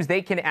teams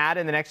they can add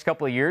in the next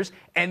couple of years,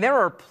 and there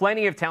are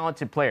plenty of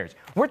talented players.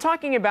 We're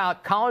talking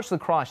about college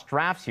lacrosse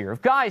drafts here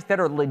of guys that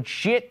are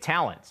legit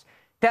talents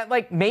that,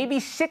 like,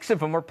 maybe 6 of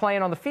them are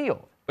playing on the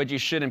field. But you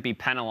shouldn't be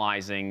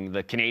penalizing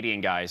the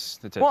Canadian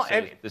guys.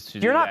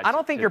 You're not. I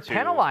don't think you're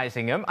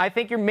penalizing them. I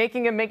think you're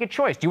making them make a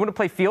choice. Do you want to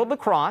play field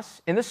lacrosse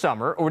in the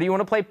summer, or do you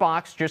want to play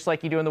box just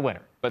like you do in the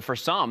winter? But for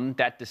some,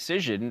 that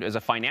decision is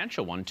a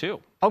financial one too.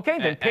 Okay,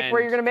 then pick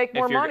where you're going to make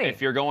more money.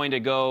 If you're going to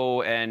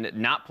go and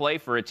not play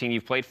for a team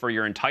you've played for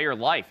your entire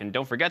life, and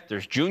don't forget,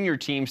 there's junior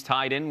teams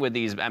tied in with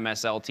these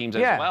MSL teams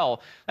as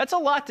well. That's a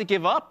lot to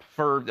give up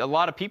for a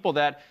lot of people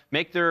that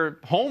make their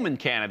home in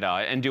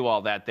Canada and do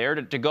all that there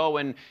to go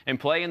and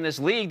play in this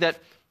league that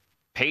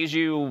pays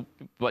you,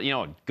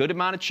 a good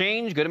amount of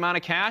change, good amount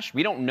of cash.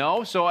 We don't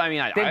know. So, I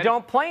mean, then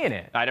don't play in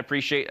it. I'd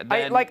appreciate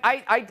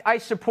that. I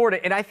support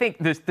it. And I think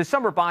the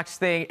summer box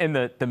thing and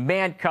the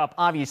Man Cup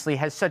obviously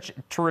has such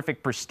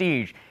terrific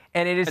prestige.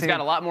 And it's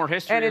got a lot more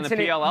history than the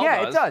PLL does.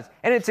 Yeah, it does.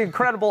 And it's an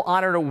incredible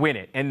honor to win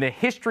it. And the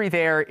history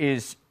there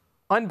is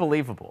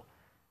unbelievable.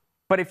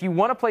 But if you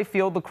want to play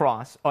field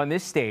lacrosse on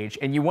this stage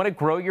and you want to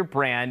grow your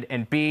brand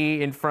and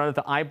be in front of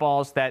the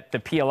eyeballs that the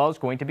PLL is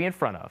going to be in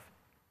front of,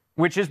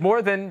 which is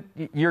more than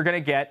you're going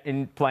to get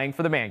in playing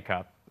for the Man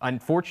Cup,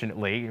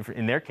 unfortunately,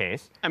 in their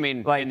case. I mean,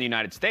 in the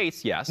United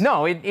States, yes.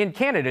 No, in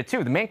Canada,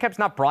 too. The Man Cup's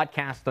not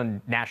broadcast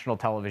on national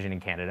television in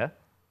Canada.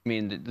 I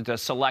mean, the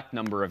select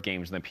number of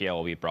games in the PL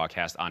will be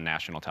broadcast on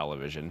national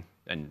television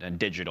and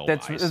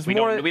digital-wise. We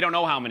don't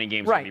know how many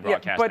games will be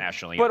broadcast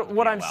nationally. But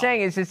what I'm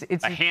saying is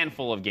it's a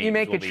handful of games you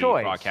make will a be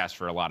choice. Broadcast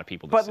for a lot of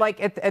people to But,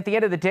 see. at the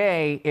end of the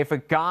day, if a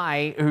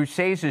guy who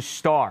says is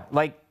star,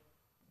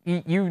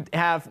 you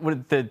have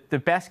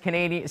the best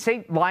Canadian.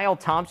 Say Lyle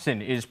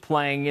Thompson is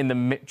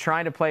playing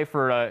trying to play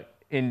for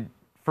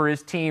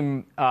his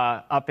team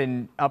up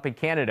in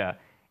Canada,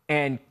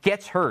 and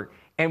gets hurt,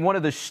 and one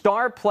of the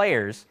star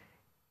players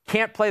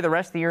can't play the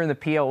rest of the year in the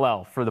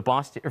PLL for the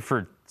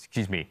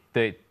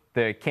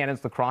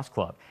Cannons Lacrosse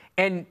Club,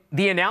 and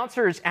the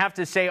announcers have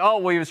to say, "Oh,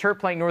 well, he was hurt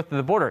playing north of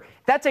the border."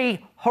 That's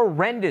a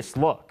horrendous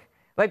look.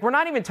 We're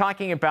not even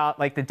talking about,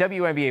 the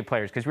WNBA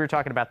players, because we were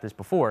talking about this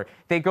before.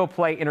 They go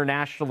play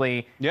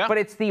internationally, but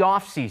it's the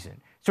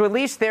off-season. So at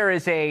least there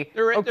is a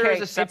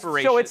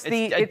separation. It's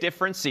a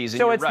different season.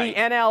 So it's the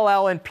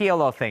NLL and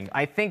PLL thing.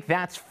 I think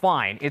that's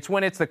fine. It's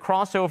when it's the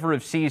crossover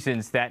of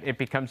seasons that it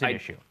becomes an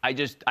issue.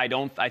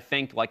 I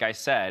think, like I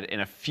said, in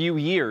a few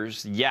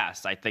years,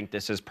 yes, I think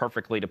this is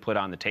perfectly to put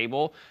on the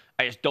table.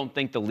 I just don't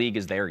think the league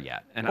is there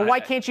yet. And why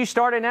can't you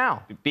start it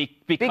now?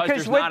 Because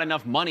there's not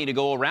enough money to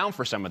go around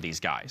for some of these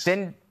guys.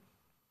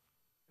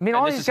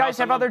 All these guys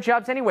have other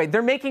jobs anyway.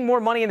 They're making more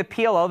money in the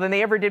PLL than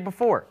they ever did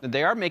before.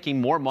 They are making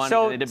more money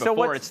than they did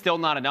before. It's still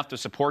not enough to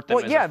support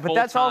them as a but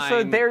that's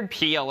also their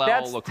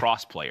PLL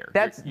lacrosse player.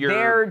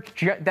 You're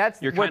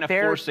kind of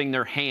forcing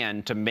their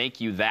hand to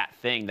make you that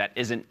thing that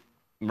isn't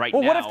right now.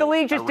 Well, what if the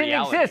league just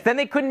didn't exist? Then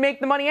they couldn't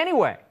make the money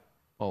anyway.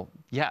 Well,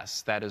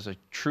 yes, that is a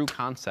true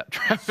concept.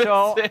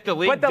 But the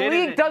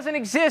league doesn't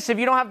exist if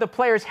you don't have the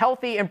players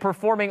healthy and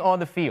performing on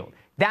the field.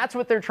 That's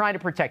what they're trying to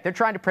protect. They're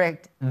trying to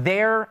protect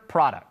their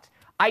product.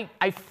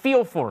 I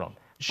feel for them,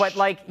 but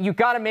you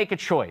got to make a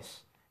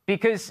choice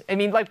because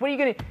what are you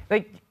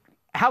gonna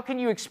how can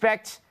you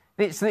expect?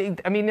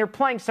 They're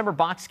playing summer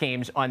box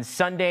games on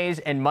Sundays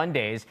and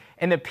Mondays,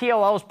 and the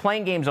PLL is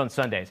playing games on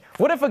Sundays.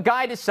 What if a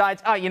guy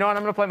decides, I'm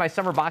going to play my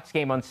summer box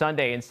game on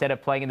Sunday instead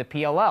of playing in the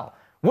PLL?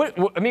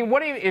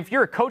 If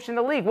you're a coach in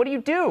the league, what do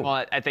you do?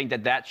 Well, I think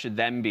that should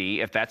then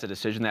be, if that's a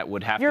decision that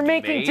would have to be made.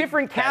 You're making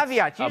different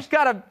caveats. You just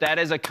got to. That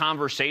is a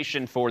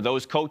conversation for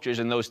those coaches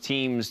and those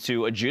teams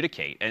to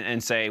adjudicate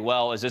and say,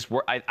 well, is this?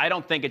 I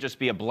don't think it just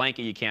be a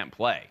blanket you can't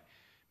play.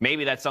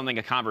 Maybe that's something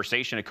a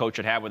conversation a coach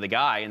should have with a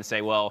guy and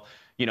say, well,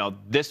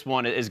 this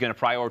one is going to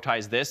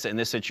prioritize this in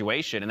this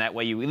situation. And that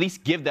way you at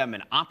least give them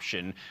an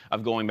option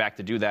of going back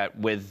to do that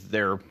with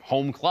their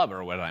home club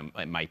or what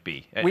it might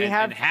be.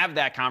 And have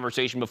that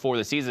conversation before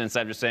the season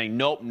instead of just saying,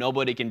 nope,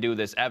 nobody can do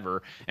this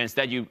ever. And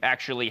instead, you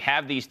actually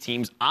have these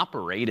teams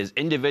operate as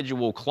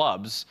individual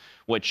clubs,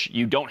 which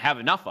you don't have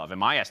enough of, in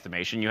my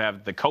estimation. You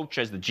have the coach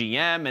as the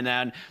GM and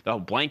then the whole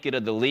blanket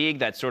of the league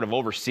that's sort of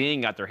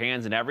overseeing, got their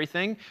hands in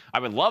everything. I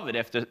would love it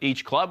if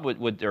each club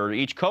or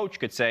each coach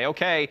could say,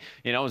 okay,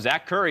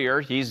 Zach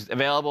Currier, he's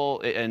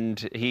available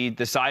and he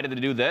decided to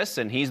do this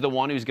and he's the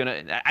one who's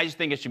going to – I just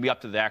think it should be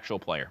up to the actual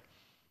player.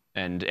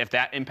 And if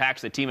that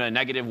impacts the team in a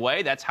negative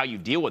way, that's how you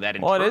deal with that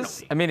internally. Well, it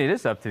is. It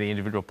is up to the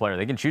individual player.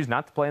 They can choose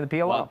not to play in the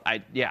PLL. Well,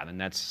 then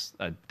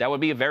that would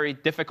be a very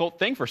difficult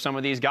thing for some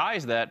of these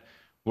guys that –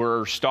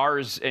 were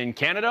stars in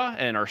Canada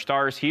and are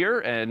stars here,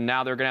 and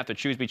now they're going to have to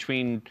choose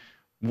between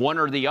one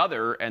or the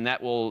other, and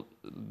that will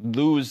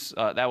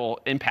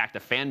impact a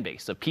fan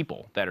base of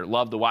people that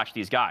love to watch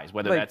these guys,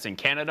 whether that's in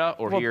Canada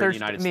or here in the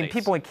United States.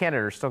 People in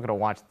Canada are still going to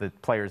watch the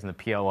players in the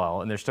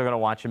PLL, and they're still going to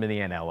watch them in the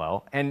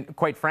NLL. And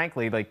quite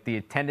frankly, the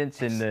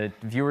attendance and the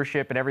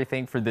viewership and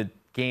everything for the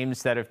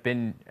games that have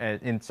been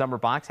in summer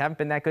box haven't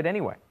been that good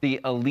anyway. The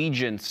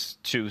allegiance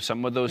to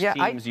some of those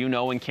teams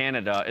in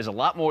Canada is a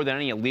lot more than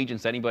any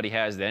allegiance anybody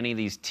has to any of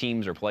these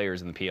teams or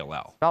players in the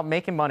PLL. About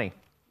making money.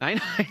 I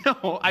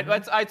know.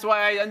 That's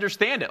why I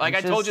understand it. I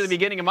told you at the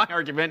beginning of my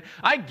argument,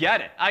 I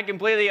get it. I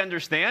completely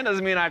understand.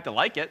 Doesn't mean I have to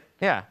like it.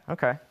 Yeah,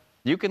 okay.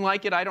 You can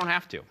like it. I don't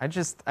have to. I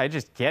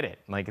just get it.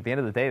 Like, at the end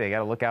of the day, they got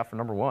to look out for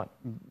number one.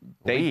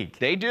 League.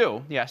 They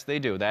do. Yes, they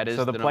do. That is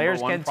so the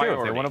players can too.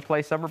 If they want to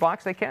play summer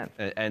box, they can.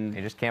 And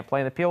they just can't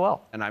play in the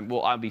PLL. And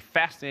I'll be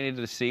fascinated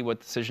to see what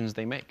decisions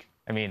they make.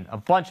 I mean, a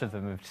bunch of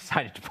them have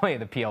decided to play in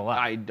the PLL.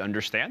 I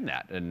understand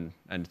that, and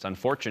it's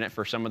unfortunate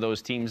for some of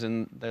those teams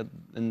in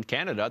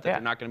Canada that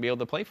they're not going to be able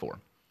to play for.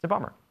 It's a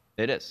bummer.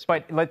 It is.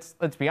 But let's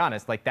be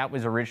honest. Like, that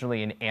was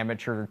originally an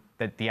amateur.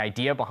 That the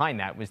idea behind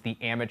that was the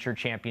Amateur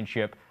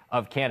Championship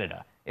of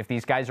Canada. If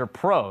these guys are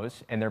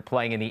pros and they're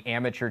playing in the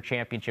Amateur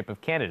Championship of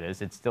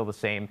Canada's, it's still the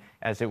same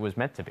as it was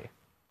meant to be.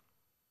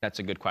 That's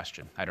a good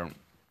question. I don't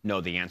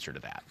know the answer to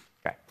that.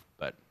 Okay.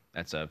 But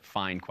that's a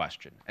fine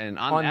question. And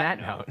on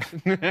that note,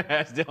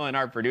 as Dylan,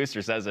 our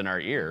producer, says in our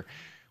ear,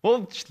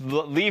 we'll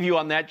leave you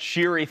on that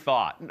cheery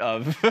thought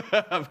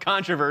of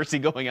controversy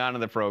going on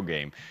in the pro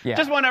game. Yeah.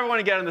 Just want everyone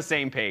to get on the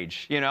same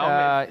page, you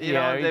know,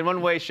 in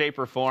one way, shape,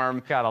 or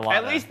form.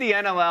 At least the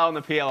NLL and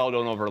the PLL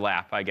don't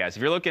overlap, I guess.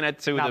 If you're looking at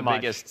two of the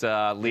biggest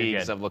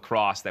leagues of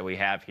lacrosse that we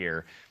have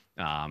here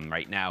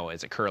right now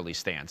as it currently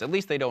stands, at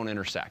least they don't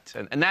intersect.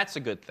 And that's a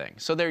good thing.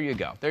 So there you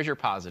go. There's your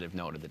positive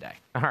note of the day.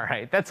 All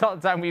right. That's all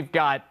the time we've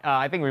got.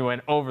 I think we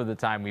went over the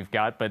time we've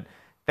got, but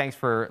thanks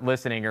for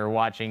listening or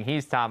watching.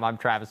 He's Tom. I'm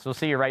Travis. We'll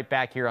see you right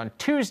back here on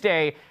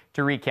Tuesday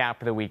to recap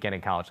the weekend in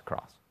college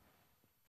lacrosse.